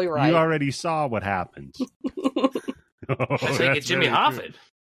get joyride. You already saw what happens. That's how you get Jimmy Hoffa.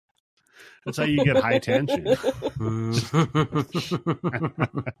 That's how you get high tension.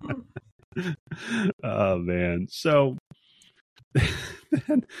 Oh man. So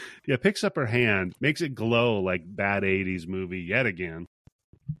then picks up her hand, makes it glow like bad 80s movie yet again.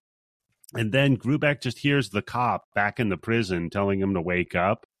 And then Grubeck just hears the cop back in the prison telling him to wake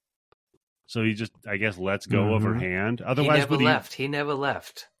up. So he just, I guess, lets go of her hand. Otherwise, he never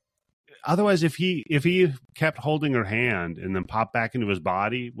left. Otherwise, if he kept holding her hand and then popped back into his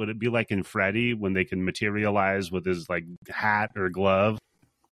body, would it be like in Freddy when they can materialize with his like hat or glove?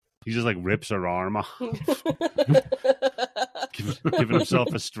 He just like rips her arm off, giving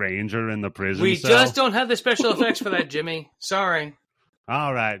himself a stranger in the prison We cell. just don't have the special effects for that, Jimmy. Sorry.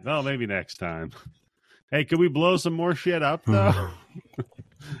 All right. Well, maybe next time. Hey, can we blow some more shit up though?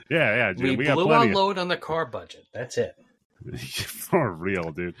 Yeah, Jim. We got blew plenty our load on the car budget. That's it. For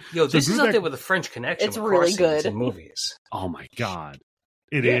real, dude. Yo, this is up there with a French Connection. It's really good in movies. Oh my God.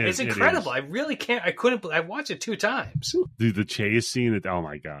 It is. It's incredible. I really can't. I watched it 2 times. Dude, the chase scene. Oh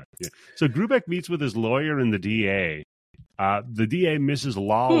my God. Yeah. So Grubeck meets with his lawyer and the DA. The DA, Mrs.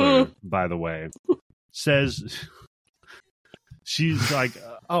 Lawler, by the way, says she's like,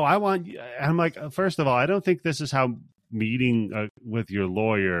 "Oh, I want." And I'm like, first of all, I don't think this is how meeting with your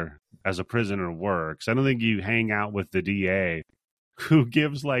lawyer as a prisoner works. I don't think you hang out with the DA who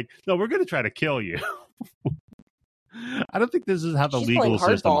gives like, no, we're going to try to kill you. I don't think this is how the legal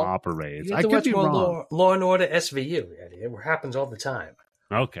system operates. I could be wrong. Law and Order SVU. It happens all the time.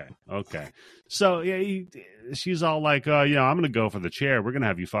 Okay. So yeah, she's all like, I'm going to go for the chair. We're going to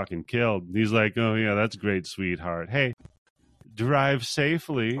have you fucking killed. And he's like, oh yeah, that's great, sweetheart. Hey, drive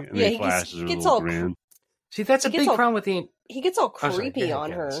safely. And he flashes her a little grin. See, that's a big problem with the... He gets all creepy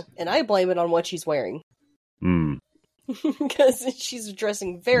on her, and I blame it on what she's wearing. Because she's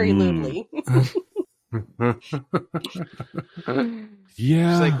dressing very lewdly.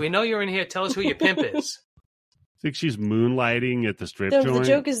 Yeah. It's like, we know you're in here. Tell us who your pimp is. I think she's moonlighting at the strip joint. The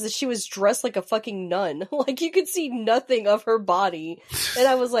joke is that she was dressed like a fucking nun. Like, you could see nothing of her body. And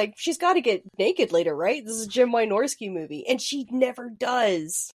I was like, she's got to get naked later, right? This is a Jim Wynorski movie. And she never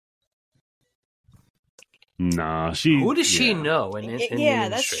does. Nah, who does she know? In the that's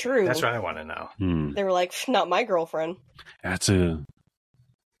industry? true. That's what I want to know. They were like, not my girlfriend. You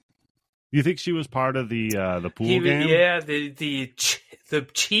think she was part of the pool game? Yeah, the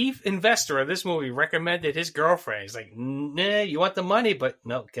chief investor of this movie recommended his girlfriend. He's like, nah, you want the money, but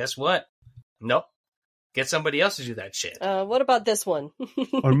no, guess what? Nope. Get somebody else to do that shit. What about this one?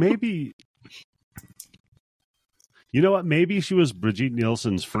 Or maybe... You know what? Maybe she was Brigitte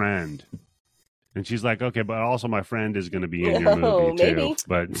Nielsen's friend. And she's like, okay, but also my friend is going to be in your movie, too. Maybe.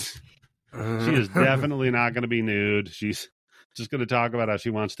 But she is definitely not going to be nude. She's just going to talk about how she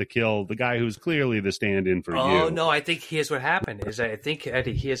wants to kill the guy who's clearly the stand-in for you. Oh, no, I think here's what happened. I think,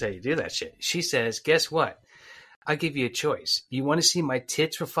 Eddie, here's how you do that shit. She says, guess what? I'll give you a choice. You want to see my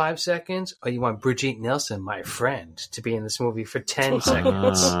tits for 5 seconds, or you want Brigitte Nielsen, my friend, to be in this movie for 10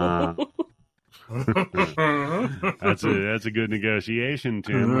 seconds? That's a good negotiation,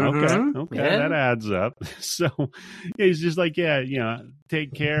 Tim. Okay, yeah. That adds up. So he's just like,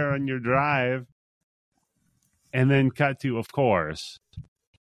 take care on your drive, and then cut to, of course,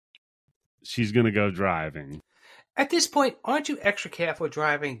 she's gonna go driving. At this point, aren't you extra careful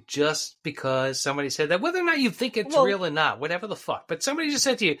driving just because somebody said that? Whether or not you think it's real or not, whatever the fuck. But somebody just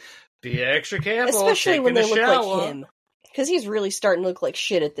said to you, be extra careful, especially when they look shower. like him, because he's really starting to look like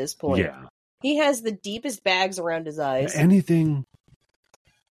shit at this point. Yeah. He has the deepest bags around his eyes. Anything.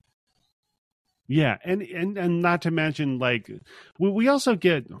 Yeah, and not to mention, like, we also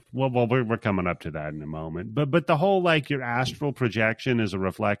get, we're coming up to that in a moment, but the whole, like, your astral projection is a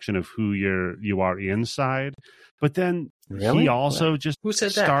reflection of who you are inside. But then he also just who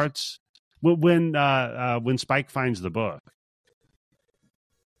said starts when Spike finds the book.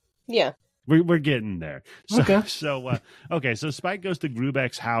 Yeah. We're getting there. So, okay. So Spike goes to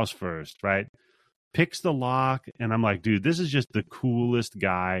Grubeck's house first, right? Picks the lock, and I'm like, dude, this is just the coolest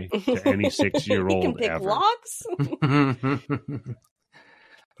guy to any 6-year-old he can pick ever. Locks?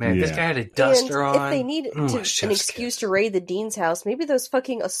 Man, this guy had a duster on. If they need an excuse to raid the dean's house, maybe those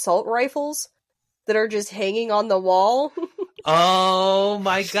fucking assault rifles that are just hanging on the wall. Oh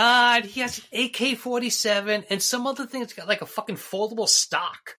my god, he has an AK-47 and some other thing that's got like a fucking foldable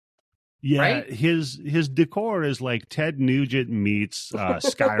stock. Yeah, right? his decor is like Ted Nugent meets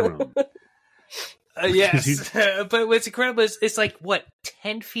Skyrim. Yes, but what's incredible is it's like, what,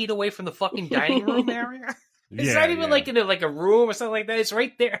 10 feet away from the fucking dining room area? It's not even like in a room or something like that. It's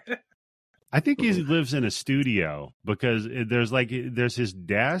right there. I think he lives in a studio because there's his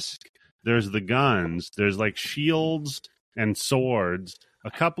desk, there's the guns, there's like shields and swords, a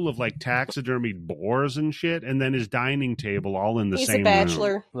couple of like taxidermied boars and shit, and then his dining table all in the same room. He's a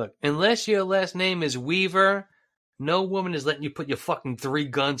bachelor. Room. Look, unless your last name is Weaver, no woman is letting you put your fucking 3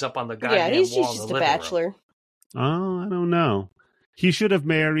 guns up on the goddamn wall. Yeah, he's just a bachelor. Oh, I don't know. He should have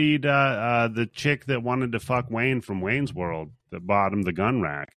married the chick that wanted to fuck Wayne from Wayne's World that bought him the gun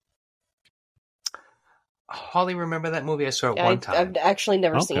rack. Holly, remember that movie? I saw it one time. I've actually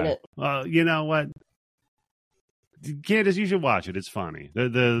never seen it. Well, you know what? Candace, you should watch it. It's funny.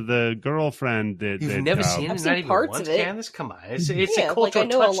 The girlfriend that you've never seen it. I've seen parts of it. Candace, come on, it's a cultural like I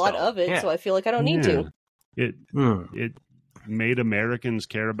know a lot touchstone. of it, so I feel like I don't need to. It made Americans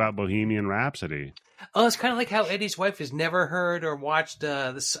care about Bohemian Rhapsody. Oh, it's kind of like how Eddie's wife has never heard or watched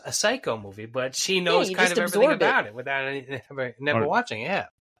a Psycho movie, but she knows kind of everything about it without never watching it. Yeah.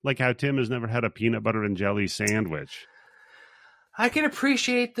 Like how Tim has never had a peanut butter and jelly sandwich. I can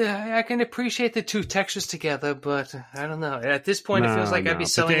appreciate the two textures together, but I don't know. At this point, it feels like I'd be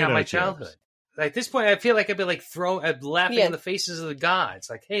selling out my childhood. At this point, I feel like I'd be like laughing in the faces of the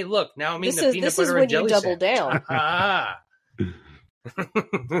gods. Like, hey, look, now I'm eating a peanut butter and jelly sandwich. This is when you double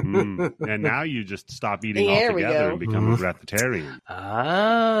down. And now you just stop eating altogether and become a breatharian.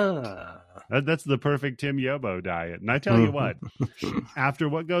 That's the perfect Tim Yobo diet. And I tell you what, after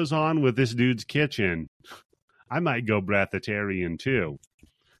what goes on with this dude's kitchen, I might go breatharian too.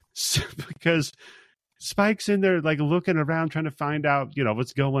 Because Spike's in there like looking around trying to find out,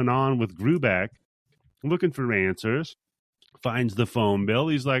 what's going on with Grubeck, looking for answers. Finds the phone bill.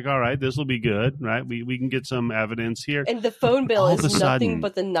 He's like, all right, this will be good, right? We can get some evidence here. And the phone bill is nothing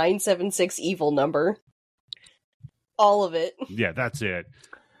but the 976 evil number. All of it. Yeah, that's it.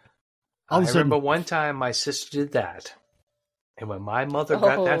 all of a sudden, remember one time my sister did that. And when my mother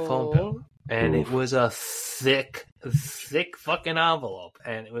got that phone bill, and it was a thick fucking envelope,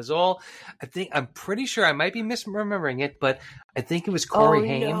 and it was all, I'm pretty sure, I might be misremembering it, but I think it was Corey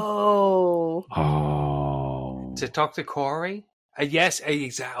Haim. No. Oh. To talk to Corey? Yes,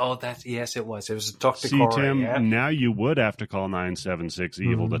 exactly. Oh, yes, it was. It was to talk to See, Corey. Tim, yeah. now you would have to call 976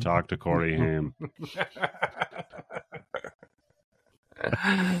 Evil to talk to Corey Haim.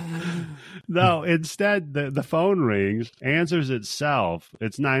 No, instead, the phone rings, answers itself.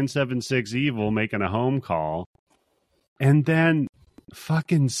 It's 976 Evil making a home call. And then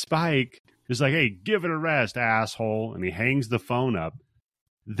fucking Spike is like, hey, give it a rest, asshole. And he hangs the phone up.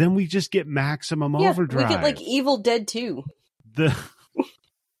 Then we just get maximum overdrive. We get like Evil Dead 2. The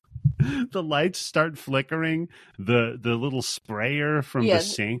lights start flickering. The little sprayer from the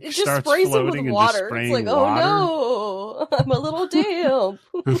sink it just starts sprays floating with and water. just spraying it's like, water. Oh no, I'm a little damp.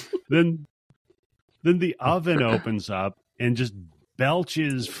 Then the oven opens up and just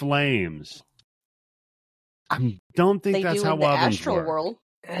belches flames. I don't think They that's do how in the ovens astral work. world.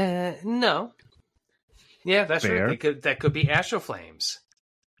 No. Yeah, that's Fair. right. That could be astral flames.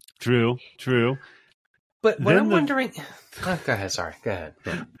 True. But what Then I'm wondering... Oh, go ahead, sorry. Go ahead.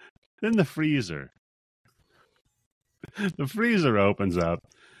 Yeah. Then the freezer. The freezer opens up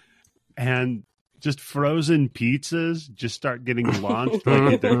and just frozen pizzas just start getting launched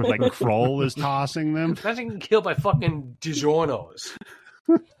like Kroll is tossing them. Imagine getting killed by fucking DiGiorno's.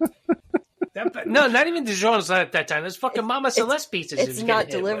 No, not even DiGiorno's at that time. There's fucking Mama Celeste pizzas. It's not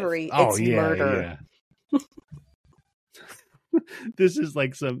delivery. It's murder. Yeah. This is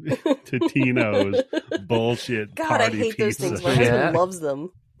like some Totino's bullshit. God, party I hate those pizza. things. My husband loves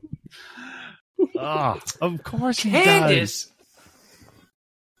them. Oh, of course he Candace. does.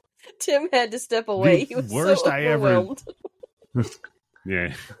 Tim had to step away. He was worst so I ever- overwhelmed.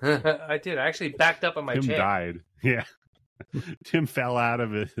 Yeah, I did. I actually backed up on my Tim chair. died. Yeah. Tim fell out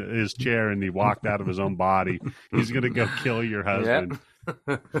of his chair and he walked out of his own body. He's going to go kill your husband.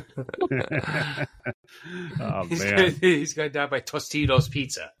 Oh, man. He's going to die by Tostitos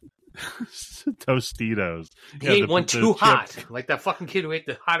pizza. Tostitos. He ate one too hot. Like that fucking kid who ate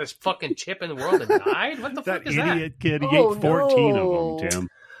the hottest fucking chip in the world and died? What the fuck is that? That idiot kid, he ate 14 of them, Tim.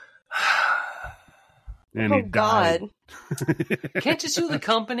 And he died. God. Can't you sue the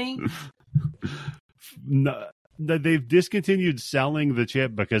company? No, they've discontinued selling the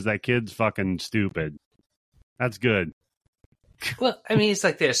chip because that kid's fucking stupid. That's good. Well, I mean, it's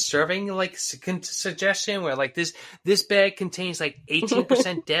like they're serving like suggestion where like this bag contains like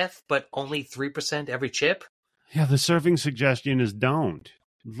 18% death, but only 3% every chip. Yeah, the serving suggestion is don't.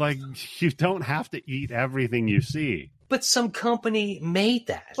 Like, you don't have to eat everything you see. But some company made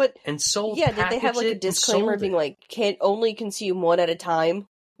that and sold. Yeah, did they have like a disclaimer being like, can't only consume one at a time?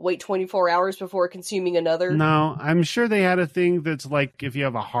 Wait 24 hours before consuming another? No, I'm sure they had a thing that's like, if you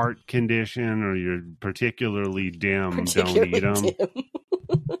have a heart condition or you're particularly dim, don't eat them.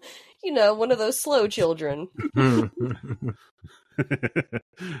 You know, one of those slow children.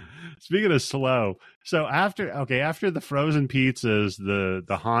 Speaking of slow, so after the frozen pizzas,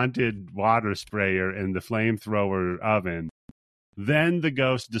 the haunted water sprayer, and the flamethrower oven, then the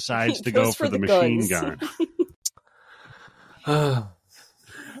ghost decides to go for the machine gun.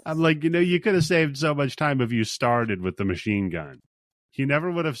 I'm like, you could have saved so much time if you started with the machine gun. He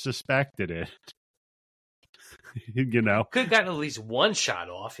never would have suspected it. Could have gotten at least one shot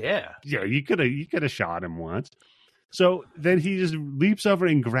off, yeah. Yeah, you could have shot him once. So then he just leaps over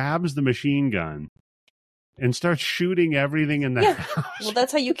and grabs the machine gun and starts shooting everything in the house. Well,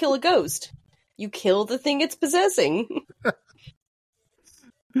 that's how you kill a ghost. You kill the thing it's possessing.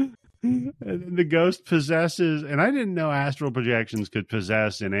 And the ghost possesses, and I didn't know astral projections could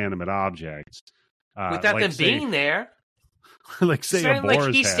possess inanimate objects. Without them being there. Like, say, a boar's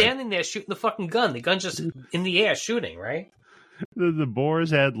like he's head. standing there shooting the fucking gun. The gun's just in the air shooting, right? The boar's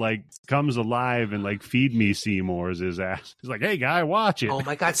head, like, comes alive and, like, feed me Seymour's his ass. He's like, hey, guy, watch it. Oh,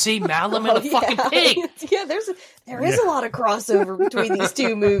 my God. See, Malum and the fucking pig. Yeah, there is a lot of crossover between these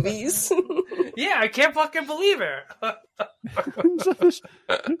two movies. Yeah, I can't fucking believe it. So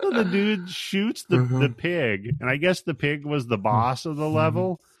the dude shoots the pig, and I guess the pig was the boss of the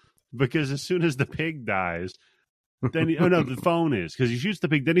level, because as soon as the pig dies, then the phone is, because he shoots the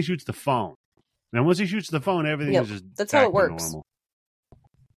pig, then he shoots the phone. And once he shoots the phone, everything is just that's how it works. Normal.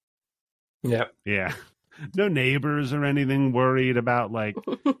 Yep. Yeah. No neighbors or anything worried about, like,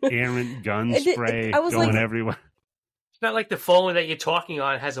 errant gun spray going everywhere. It's not like the phone that you're talking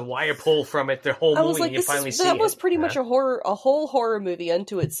on has a wire pull from it the whole movie and you finally see it. That was pretty much a whole horror movie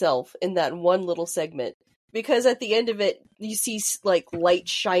unto itself in that one little segment. Because at the end of it, you see like light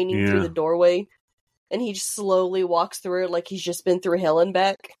shining through the doorway, and he just slowly walks through it like he's just been through hell and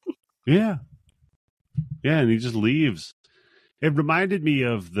back. Yeah, and he just leaves. It reminded me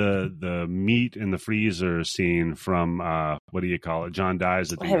of the meat in the freezer scene from what do you call it? John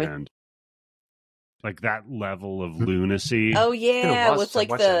Dies at the end. Like that level of lunacy. Oh yeah, with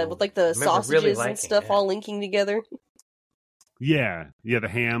the sausages and stuff all linking together. Yeah, the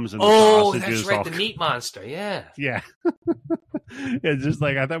hams and the sausages. Oh, that's right, the meat monster. Yeah. It's just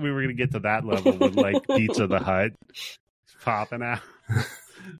like I thought we were gonna get to that level with like Pizza the Hut popping out,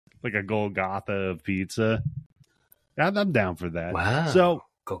 like a Golgotha of pizza. I'm down for that. Wow. So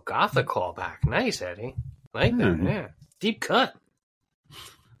Golgotha callback. Nice, Eddie. Like that. Yeah. Deep cut.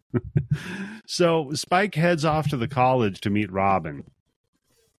 So Spike heads off to the college to meet Robin.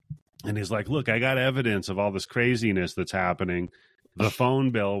 And he's like, look, I got evidence of all this craziness that's happening. The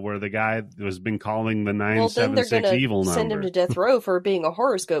phone bill where the guy has been calling the 976 evil number. Send him to death row for being a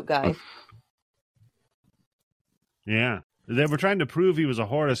horoscope guy. Yeah. They were trying to prove he was a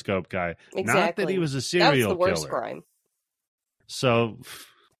horoscope guy. Exactly. Not that he was a serial killer. That's the worst crime. So,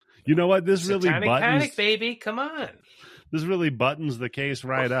 you know what? This really Satanic Panic, baby. Come on. This really buttons the case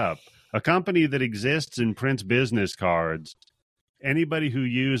right up. A company that exists and prints business cards, anybody who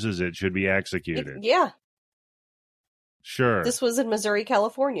uses it should be executed. Yeah. Sure. This was in Missouri,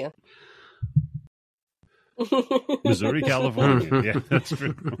 California. Missouri, California. Yeah, that's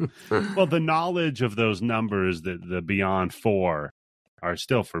true. Well, the knowledge of those numbers, the beyond 4, are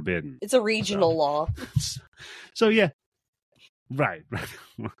still forbidden. It's a regional law. So yeah. Right.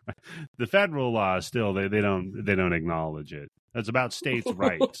 The federal law still they don't acknowledge it. That's about states'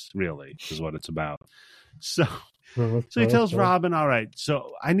 rights, really, is what it's about. So he tells Robin, all right,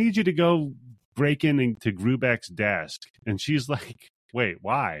 so I need you to go break into Grubeck's desk. And she's like, wait,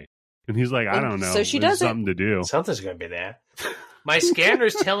 why? And he's like, I don't know. So she does something to do. Something's going to be there. My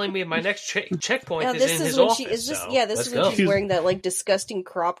scanner's telling me my next checkpoint is in his office. This is when she's wearing that like disgusting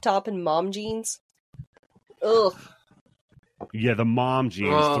crop top and mom jeans. Ugh. Yeah, the mom jeans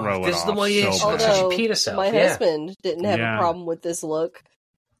throw it off. The one she peed herself. My husband didn't have a problem with this look.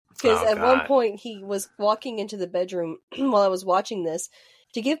 Because at one point he was walking into the bedroom while I was watching this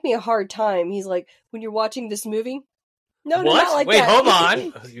to give me a hard time. He's like, when you're watching this movie? No, not like that. Wait, hold on.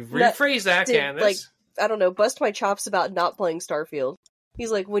 You rephrase that, Candace. Like, I don't know, bust my chops about not playing Starfield.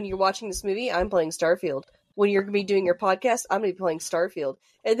 He's like, when you're watching this movie, I'm playing Starfield. When you're going to be doing your podcast, I'm going to be playing Starfield.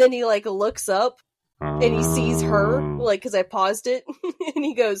 And then he like looks up and he sees her, like, because I paused it, and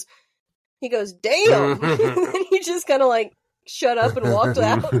he goes, damn! And he just kind of like shut up and walked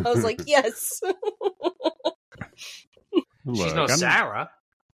out. I was like, yes. Look, she's no Sarah.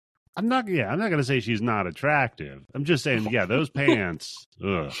 I'm not going to say she's not attractive. I'm just saying, yeah, those pants,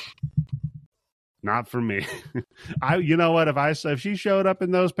 ugh. Not for me. You know what? If she showed up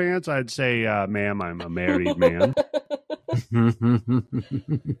in those pants, I'd say, ma'am, I'm a married man.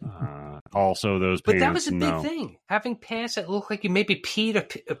 Also, those pants. But that was a big thing. Having pants that look like you maybe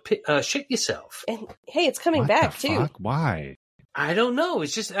peed or shit yourself. And hey, it's coming back too. Fuck? Why? I don't know.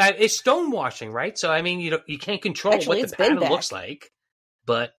 It's just it's stonewashing, right? So I mean, you can't control what the pattern looks like.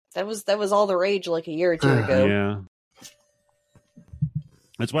 But that was all the rage like a year or two ago. Yeah.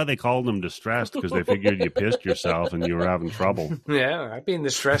 That's why they called them distressed, because they figured you pissed yourself and you were having trouble. Yeah, I'd be in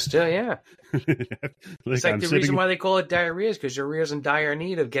distress too, yeah. It's like the reason why they call it diarrhea is because your rear's in dire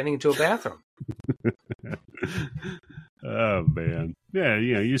need of getting into a bathroom. Oh, man. Yeah,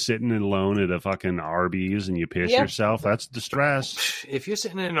 you're sitting alone at a fucking Arby's and you piss yourself. That's distress. If you're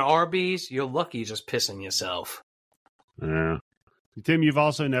sitting in an Arby's, you're lucky you're just pissing yourself. Yeah. Tim, you've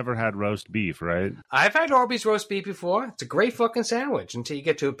also never had roast beef, right? I've had Arby's roast beef before. It's a great fucking sandwich until you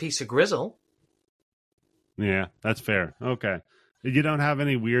get to a piece of grizzle. Yeah, that's fair. Okay. You don't have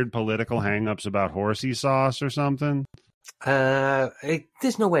any weird political hang-ups about horsey sauce or something?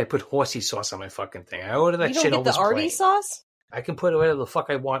 There's no way I put horsey sauce on my fucking thing. I order that shit on this plane. You don't get the Arby's sauce? I can put whatever the fuck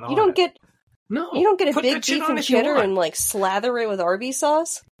I want on it. You don't get a big beef and cheddar and like slather it with Arby's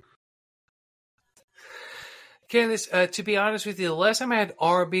sauce? Candace, to be honest with you, the last time I had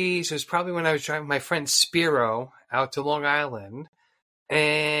Arby's was probably when I was driving my friend Spiro out to Long Island.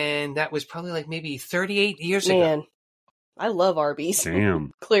 And that was probably like maybe 38 years ago. Man, I love Arby's.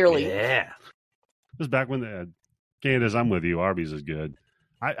 Damn. Clearly. Yeah. It was back when Candace, I'm with you. Arby's is good.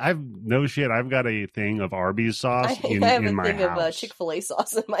 I've no shit. I've got a thing of Arby's sauce in my house. I have a thing of Chick-fil-A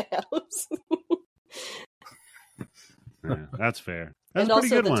sauce in my house. Yeah, that's fair. That's and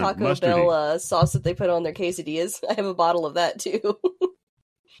also the Taco Bell sauce that they put on their quesadillas. I have a bottle of that too.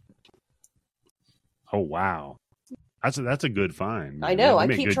 Oh wow, that's a good find. I know. I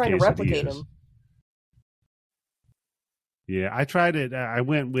keep trying to replicate them. Yeah, I tried it. I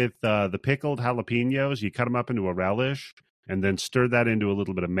went with the pickled jalapenos. You cut them up into a relish and then stir that into a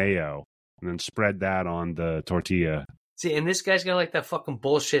little bit of mayo and then spread that on the tortilla. See, and this guy's gonna like that fucking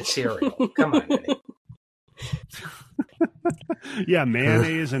bullshit cereal. Come on, Eddie. Yeah,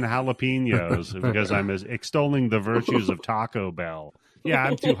 mayonnaise and jalapenos because I'm extolling the virtues of Taco Bell. Yeah,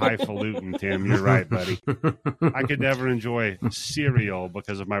 I'm too highfalutin, Tim. You're right, buddy. I could never enjoy cereal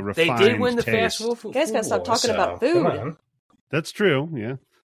because of my refined They did win the taste. fast food. You guys gotta stop talking about Come food. on. That's true.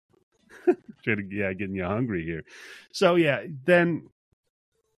 Yeah. Getting you hungry here. So yeah, then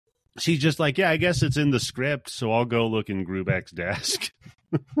she's just like, yeah, I guess it's in the script, so I'll go look in Grubeck's desk.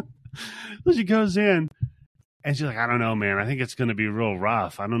 So she goes in, and she's like, I don't know, man. I think it's going to be real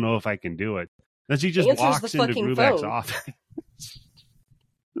rough. I don't know if I can do it. Then she just Answers walks the into fucking Grubeck's phone. office.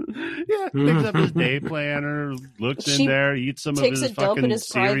 Yeah, picks up his day planner, looks in She there, eats some of takes his a dump in fucking his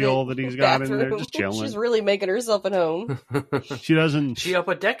cereal that private he's got in there, bathroom. just chilling. She's really making herself at home. She doesn't. She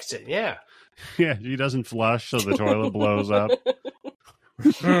upper decks it, yeah. Yeah, she doesn't flush, so the toilet blows up.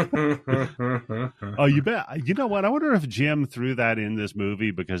 Oh, you bet. You know what? I wonder if Jim threw that in this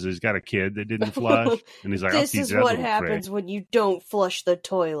movie because he's got a kid that didn't flush, and he's like, "I'll This teach is that what little happens prick." when you don't flush the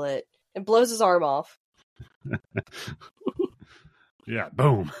toilet. And blows his arm off. Yeah,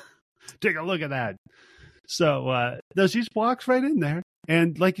 boom. Take a look at that. So, no, she just walks right in there,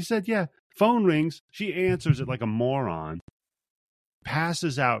 and like you said, yeah, phone rings. She answers it like a moron.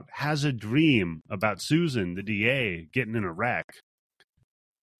 Passes out, has a dream about Susan, the DA, getting in a wreck,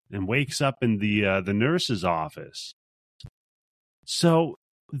 and wakes up in the nurse's office. So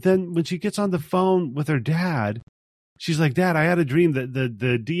then when she gets on the phone with her dad, she's like, Dad, I had a dream that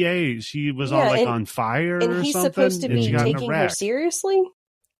the DA, she was on fire or something. And he's supposed to and be she got in a taking her wreck. seriously?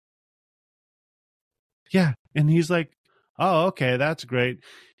 Yeah. And he's like, oh, okay, that's great.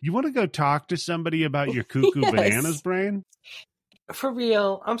 You want to go talk to somebody about your cuckoo Yes. bananas brain? For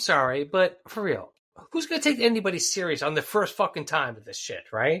real, I'm sorry, but for real, who's gonna take anybody serious on the first fucking time of this shit,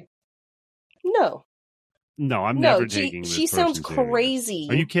 right? No. No, I'm No, never taking this she sounds person serious. crazy.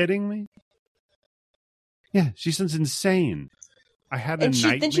 Are you kidding me? Yeah, she sounds insane. I had a And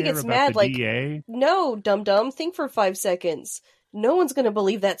nightmare then she gets about mad, the like, DA. No, dum-dum, think for 5 seconds. No one's going to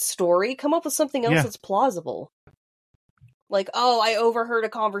believe that story. Come up with something else Yeah. that's plausible. Like, oh, I overheard a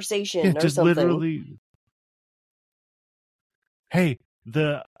conversation Yeah, or just something. literally. Hey,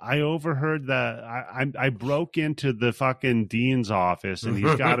 I overheard I broke into the fucking dean's office and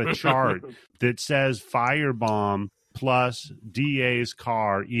he's got a chart that says firebomb plus DA's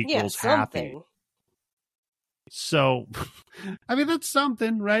car equals happy. Something. So, I mean, that's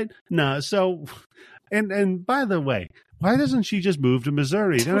something, right? No, so, and by the way, why doesn't she just move to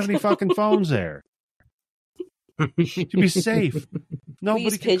Missouri? They don't have any fucking phones there. She'd be safe. Nobody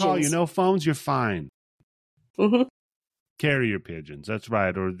use can call you. pigeons. No phones, you're fine. Mm-hmm. Carrier pigeons, that's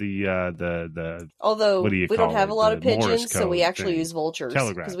right. Or the Although, what do you we call don't have it? a lot The of pigeons, Morse so we code actually thing. use vultures.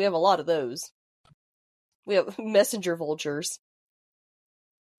 Telegraph. Because we have a lot of those. We have messenger vultures.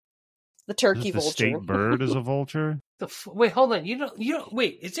 The turkey the vulture. state bird is a vulture. Wait, hold on. You don't.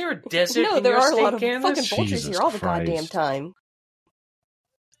 Wait, is there a desert? No, in there your are a state, lot of Candace? fucking vultures Jesus here all the Christ. goddamn time.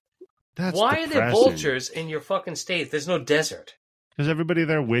 That's Why are there depressing. vultures in your fucking state? There's no desert. Because everybody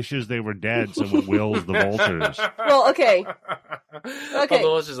there wishes they were dead, so it wills the vultures. Well, okay. Okay. The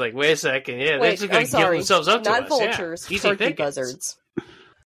vultures like, wait a second. Yeah, they're Wait, just going I'm to give sorry. themselves up to Not us. vultures, Yeah. Easy turkey pickings. buzzards.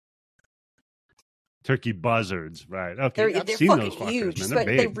 Turkey buzzards, right? Okay, They're I've seen those fucking fuckers, huge, man. but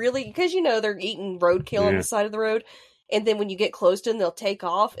They're they big. really, because they're eating roadkill on Yeah. the side of the road, and then when you get close to them, they'll take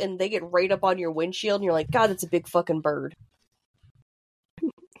off, and they get right up on your windshield, and you're like, God, it's a big fucking bird.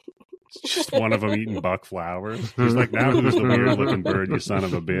 It's just one of them eating buck flowers. He's like, now who's the weird looking bird, you son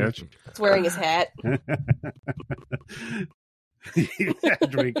of a bitch? It's wearing his hat,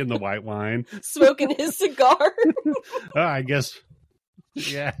 Drinking the white wine. smoking his cigar. Oh, I guess.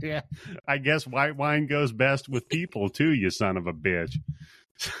 Yeah. I guess white wine goes best with people too, you son of a bitch.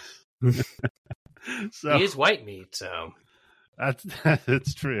 So He is white meat, so.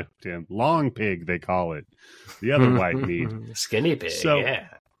 that's true, Tim. Long pig, they call it. The other white meat. Skinny pig, So- yeah.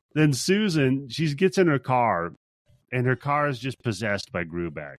 Then Susan, she gets in her car, and her car is just possessed by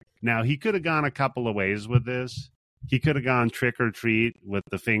Grubeck. Now, he could have gone a couple of ways with this. He could have gone trick or treat with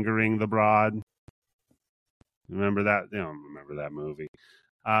the fingering the broad. Remember that? You don't remember that movie.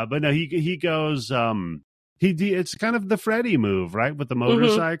 But no, he goes. It's kind of the Freddy move, right? With the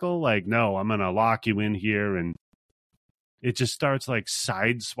motorcycle. Like, no, I'm gonna lock you in here, and it just starts like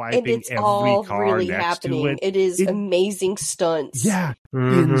sideswiping And it's every all car really next happening. to it. It is amazing stunts. Yeah,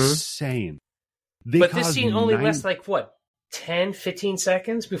 Mhm. insane. They But this caused scene only 9 lasts like, what, 10, 15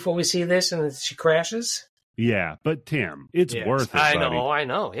 seconds before we see this and then she crashes? Yeah, but Tim, it's worth it, buddy. I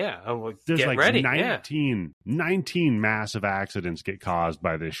know. Yeah. There's get like ready. 19 massive accidents get caused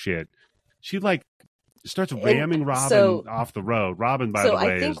by this shit. She like starts ramming Robin off the road. Robin, by the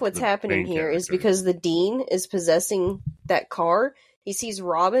way, I think what's happening here is because the Dean is possessing that car. He sees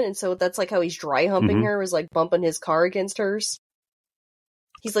Robin, and so that's like how he's dry humping her, is like bumping his car against hers.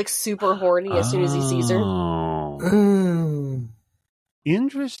 He's like super horny as soon as he sees her.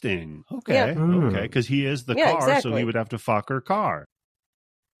 Interesting. Okay. Okay. Because he is the car, exactly. so he would have to fuck her car.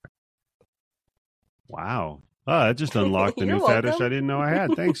 Wow. Oh, that just unlocked a new fetish I didn't know I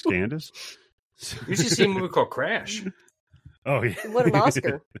had. Thanks, Candace. You should see a movie called Crash. Oh, yeah. What an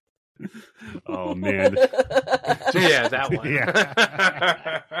Oscar. Oh, man. Yeah, that one.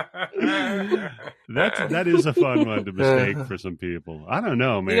 Yeah. That is a fun one to mistake for some people. I don't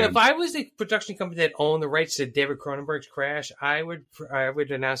know, man. You know, if I was the production company that owned the rights to David Cronenberg's Crash, I would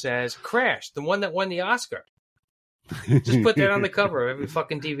announce it as Crash, the one that won the Oscar. Just put that on the cover of every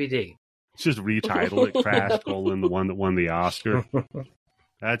fucking DVD. Just retitle it Crash, the one that won the Oscar.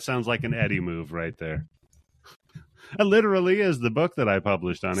 That sounds like an Eddie move right there. It literally is the book that I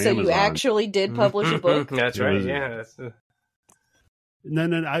published on Amazon. So you actually did publish a book? That's right, yeah. No,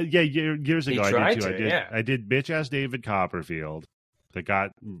 years ago I did too. Yeah. I did Bitch Ass David Copperfield that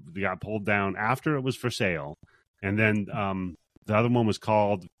got pulled down after it was for sale. And then the other one was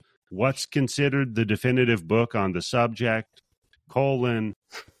called What's Considered the Definitive Book on the Subject,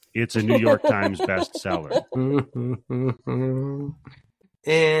 It's a New York Times bestseller.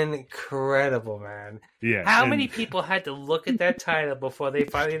 Incredible, man. Yeah. How many people had to look at that title before they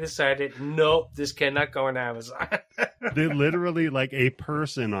finally decided, nope, this cannot go on Amazon? They literally, like, a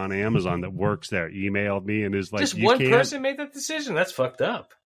person on Amazon that works there emailed me and is like, just one person made that decision? That's fucked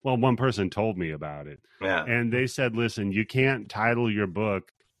up. Well, one person told me about it. Yeah. And they said, listen, you can't title your book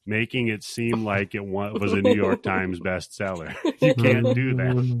making it seem like it was a New York Times bestseller. You can't do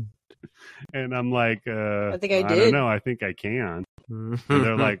that. And I'm like, I think I did. I don't know. I think I can. And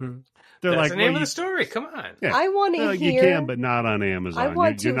they're like, That's the name of the story. Come on. Yeah. I want to hear. You can, but not on Amazon. I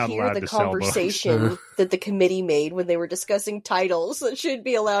want You're to not hear allowed the to sell conversation that the committee made when they were discussing titles that should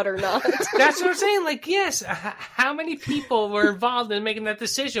be allowed or not. That's what I'm saying. Like, yes, how many people were involved in making that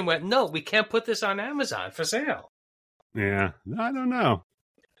decision? Went, no, we can't put this on Amazon for sale. Yeah, I don't know.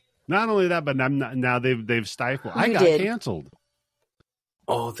 Not only that, but now they've stifled. I got canceled.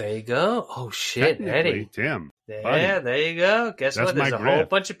 Oh, there you go. Oh, shit, Eddie. Tim. Yeah, there you go. Guess That's what? There's a grip. whole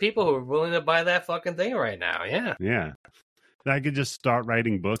bunch of people who are willing to buy that fucking thing right now. Yeah. Yeah. I could just start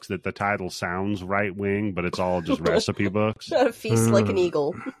writing books that the title sounds right wing, but it's all just recipe books. Feast like an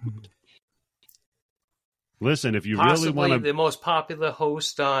eagle. Listen, if you Possibly really want to, the most popular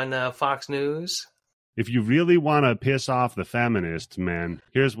host on Fox News. If you really want to piss off the feminists, man,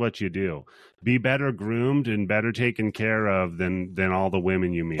 here's what you do: be better groomed and better taken care of than all the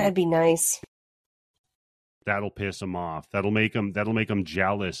women you meet. That'd be nice. That'll piss them off. That'll make them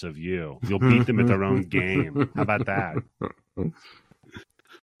jealous of you. You'll beat them at their own game. How about that?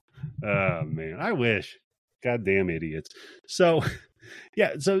 Oh man, I wish. Goddamn idiots. So,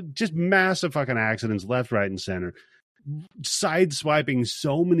 yeah. So just massive fucking accidents, left, right, and center. Sideswiping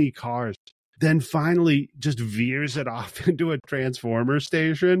so many cars. Then finally just veers it off into a transformer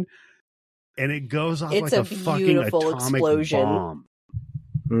station, and it goes off like a fucking atomic explosion. bomb.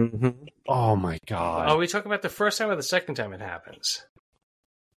 Mm-hmm. Oh my god! Are we talking about the first time or the second time it happens?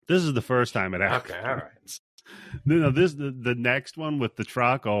 This is the first time it happens. Okay, all right. No, the next one with the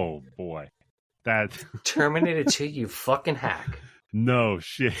truck. Oh boy, that Terminator 2, you fucking hack. No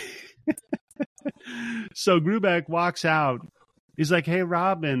shit. So Grubeck walks out. He's like, "Hey,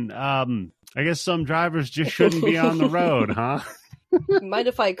 Robin, I guess some drivers just shouldn't be on the road, huh? Mind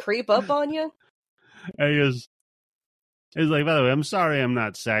if I creep up on you?" And he's like, "By the way, I'm sorry I'm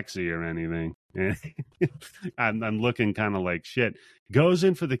not sexy or anything. I'm looking kind of like shit." Goes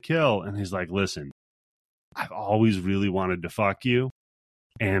in for the kill, and he's like, "Listen, I've always really wanted to fuck you,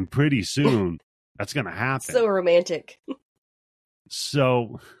 and pretty soon that's going to happen." So romantic.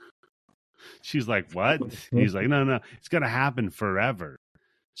 So she's like, "What?" He's like, No, it's going to happen forever."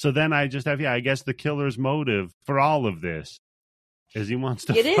 So then I just have, I guess the killer's motive for all of this is he wants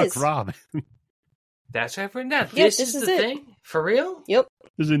to fuck Robin. That's right for now. Yes, this is the thing? For real? Yep.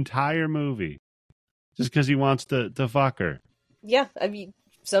 His entire movie. Just because he wants to fuck her. Yeah, I mean,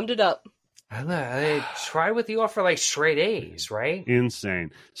 summed it up. I try with you offer like straight A's, right?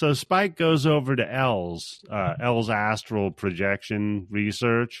 Insane. So Spike goes over to L's astral projection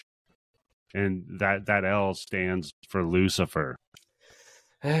research, and that L stands for Lucifer.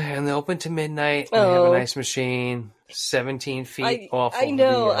 And they open to midnight. And they have a nice machine, 17 feet off. I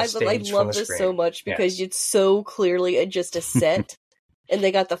know. The, I love this so much because it's so clearly just a set, and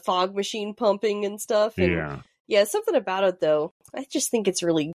they got the fog machine pumping and stuff. And yeah, something about it though. I just think it's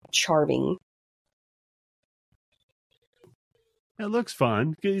really charming. It looks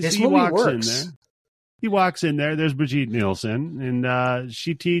fun. This he movie walks works. in there. He walks in there. There's Brigitte Nielsen, and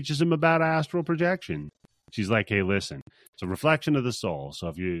she teaches him about astral projection. She's like, "Hey, listen, it's a reflection of the soul. So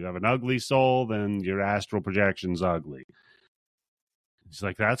if you have an ugly soul, then your astral projection's ugly." She's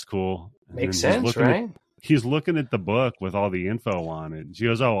like, "That's cool." Makes sense, right? He's looking at the book with all the info on it. She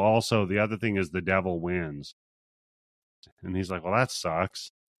goes, "Oh, also the other thing is the devil wins." And he's like, "Well, that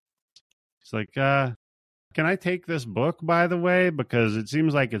sucks." He's like, "Can I take this book, by the way? Because it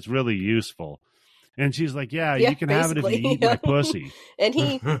seems like it's really useful." And she's like, yeah, you can have it if you eat my pussy. And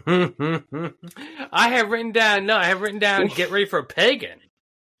he... I have written down, get ready for a pagan.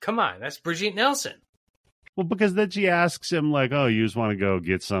 Come on, that's Brigitte Nielsen. Well, because then she asks him, like, oh, you just want to go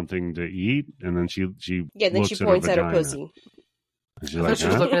get something to eat? And then she then she points at her pussy. And she's I like, thought she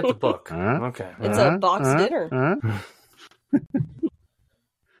was looking at the book. Okay. It's a box dinner.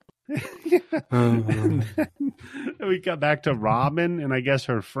 And we got back to Robin and I guess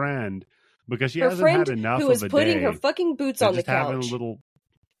her friend, because she hasn't had enough of a day. Who was putting her fucking boots on the couch.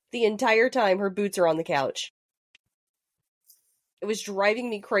 The entire time her boots are on the couch. It was driving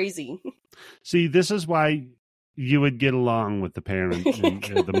me crazy. See, this is why you would get along with the parent and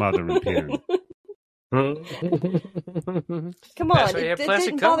the mother and parent. Come on, that's why you have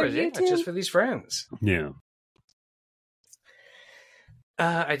plastic covers, just for these friends. Yeah.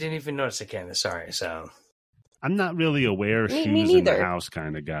 I didn't even notice it, Candace. Sorry. So I'm not really a wear shoes in the house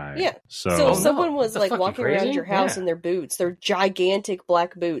kind of guy. Yeah. So someone was like walking around your house in their boots. They're gigantic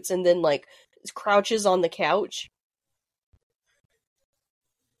black boots, and then like crouches on the couch.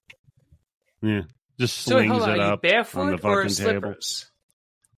 Yeah. Just slings it up barefoot on the fucking or table. slippers?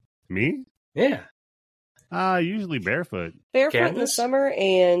 Me? Yeah. Usually barefoot. Barefoot in the summer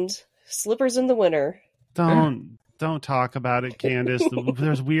and slippers in the winter. Don't talk about it, Candace.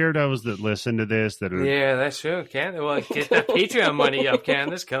 There's weirdos that listen to this that are... Yeah, that's true, Candace. Well, get that Patreon money up,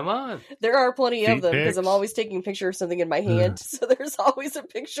 Candace. Come on. There are plenty of them, because I'm always taking a picture of something in my hand, so there's always a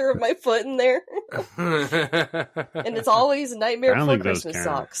picture of my foot in there. And it's always Nightmare Before Christmas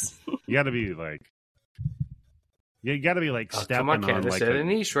socks. You gotta be like... You gotta be like stepping on like a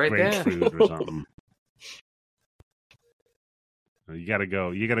niche right there. Food or something. You gotta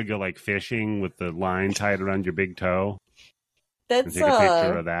go like fishing with the line tied around your big toe. That's take a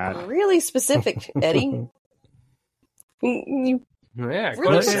picture of that. Really specific, Eddie. You really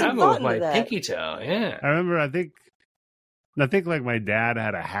with my pinky toe. Yeah, I remember. I think like my dad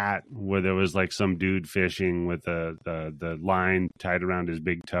had a hat where there was like some dude fishing with the line tied around his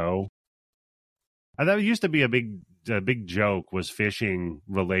big toe. I thought it used to be a big joke was fishing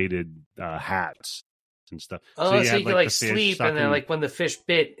related hats. And stuff. So you could like sleep, and then like when the fish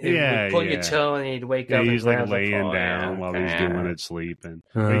bit, it would pull your toe, and you'd wake up. He's like laying down while he's doing it, sleeping.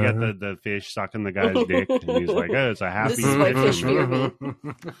 But you got the fish sucking the guy's dick, and he's like, "Oh, it's a happy." This is why fish fear me.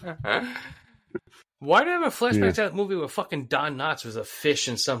 Why do I have a flashback to that movie where fucking Don Knotts was a fish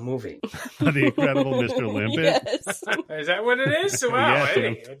in some movie? The Incredible Mr. Limpet? Yes. Is that what it is? Wow,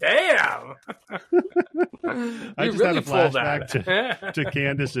 hey, damn. I just had a flashback to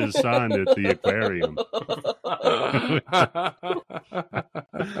Candace's son at the aquarium.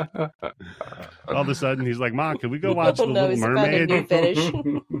 All of a sudden, he's like, Mom, can we go watch The Little Mermaid?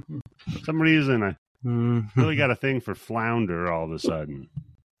 For some reason, I really got a thing for flounder all of a sudden.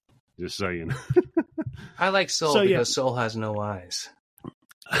 Just so you know. I like Soul because Soul has no eyes.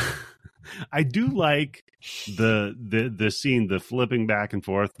 I do like the scene, the flipping back and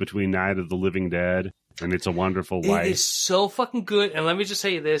forth between Night of the Living Dead and It's a Wonderful Life. It is so fucking good. And let me just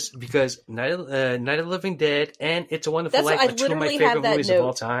say this, because Night of the Living Dead and It's a Wonderful Life are two of my favorite movies of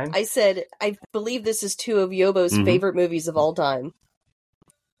all time. I said, I believe this is two of Yobo's favorite movies of all time.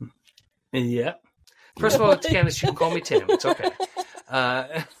 Yeah. First of all, Candace, you can call me Tim. It's okay.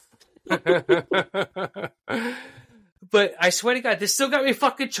 But I swear to God, this still got me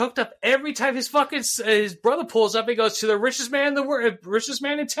fucking choked up every time his brother pulls up and goes to the richest man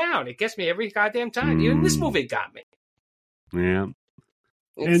in town. It gets me every goddamn time. Even this movie got me. Yeah.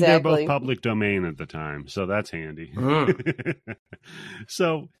 Exactly. And they're both public domain at the time, so that's handy.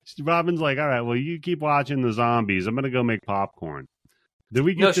 So Robin's like, all right, well, you keep watching the zombies. I'm going to go make popcorn.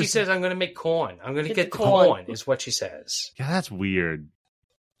 She says, I'm going to make corn. I'm going to get the corn, is what she says. Yeah, that's weird.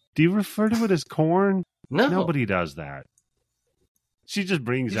 Do you refer to it as corn? No. Nobody does that. She just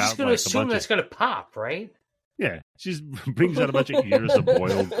brings out You're just going to assume that's going to pop, right? Yeah, she brings out a bunch of ears of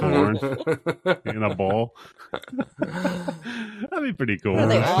boiled corn in a bowl. That'd be pretty cool. Are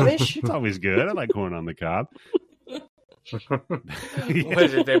they Amish? It's always good. I like corn on the cob. What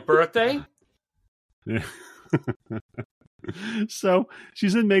is it, their birthday? Yeah. So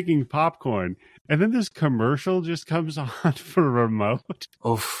she's in making popcorn, and then this commercial just comes on for a remote.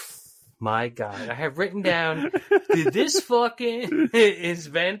 Oh my God! I have written down. Did this fucking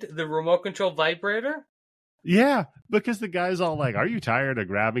invent the remote control vibrator? Yeah, because the guy's all like, "Are you tired of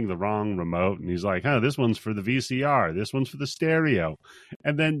grabbing the wrong remote?" And he's like, "This one's for the VCR. This one's for the stereo."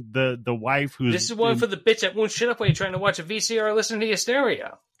 And then the wife who's This is one for the bitch that won't shut up when you're trying to watch a VCR or listen to your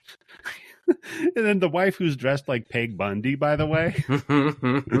stereo. And then the wife who's dressed like Peg Bundy, by the way,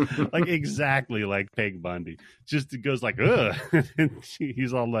 like exactly like Peg Bundy, just goes like, "Ugh," and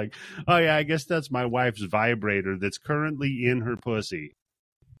he's all like, "Oh yeah, I guess that's my wife's vibrator that's currently in her pussy."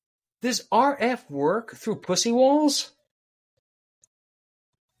 Does RF work through pussy walls?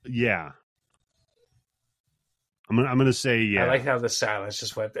 Yeah, I'm gonna say yeah. I like how the silence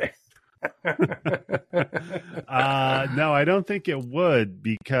just went there. No, I don't think it would,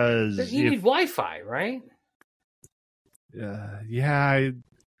 because you need Wi-Fi, right? Yeah,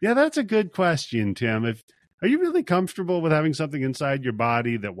 that's a good question, Tim. Are you really comfortable with having something inside your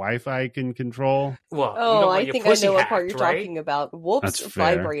body that Wi-Fi can control? Well, I think I know what part you're right? talking about. Whoops, That's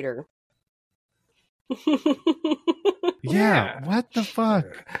fair. vibrator. Yeah, what the fuck?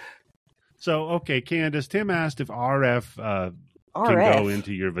 So, okay, Candace, Tim asked if RF can go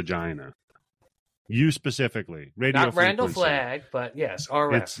into your vagina. You specifically, radio not Randall frequency. Flagg, but yes,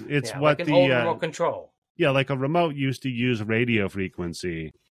 RF. It's yeah, what like the an old remote control. Yeah, like a remote used to use radio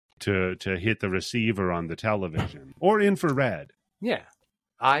frequency to hit the receiver on the television, or infrared. Yeah,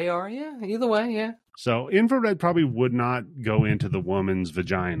 IR. Yeah, either way. Yeah. So infrared probably would not go into the woman's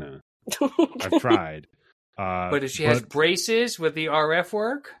vagina. I've tried. But if she has braces, would the RF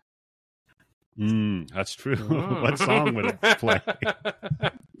work? That's true. What song would it play?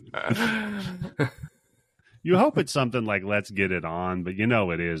 You hope it's something like "Let's Get It On," but you know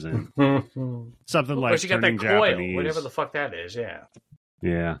it isn't. Something like she got Turning that coil, Japanese. whatever the fuck that is. Yeah.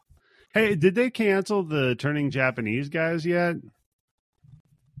 Yeah. Hey, did they cancel the Turning Japanese guys yet?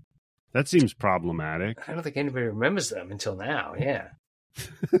 That seems problematic. I don't think anybody remembers them until now. Yeah.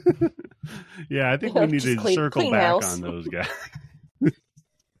 Yeah, I think we need to circle back house. on those guys.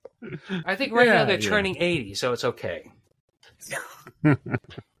 I think right now they're turning 80, so it's okay.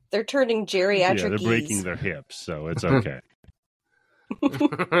 They're turning geriatric. Yeah, they're breaking their hips, so it's okay.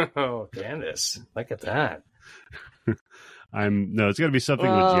 Oh, Candace, look at that. It's got to be something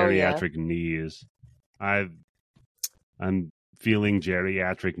with geriatric knees. I'm feeling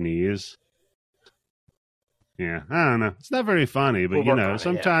geriatric knees. Yeah, I don't know. It's not very funny, but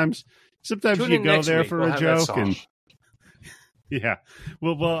sometimes you go there for a joke, and yeah,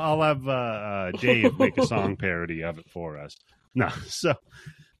 well, I'll have Dave make a song parody of it for us. No,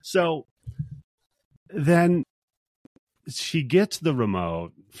 so then she gets the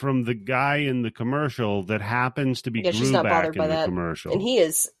remote from the guy in the commercial that happens to be she's not Gruback bothered by in the that. commercial, And he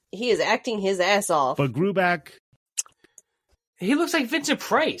is acting his ass off. but Gruback. He looks like Vincent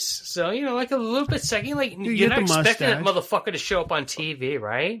Price, so like a little bit second. Like you're not expecting that motherfucker to show up on TV,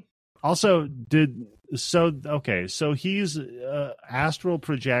 right? Also, so he's astral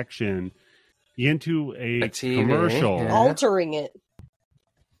projection into a TV, commercial, altering it.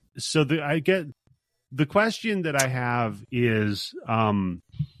 So the question that I have is,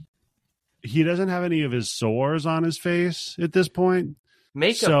 he doesn't have any of his sores on his face at this point.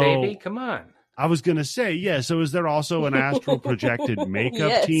 Makeup, baby, come on. I was going to say, yeah. So is there also an astral projected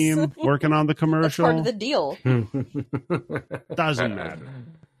makeup team working on the commercial? That's part of the deal. Doesn't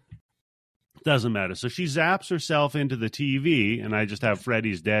matter. So she zaps herself into the TV, and I just have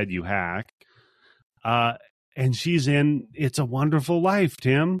Freddy's Dead, you hack. And she's in It's a Wonderful Life,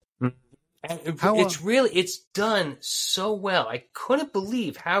 Tim. It's done so well. I couldn't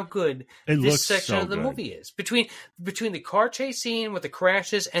believe how good this section of the movie is. Between the car chase scene with the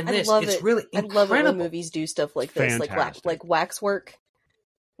crashes and this, it's really incredible. I love it when movies do stuff like this, like waxwork,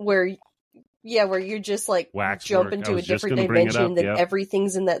 where you're just like jump into a different dimension and then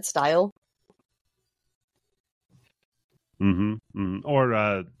everything's in that style. Or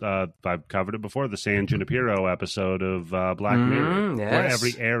I've covered it before, the San Junipero episode of Black Mirror, where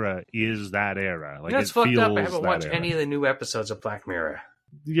every era is that era. Like it's fucked up. I haven't watched any of the new episodes of Black Mirror.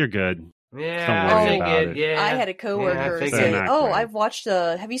 You're good. Yeah, don't worry about it. Yeah, I had a coworker say, I've watched.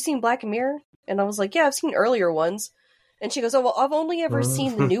 Have you seen Black Mirror? And I was like, yeah, I've seen earlier ones. And she goes, oh well, I've only ever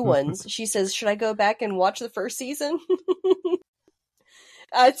seen the new ones. She says, should I go back and watch the first season?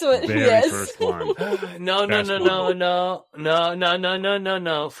 That's what. Very Yes. first one. No. Best one.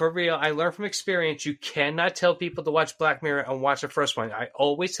 No. For real, I learned from experience. You cannot tell people to watch Black Mirror and watch the first one. I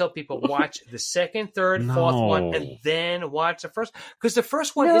always tell people watch the second, third, fourth one, and then watch the first. Because the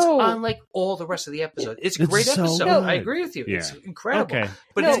first one is unlike all the rest of the episode. It's a great so episode. good. I agree with you. Yeah. It's incredible. Okay.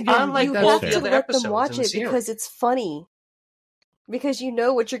 But No, it's unlike you all have the to other let episodes them watch in the it series. because it's funny. Because you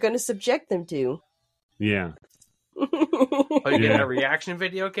know what you're going to subject them to. Yeah. Oh, you get Yeah. a reaction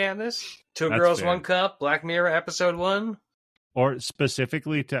video, Candace? Two That's Girls, fair. One Cup, Black Mirror, episode 1. Or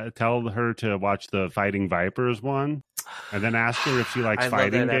specifically to tell her to watch the Fighting Vipers one, and then ask her if she likes I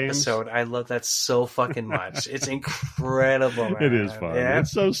fighting love that games. episode. I love that so fucking much. It's incredible, man. It is fun. Yeah.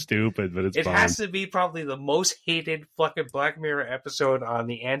 It's so stupid, but it's It fun. has to be probably the most hated fucking Black Mirror episode on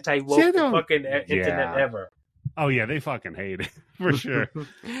the See, anti-woke I don't- fucking internet Yeah. ever. Oh yeah, they fucking hate it for sure.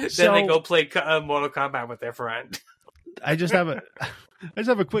 Then So- they go play Mortal Kombat with their friend. I just have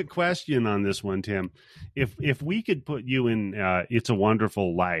a quick question on this one, Tim. If we could put you in It's a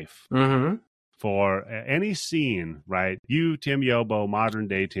Wonderful Life Mm-hmm. for any scene, right? You, Tim Yobo, modern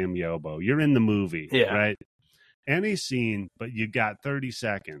day Tim Yobo, you're in the movie, Yeah. right? Any scene, but you got 30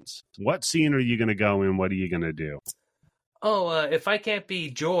 seconds. What scene are you going to go in? What are you going to do? Oh, if I can't be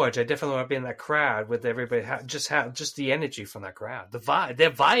George, I definitely want to be in that crowd with everybody. Just the energy from that crowd. The vibe.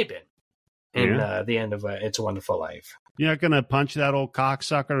 They're vibing in the end of It's a Wonderful Life. You're not going to punch that old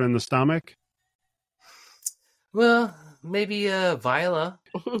cocksucker in the stomach? Well, maybe Viola.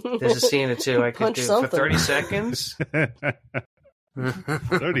 There's a scene or two I could Punch do something. for 30 seconds.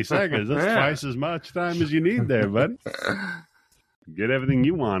 30 seconds. That's Yeah. twice as much time as you need there, buddy. Get everything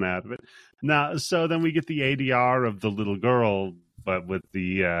you want out of it. Now, so then we get the ADR of the little girl, but with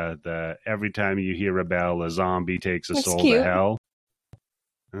the every time you hear a bell, a zombie takes a That's soul cute. to hell.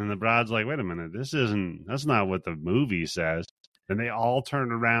 And the bride's like, wait a minute, that's not what the movie says. And they all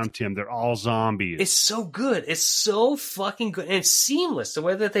turn around, Tim. They're all zombies. It's so good. It's so fucking good. And it's seamless the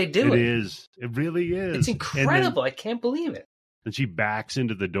way that they do It it. is. It really is. It's And then- incredible. I can't believe it. And she backs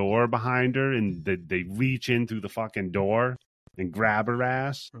into the door behind her, and they reach in through the fucking door and grab her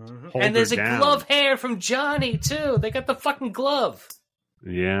ass. Hold And there's her a down. glove hand from Johnny, too. They got the fucking glove.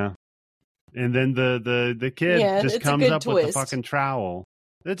 Yeah. And then the kid Yeah, just it's a comes good up with the twist. fucking trowel.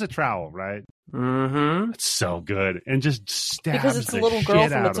 It's a trowel, right? Mm-hmm. It's so good. And just stabs Because it's the a little girl shit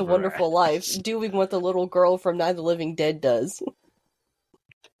from out It's a of her Wonderful ass. Life doing what the little girl from Night of the Living Dead does.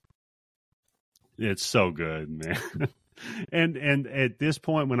 It's so good, man. And at this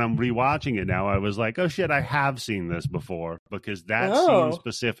point, when I'm rewatching it now, I was like, oh shit, I have seen this before, because that Oh. scene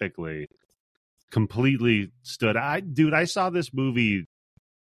specifically completely stood. I saw this movie.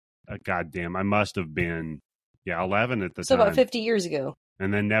 Goddamn, I must have been 11 at the So time, about 50 years ago.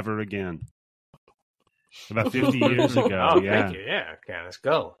 and then never again. About 50 years ago, Oh, yeah. thank you. Yeah, okay, let's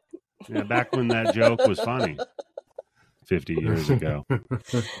go. Yeah, back when that joke was funny. 50 years ago.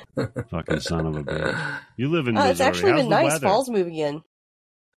 Fucking son of a bitch. You live in Missouri. It's actually How's been the nice. weather? Fall's moving in.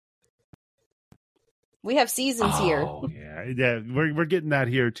 We have seasons here. Oh, yeah. We're getting that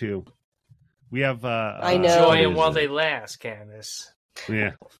here too. We have I know. Enjoy what them is while it? they last, Candace.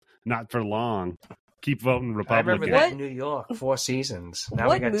 Yeah. Not for long. Keep voting I Republican. remember that in New York, 4 seasons. Now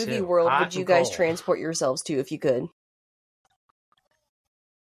What we got movie 2. world Hot would you and guys cold. transport yourselves to if you could?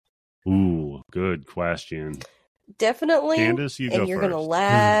 Ooh, good question. Definitely. Candace, you go and you're going to first.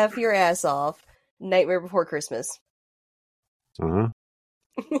 laugh your ass off. Nightmare Before Christmas. Uh-huh.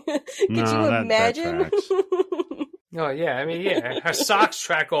 Could No, you that imagine? Oh, yeah. I mean, yeah. Her socks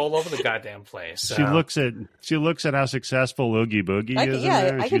track all over the goddamn place. So. She looks at how successful Oogie Boogie is in there,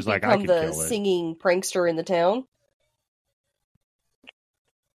 and I she's could like, I become could the kill it. singing prankster in the town.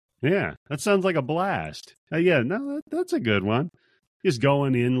 Yeah, that sounds like a blast. That's a good one. Just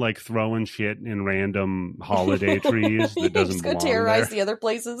going in, like, throwing shit in random holiday trees that doesn't Just go belong terrorize there. the other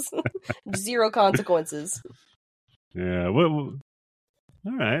places. Zero consequences. Yeah. All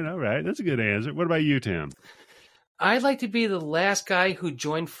right. That's a good answer. What about you, Tim? I'd like to be the last guy who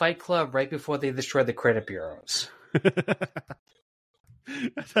joined Fight Club right before they destroyed the credit bureaus.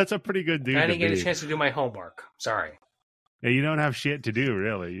 That's a pretty good dude I to didn't get be. a chance to do my homework. Sorry. Yeah, you don't have shit to do,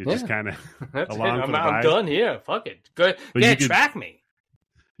 really. You just Yeah. kind of That's it. along for the I'm ride. done here. Fuck it. Good. But Yeah, you could- track me.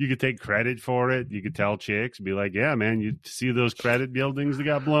 You could take credit for it. You could tell chicks, be like, "Yeah, man, you see those credit buildings that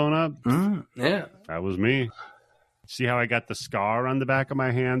got blown up? Yeah. That was me. See how I got the scar on the back of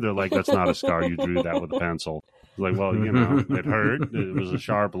my hand? They're like, that's not a scar. You drew that with a pencil." It's like, well, it hurt. It was a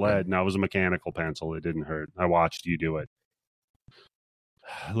sharp lead. No, it was a mechanical pencil. It didn't hurt. I watched you do it.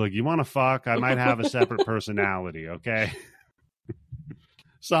 Look, you want to fuck? I might have a separate personality, okay?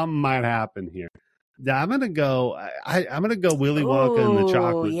 Something might happen here. I'm gonna go. I'm gonna go Willy Wonka and the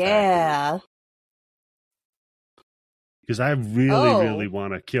Chocolate yeah. Factory. Because I really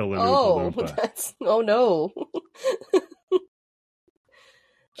want to kill an Oompa Loompa. Oh no!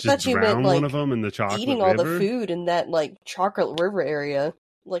 Just drown one of them in the chocolate eating river? all the food in that like chocolate river area.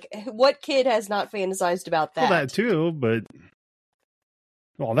 Like, what kid has not fantasized about that? Well, that too, but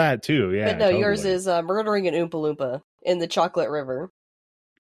that too, yeah. But no, totally. yours is murdering an Oompa Loompa in the chocolate river.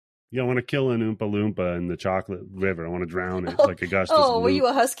 You don't want to kill an Oompa Loompa in the chocolate river. I want to drown it like Augustus. Were you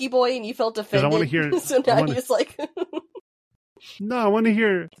a husky boy and you felt offended? I want to hear. So now you're just like. No, I want to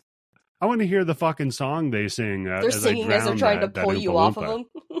hear. I want to hear the fucking song they sing. They're singing as they're trying to pull you off of them.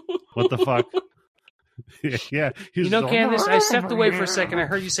 What the fuck? Yeah. You know, Candace, I stepped away for a second. I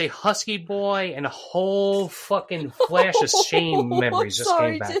heard you say husky boy, and a whole fucking flash of shame memories just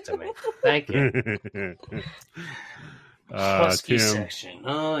came back to me. Thank you. Husky Tim, section.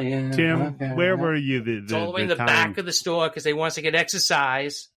 Oh, yeah. Tim, okay. where were you? It's all the way in the back of the store because they want us to get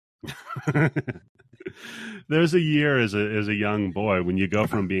exercise. There's a year as a young boy when you go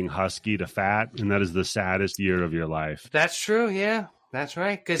from being husky to fat, and that is the saddest year of your life. That's true, yeah. That's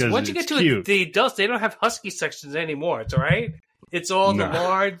right. Because once you get to the adults, they don't have husky sections anymore. It's all right. It's all the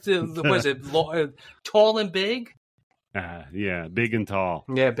large, was it tall and big? Yeah, big and tall.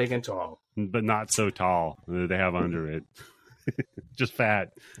 Yeah, big and tall. But not so tall. They have under it. Just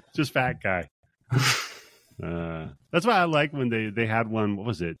fat guy. That's why I like when they had one. What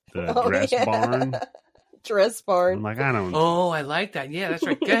was it? The dress barn. Dress barn. I'm like, I don't. Oh, I like that. Yeah, that's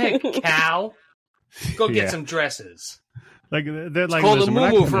right. Go ahead, cow. Go get some dresses. Like they're it's like, called a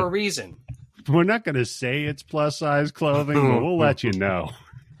moo for a reason. We're not going to say it's plus size clothing, but we'll let you know.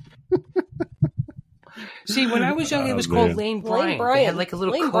 See, when I was young, it was called Lane Bryant. They had like a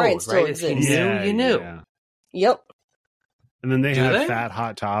little code, Bryant still right? exists. If you knew, you knew. Yeah. Yep. And then they had Fat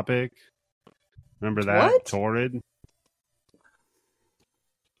Hot Topic. Remember that? What? Torrid.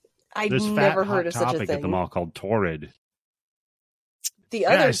 I've never heard of such a Topic thing. at the mall called Torrid. The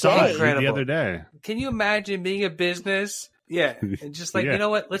other day. Can you imagine being a business? Yeah, and just like, you know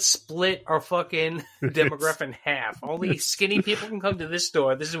what? Let's split our fucking demographic in half. Only skinny people can come to this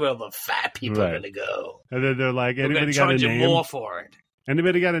store. This is where the fat people are going to go. And then they're like, we're anybody got a name? More for it.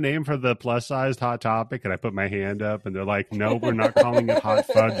 Anybody got a name for the plus-sized Hot Topic? And I put my hand up, and they're like, no, we're not calling it Hot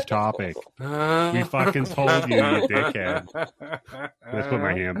Fudge Topic. We fucking told you, you dickhead. I put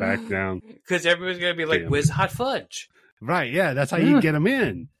my hand back down. Because everyone's going to be like, where's Hot Fudge? Right, yeah, that's how you get them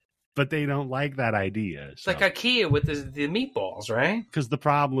in. But they don't like that idea. It's like IKEA with the meatballs, right? Because the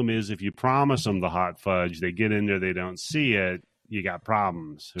problem is if you promise them the hot fudge, they get in there, they don't see it, you got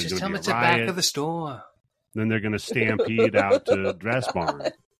problems. Just tell them it's the back of the store. Then they're going to stampede out to Dress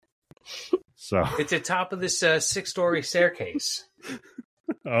Barn. So it's at top of this 6-story staircase.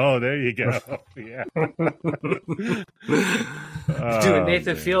 Oh, there you go. Yeah. Doing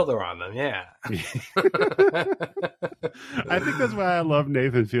Nathan Fielder on them, yeah. I think that's why I love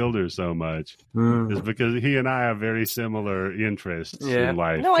Nathan Fielder so much. Is because he and I have very similar interests in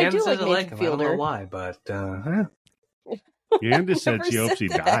life. No, I do like Nathan Fielder. I don't know why, but Yanda said she hopes he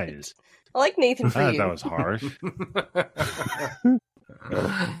dies. I like Nathan for you. That was harsh.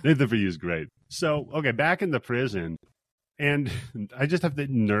 Nathan for you is great. So, okay, back in the prison. And I just have the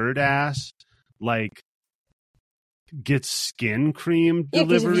nerd ass, like, gets skin cream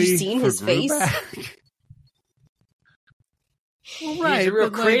delivery. Have you seen his face? Well, right. He's a real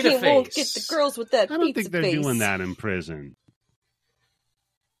creative face. Won't get the girls with that I don't think they're doing that in prison.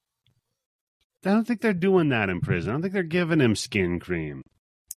 I don't think they're giving him skin cream.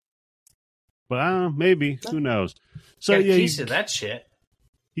 But I don't know, maybe. Who knows? So got a piece of that shit.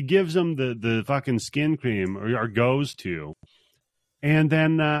 He gives him the fucking skin cream, or goes to. And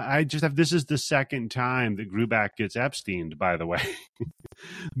then I just have, this is the second time that Gruback gets Epsteined, by the way.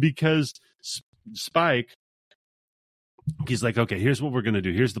 Because Spike, he's like, okay, here's what we're going to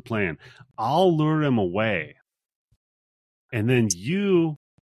do. Here's the plan. I'll lure him away. And then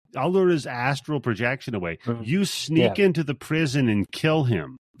I'll lure his astral projection away. You sneak into the prison and kill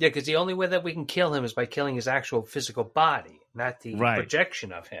him. Yeah, because the only way that we can kill him is by killing his actual physical body, not the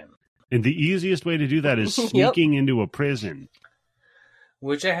projection of him. And the easiest way to do that is sneaking into a prison.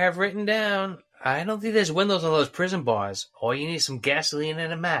 Which I have written down. I don't think there's windows on those prison bars. All you need is some gasoline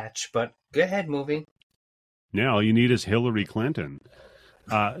and a match. But go ahead, movie. Yeah, all you need is Hillary Clinton.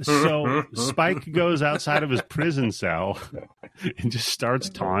 So Spike goes outside of his prison cell and just starts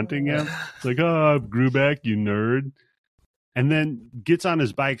taunting him. It's like, oh, Gruback, you nerd. And then gets on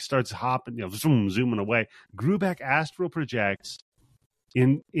his bike, starts hopping, zooming away. Gruback astral projects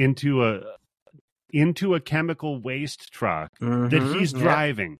into into a chemical waste truck that he's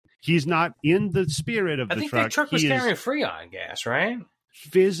driving. He's not in the spirit of the truck. I think that truck was carrying Freon gas, right?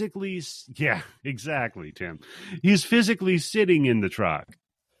 Physically, yeah, exactly, Tim. He's physically sitting in the truck.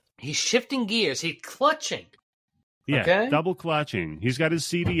 He's shifting gears. He's clutching. Yeah, okay? Double clutching. He's got his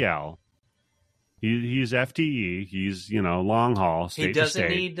CDL. He's FTE. He's, long haul, state He doesn't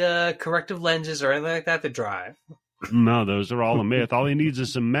need corrective lenses or anything like that to drive. No, those are all a myth. All he needs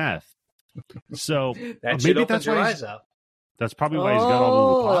is some meth. So that maybe that's your eyes up. That's probably why he's got all the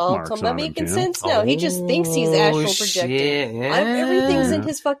little pock marks on him. That's making sense now. He just thinks he's astral projecting. Yeah. Everything's in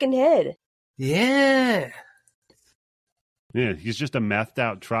his fucking head. Yeah. Yeah, he's just a methed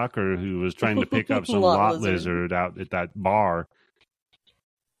out trucker who was trying to pick up some lot lizard out at that bar.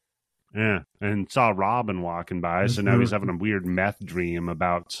 Yeah, and saw Robin walking by, so now he's having a weird meth dream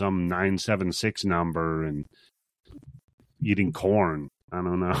about some 976 number and eating corn. I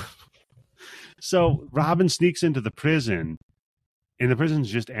don't know. So Robin sneaks into the prison, and the prison's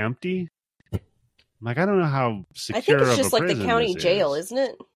just empty. I'm like, I don't know how secure of a prison. I think it's just like the county jail, isn't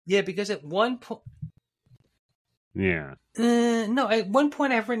it? Yeah, because at one point... Yeah. No, at one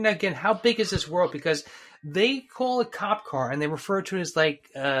point I've written again, how big is this world? Because they call a cop car, and they refer to it as like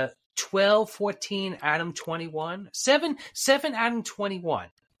 12, 14, Adam 21. 7 Adam 21.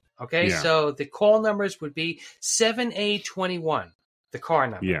 Okay, yeah. So the call numbers would be 7A21, the car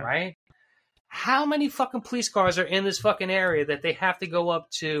number, right? How many fucking police cars are in this fucking area that they have to go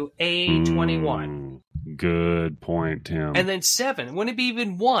up to A21? Good point, Tim. And then 7. Wouldn't it be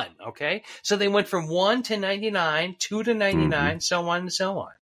even 1? Okay, so they went from 1 to 99, 2 to 99, so on and so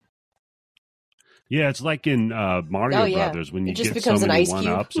on. Yeah, it's like in Mario Brothers when you get so many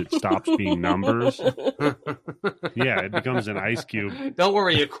one-ups, it stops being numbers. Yeah, it becomes an ice cube. Don't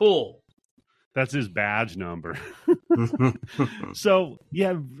worry, you're cool. That's his badge number. So,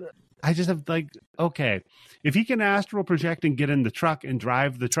 yeah, I just have okay, if he can astral project and get in the truck and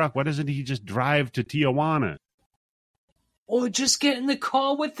drive the truck, why doesn't he just drive to Tijuana? Or just get in the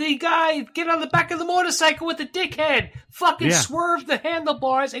car with the guy. Get on the back of the motorcycle with the dickhead. Fucking swerve the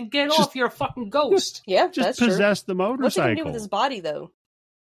handlebars and get off your fucking ghost. Yeah, just that's possess true. the motorcycle. What's he going to do with his body, though?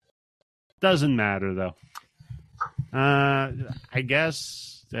 Doesn't matter, though. I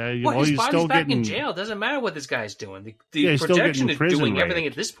guess... his body's back in jail. Doesn't matter what this guy's doing. The projection is doing everything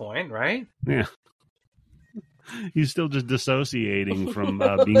at this point, right? Yeah. He's still just dissociating from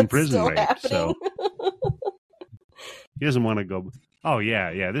being prison raped. So he doesn't want to go. Oh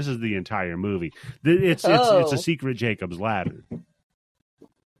yeah. This is the entire movie. It's a secret Jacob's Ladder.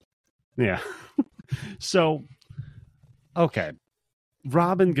 Yeah. So okay.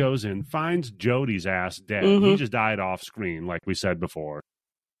 Robin goes in, finds Jody's ass dead. He just died off screen, like we said before.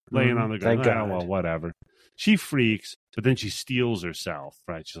 Laying on the ground. Oh, well, whatever. She freaks, but then she steals herself,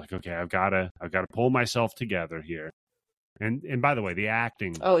 right? She's like, okay, I've got to pull myself together here. And by the way, the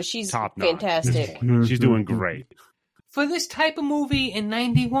acting, she's top fantastic. She's doing great. For this type of movie in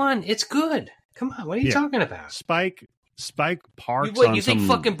 91, it's good. Come on, what are you talking about? Spike parks you think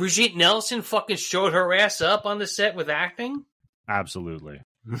fucking Brigitte Nelson fucking showed her ass up on the set with acting? Absolutely.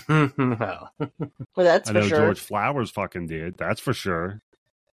 Well, that's I for know sure. George Flowers fucking did. That's for sure.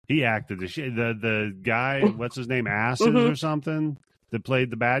 He acted the guy, what's his name, Asses or something, that played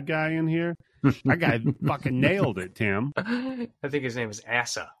the bad guy in here. That guy fucking nailed it, Tim. I think his name is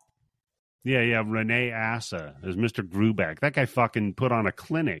Assa. Yeah, Renee Assa as Mr. Grubeck. That guy fucking put on a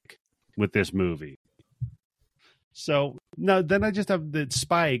clinic with this movie. So, no, then I just have the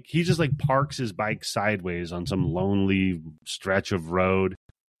Spike. He just parks his bike sideways on some lonely stretch of road,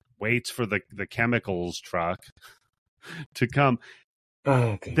 waits for the chemicals truck to come.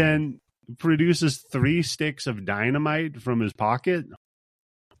 Okay. Then produces 3 sticks of dynamite from his pocket.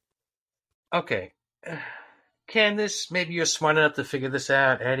 Okay. Candace, maybe you're smart enough to figure this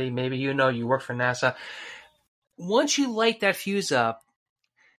out. Eddie, maybe you work for NASA. Once you light that fuse up,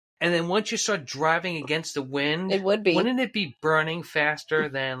 and then once you start driving against the wind, it would be. Wouldn't it be burning faster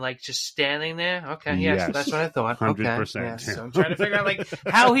than just standing there? Okay, yes, that's what I thought. 100%. Okay, yes. So I'm trying to figure out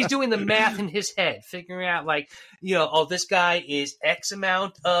how he's doing the math in his head, figuring out this guy is X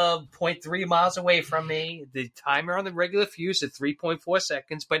amount of 0.3 miles away from me. The timer on the regular fuse is 3.4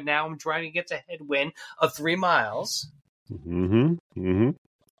 seconds, but now I'm driving against a headwind of 3 miles.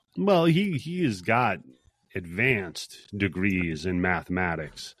 Well, he has got advanced degrees in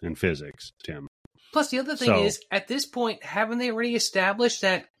mathematics and physics, Tim. Plus, the other thing is, at this point, haven't they already established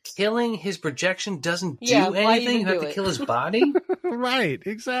that killing his projection doesn't do anything? You have to kill his body? Right,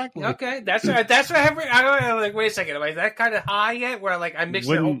 exactly. Okay, that's right. That's what I'm like. Wait a second, am I that kind of high yet? Where I mixed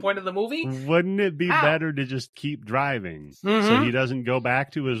the whole point of the movie? Wouldn't it be better to just keep driving so he doesn't go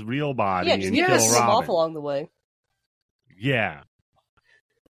back to his real body and kill piss him off Robin? along the way. Yeah.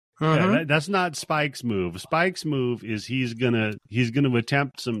 Yeah, that's not Spike's move. Spike's move is he's gonna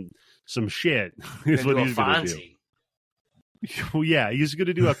attempt some shit. Is what he's gonna do. Well, yeah, he's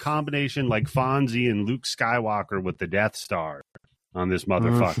gonna do a combination like Fonzie and Luke Skywalker with the Death Star on this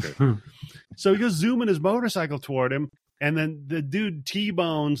motherfucker. So he goes zooming his motorcycle toward him, and then the dude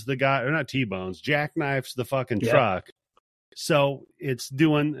T-bones the guy, or not T-bones, jackknifes the fucking truck. So it's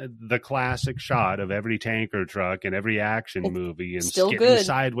doing the classic shot of every tanker truck and every action movie, and skipping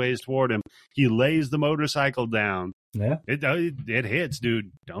sideways toward him. He lays the motorcycle down. Yeah, it hits,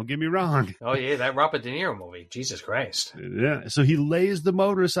 dude. Don't get me wrong. Oh yeah, that Robert De Niro movie. Jesus Christ. Yeah. So he lays the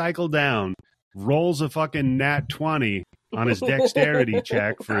motorcycle down, rolls a fucking nat 20 on his dexterity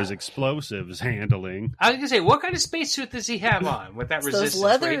check for his explosives handling. I was gonna say, what kind of spacesuit does he have on with that resistance?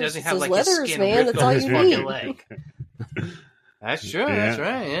 Where he doesn't have like leathers, his skin man. ripped That's all off his you fucking need. leg. That's true. Yeah. That's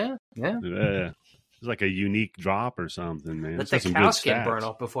right. Yeah. It's like a unique drop or something, man. Let the cow skin burn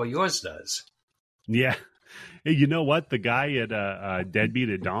off before yours does. Yeah. Hey, you know what? The guy at Deadbeat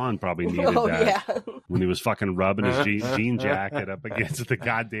at Dawn probably needed that when he was fucking rubbing his jean jacket up against the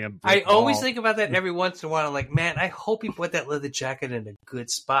goddamn brick wall. Always think about that every once in a while. I'm like, man, I hope he put that leather jacket in a good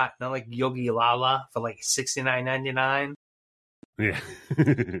spot, not like Yogi Lala for like $69.99. Yeah.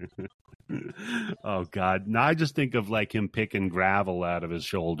 Oh God! Now I just think of like him picking gravel out of his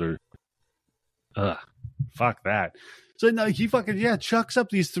shoulder. Ugh, fuck that. So no, he fucking chucks up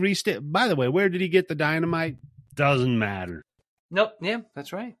these 3 sticks. By the way, where did he get the dynamite? Doesn't matter. Nope. Yeah,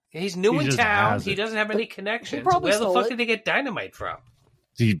 that's right. He's new in town. He doesn't have any connections. Where the fuck did he get dynamite from?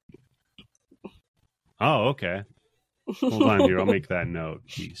 Oh, okay. Hold on here. I'll make that note.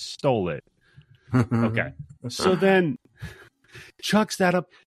 He stole it. Okay. So then chucks that up.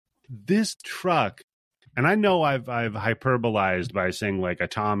 This truck, and I know I've hyperbolized by saying like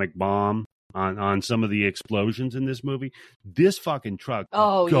atomic bomb on some of the explosions in this movie. This fucking truck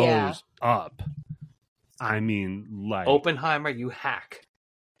goes up. I mean, like Oppenheimer, you hack.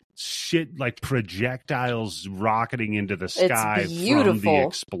 Shit, like projectiles rocketing into the sky from the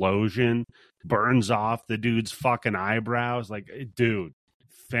explosion, burns off the dude's fucking eyebrows. Like, dude,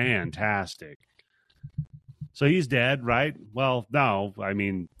 fantastic. So he's dead, right? Well, no. I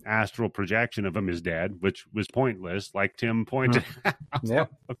mean, astral projection of him is dead, which was pointless, like Tim pointed out.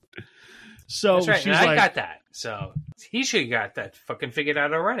 Yep. So that's right. she's and like, I got that. So he should have got that fucking figured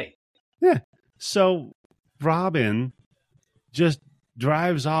out already. Yeah. So Robin just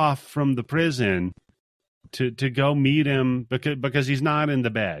drives off from the prison to go meet him because he's not in the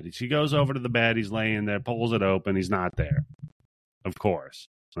bed. She goes over to the bed. He's laying there, pulls it open. He's not there. Of course.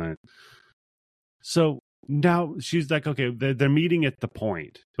 Right. So now she's like, okay, they're meeting at the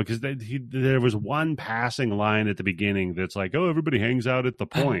point because there was one passing line at the beginning that's like, oh, everybody hangs out at the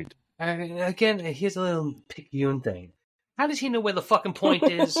point. Again, here's a little picayune thing. How does he know where the fucking point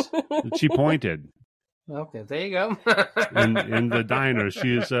is? She pointed. Okay, there you go. in the diner,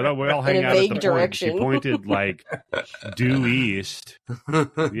 she said, oh, we all hang out at the direction. Point. She pointed like due east.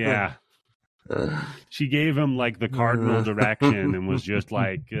 Yeah. She gave him like the cardinal direction and was just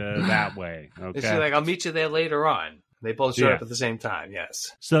like that way. Okay. She's like, I'll meet you there later on. They both showed up at the same time.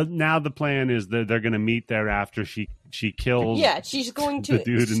 Yes. So now the plan is that they're going to meet there after she kills. Yeah, she's going to the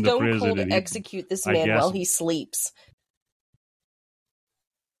dude in the prison and execute this man while he sleeps.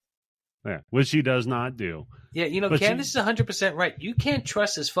 Yeah, which she does not do. Yeah, you know, but Candace is 100% right. You can't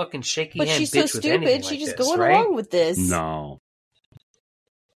trust this fucking shaky hand bitch. But she's so stupid. She's just going along with this. No.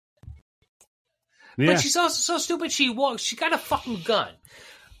 Yeah. But she's also so stupid. She got a fucking gun.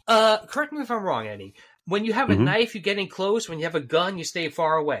 Correct me if I'm wrong, Eddie. When you have a knife, you get in close. When you have a gun, you stay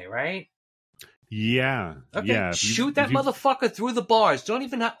far away, right? Yeah. Okay. Yeah. Shoot that motherfucker through the bars. Don't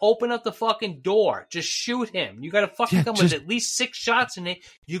even open up the fucking door. Just shoot him. You got to fucking come with at least 6 shots in it.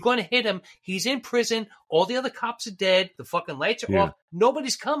 You're going to hit him. He's in prison. All the other cops are dead. The fucking lights are off.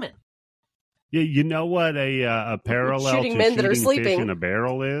 Nobody's coming. Yeah, you know what a parallel shooting to men shooting that are sleeping fish in a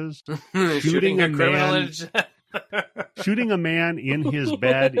barrel is? Shooting a criminal. Shooting a man in his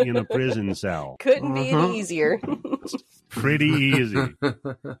bed in a prison cell. Couldn't be any easier. Pretty easy.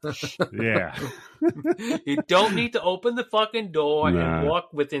 Yeah. You don't need to open the fucking door and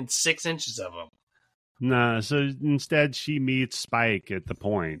walk within 6 inches of him. Nah, so instead she meets Spike at the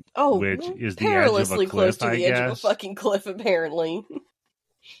point, which is the perilously edge of a cliff, close to the edge of a fucking cliff, apparently.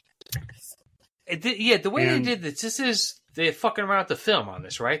 The way they did this is they're fucking around with the film on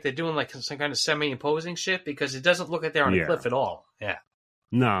this, right? They're doing like some kind of semi-imposing shit because it doesn't look like they're on a cliff at all. Yeah.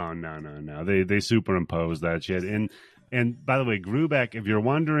 No. They superimpose that shit. And by the way, Grubeck, if you're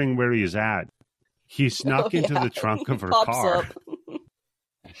wondering where he's at, he snuck into the trunk of her car. Up.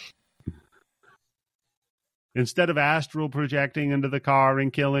 Instead of astral projecting into the car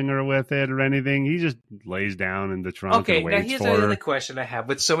and killing her with it or anything, he just lays down in the trunk and waits for her. Okay, now here's another question I have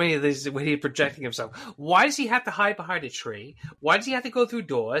with so many of these when he's projecting himself. Why does he have to hide behind a tree? Why does he have to go through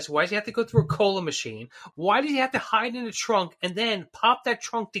doors? Why does he have to go through a cola machine? Why does he have to hide in a trunk and then pop that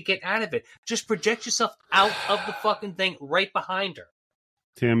trunk to get out of it? Just project yourself out of the fucking thing right behind her.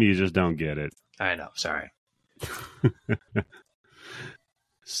 Tim, you just don't get it. I know, sorry.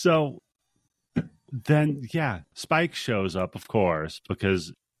 So... then, Spike shows up, of course,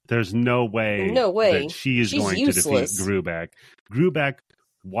 because there's no way that she's going useless. to defeat Grubeck. Grubeck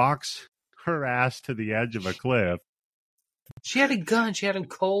walks her ass to the edge of a cliff. She had a gun. She had him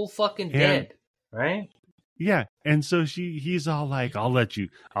cold fucking dead, right? Yeah, and so he's all like, "I'll let you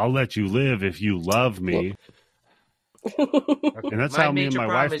live if you love me." And that's how me and my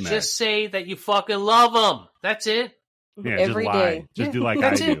wife met. Just say that you fucking love him. That's it. Yeah, every just lie. Day. Just do like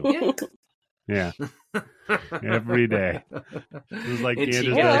I do. Yeah. Every day. It was like Candace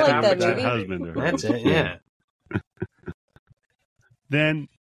does that husband. That's it, yeah. Then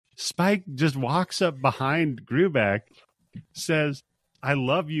Spike just walks up behind Grubeck, says, "I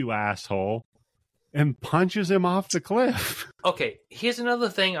love you, asshole," and punches him off the cliff. Okay, here's another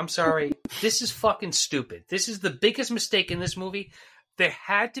thing. I'm sorry. This is fucking stupid. This is the biggest mistake in this movie. There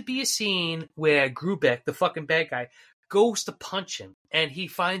had to be a scene where Grubeck, the fucking bad guy, goes to punch him, and he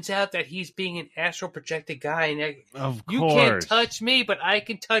finds out that he's being an astral projected guy, and you can't touch me, but I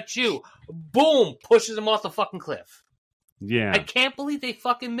can touch you. Boom! Pushes him off the fucking cliff. Yeah. I can't believe they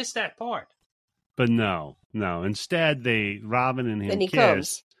fucking missed that part. But no. Instead, Robin and him kiss,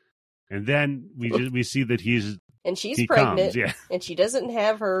 comes. And then we see that he's and she's pregnant, comes, and she doesn't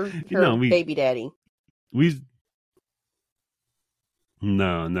have her baby daddy.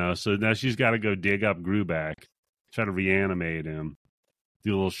 No. So now she's got to go dig up Grubeck. Try to reanimate him.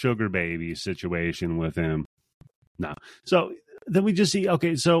 Do a little sugar baby situation with him. No. So then we just see,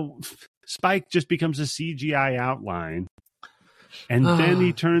 okay, so Spike just becomes a CGI outline. And then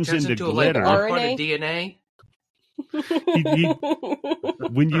he turns into glitter. Like part of DNA?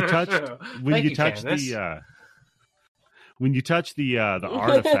 When you touch the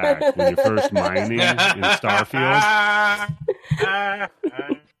artifact when you're first mining in Starfield,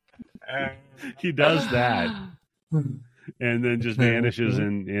 he does that. And then just vanishes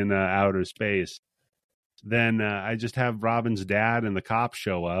in outer space. Then I just have Robin's dad and the cops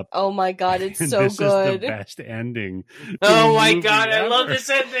show up. Oh my god, it's so this good. Is the best ending. Oh my god, I love this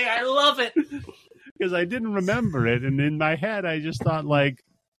ending. I love it. Because I didn't remember it, and in my head I just thought like,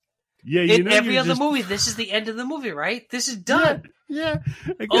 in every other movie, this is the end of the movie, right? This is done. Yeah.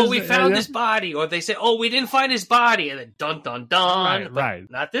 We found his body, or they say, we didn't find his body, and then dun dun dun. Right.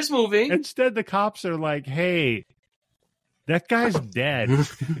 Not this movie. Instead, the cops are like, "Hey, that guy's dead,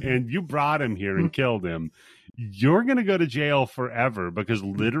 and you brought him here and killed him. You're going to go to jail forever because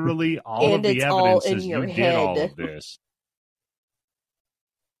literally all of the evidence is you did all of this."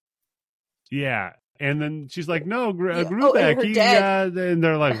 Yeah. And then she's like, "No, Grubeck, and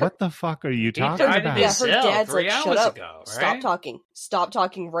they're like, "What the fuck are you talking about?" Yeah, her dad's 3 like, hours "Shut up, ago, right? stop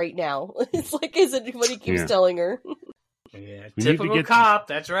talking right now." It's like, is it what he keeps telling her? Yeah, typical cop.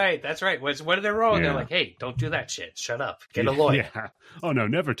 That's right. What are they wrong? Yeah. They're like, "Hey, don't do that shit. Shut up. Get a lawyer." Yeah. Oh no,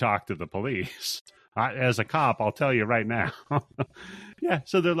 never talk to the police. As a cop, I'll tell you right now. Yeah.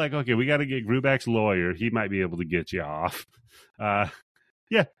 So they're like, "Okay, we got to get Grubeck's lawyer. He might be able to get you off."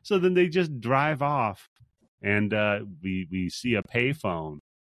 Yeah, so then they just drive off, and we see a payphone,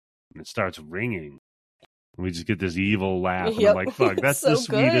 and it starts ringing. And we just get this evil laugh, and I'm like, fuck, that's so the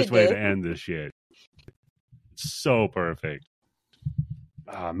sweetest way to end this shit. It's so perfect.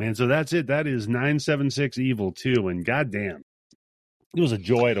 Oh, man, so that's it. That is 976 Evil 2, and goddamn, it was a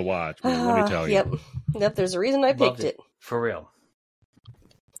joy to watch, man, let me tell you. Yep, there's a reason I picked it. For real.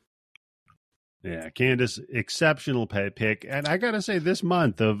 Yeah, Candace, exceptional pick. And I got to say, this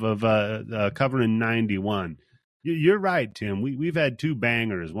month of covering 91, you're right, Tim. We've had two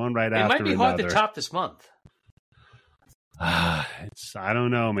bangers, one right after another. It might be hard to top this month. I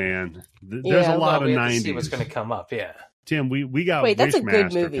don't know, man. There's a lot of 90s. To see what's going to come up, yeah. Tim, we got that's a good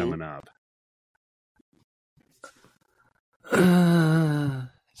Wishmaster movie coming up. Is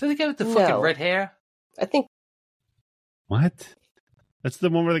that the guy with the fucking red hair? I think. What? That's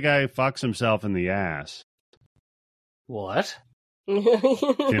the one where the guy fucks himself in the ass. What?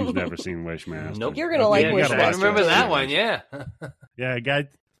 Tim's never seen Wishmaster. Nope. You're gonna like Yeah, Wishmaster. I remember that too. one. Yeah. Yeah,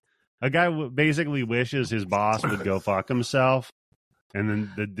 a guy basically wishes his boss would go fuck himself, and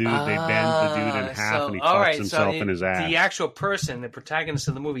then they bend the dude in half, and he fucks himself in his ass. The actual person, the protagonist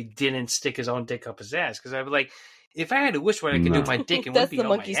of the movie, didn't stick his own dick up his ass, because I'd be like, if I had to wish what I could do with my dick, it wouldn't be the on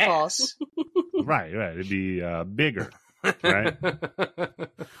monkey's my paw. ass. Right. It'd be bigger, right?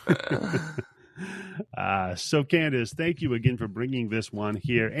 So, Candace, thank you again for bringing this one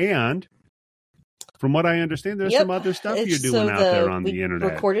here. And from what I understand, there's some other stuff you're doing out there on the internet.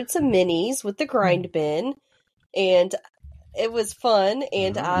 We recorded some minis with the grind bin, and it was fun.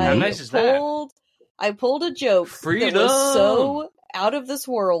 And How nice is that? I pulled a joke that was so out of this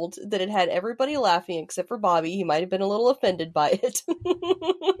world that it had everybody laughing except for Bobby. He might have been a little offended by it.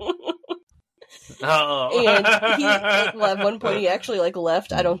 And at one point he actually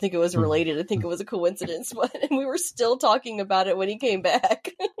left. I don't think it was related. I think it was a coincidence, and we were still talking about it when he came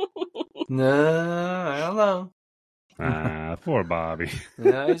back. No, I don't know. Poor Bobby.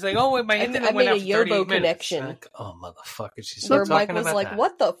 No, he's like, oh, wait, my internet went out for 38 connection. Like, oh, motherfucker. She's Where still Mike talking was about like, that.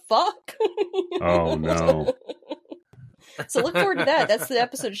 what the fuck? Oh, no. So look forward to that. That's the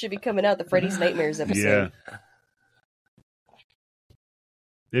episode that should be coming out, the Freddy's Nightmares episode. Yeah.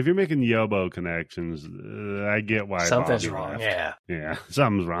 If you're making Yobo connections, I get why something's Bobby wrong. left. Yeah,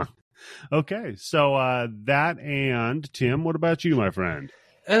 something's wrong. Okay, so that and Tim, what about you, my friend?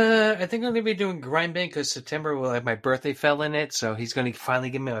 I think I'm going to be doing Grind Bin because September, my birthday fell in it, so he's going to finally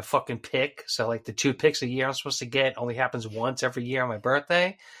give me my fucking pick. So, like, the 2 picks a year I'm supposed to get only happens once every year on my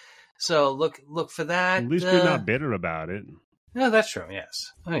birthday. So, look for that. At least you're not bitter about it. No, that's true,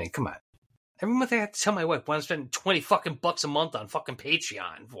 yes. I mean, come on. Every month I have to tell my wife, I'm spending $20 a month on fucking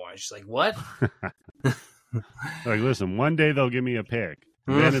Patreon for. She's like, what? Like, listen, one day they'll give me a pick.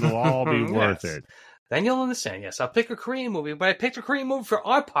 Then it'll all be worth it. Then you'll understand. Yes, I'll pick a Korean movie, but I picked a Korean movie for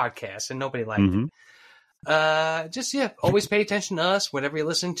our podcast, and nobody liked it. Always pay attention to us. Whatever you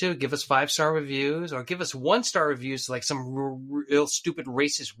listen to, give us 5-star reviews, or give us 1-star reviews, like some real stupid,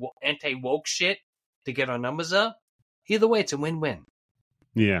 racist, anti-woke shit to get our numbers up. Either way, it's a win-win.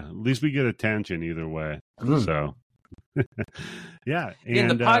 Yeah, at least we get attention either way. So, yeah. And, in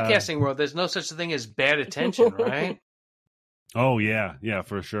the podcasting world, there's no such thing as bad attention, right? Oh, yeah,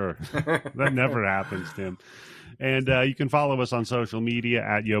 for sure. That never happens, Tim. And you can follow us on social media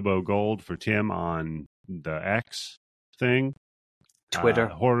at Yobo Gold for Tim on the X thing. Twitter.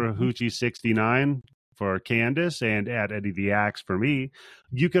 Horror Hoochie 69 for Candace, and at Eddie the Axe for me.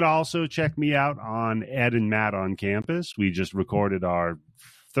 You could also check me out on Ed and Matt on Campus. We just recorded our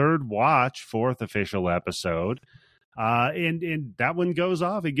 4th official episode. And that one goes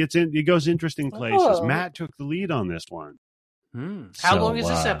off. It goes interesting places. Oh. Matt took the lead on this one. How long is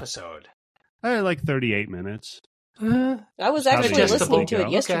this episode? Like 38 minutes. I was actually listening to it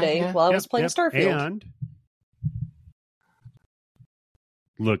yesterday while I was playing Starfield. And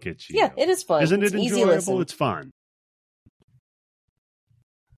look at you. Yeah, it is fun. Isn't it's it easy enjoyable? listen. It's fun.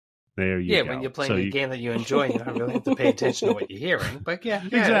 There you go. Yeah, when you're playing a game that you enjoy, you don't really have to pay attention to what you're hearing. But yeah.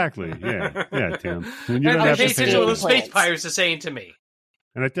 Exactly. Yeah, Tim. When you I don't have pay to attention to what the space pirates are saying to me.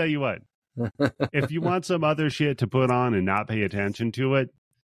 And I tell you what, if you want some other shit to put on and not pay attention to it,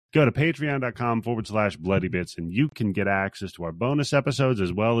 go to patreon.com/bloodybits and you can get access to our bonus episodes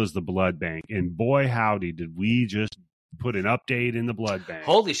as well as the blood bank. And boy, howdy, did we just put an update in the blood bank.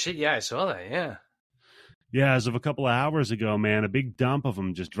 Holy shit, yeah, I saw that, yeah. Yeah, as of a couple of hours ago, man, a big dump of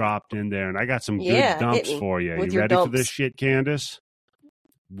them just dropped in there. And I got some good dumps for you. You ready for this shit, Candace?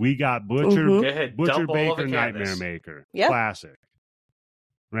 We got Butcher Baker Nightmare Maker. Yep. Classic.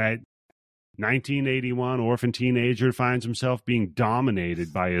 Right? 1981, orphan teenager finds himself being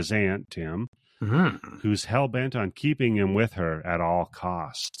dominated by his aunt, Tim, who's hell-bent on keeping him with her at all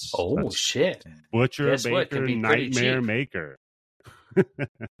costs. Oh, that's shit. Butcher Baker Nightmare Maker.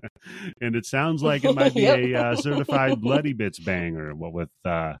 And it sounds like it might be a certified Bloody Bits banger. What with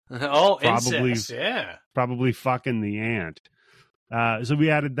probably fucking the aunt. So we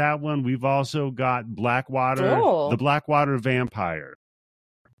added that one. We've also got Blackwater, the Blackwater Vampire.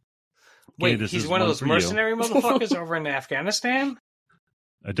 Wait, he's one of those mercenary motherfuckers over in Afghanistan?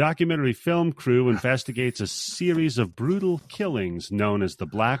 A documentary film crew investigates a series of brutal killings known as the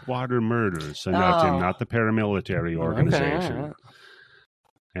Blackwater Murders. So no, Tim, not the paramilitary organization. Okay.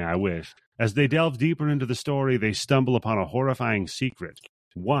 Yeah, I wish. As they delve deeper into the story, they stumble upon a horrifying secret,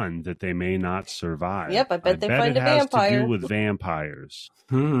 one that they may not survive. Yep, I bet they find it a vampire. has to do with vampires.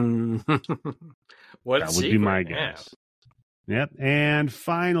 What that would be my guess. Yep, and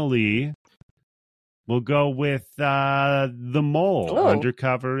finally, we'll go with The Mole,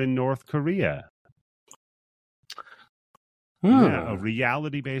 undercover in North Korea. Yeah, a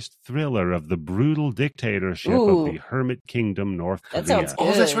reality-based thriller of the brutal dictatorship of the Hermit Kingdom, North Korea. That sounds good.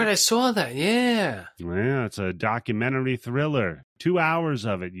 Oh, that's right. I saw that. Yeah. Yeah, it's a documentary thriller. 2 hours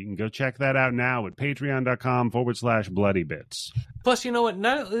of it. You can go check that out now at patreon.com/bloodybits. Plus, you know what?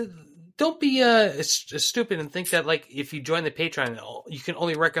 Don't be stupid and think that, like, if you join the Patreon, you can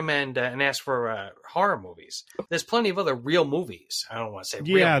only recommend and ask for horror movies. There's plenty of other real movies. I don't want to say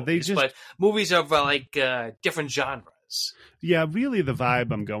real movies, but movies of different genres. Yeah, really the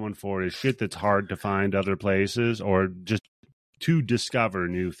vibe I'm going for is shit that's hard to find other places or just to discover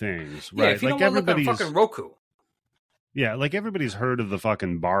new things. Right? Yeah, if you don't want to look on fucking Roku. Yeah, like everybody's heard of the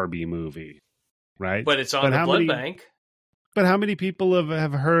fucking Barbie movie, right? But it's on the blood bank. But how many people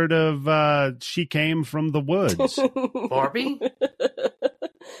have heard of She Came from the Woods? Barbie?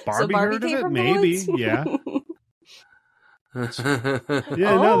 Barbie heard of it? Maybe, yeah. This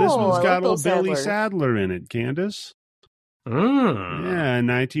one's got old Billy Sadler in it, Candace. Yeah, in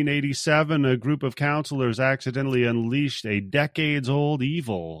 1987, a group of counselors accidentally unleashed a decades-old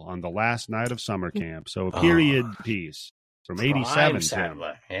evil on the last night of summer camp. So a period piece from 87.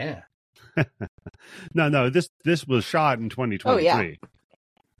 Sadler. Yeah. No, this was shot in 2023. Oh, yeah.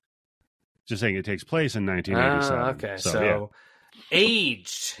 Just saying it takes place in 1987. Okay, so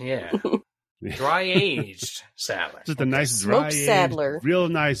aged, yeah. Dry aged Sadler. Just a nice dry aged, Sadler. Real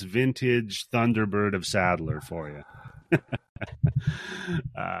nice vintage Thunderbird of Sadler for you.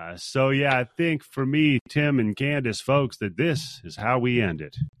 So yeah, I think for me, Tim and Candace, folks, that this is how we end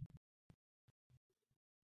it.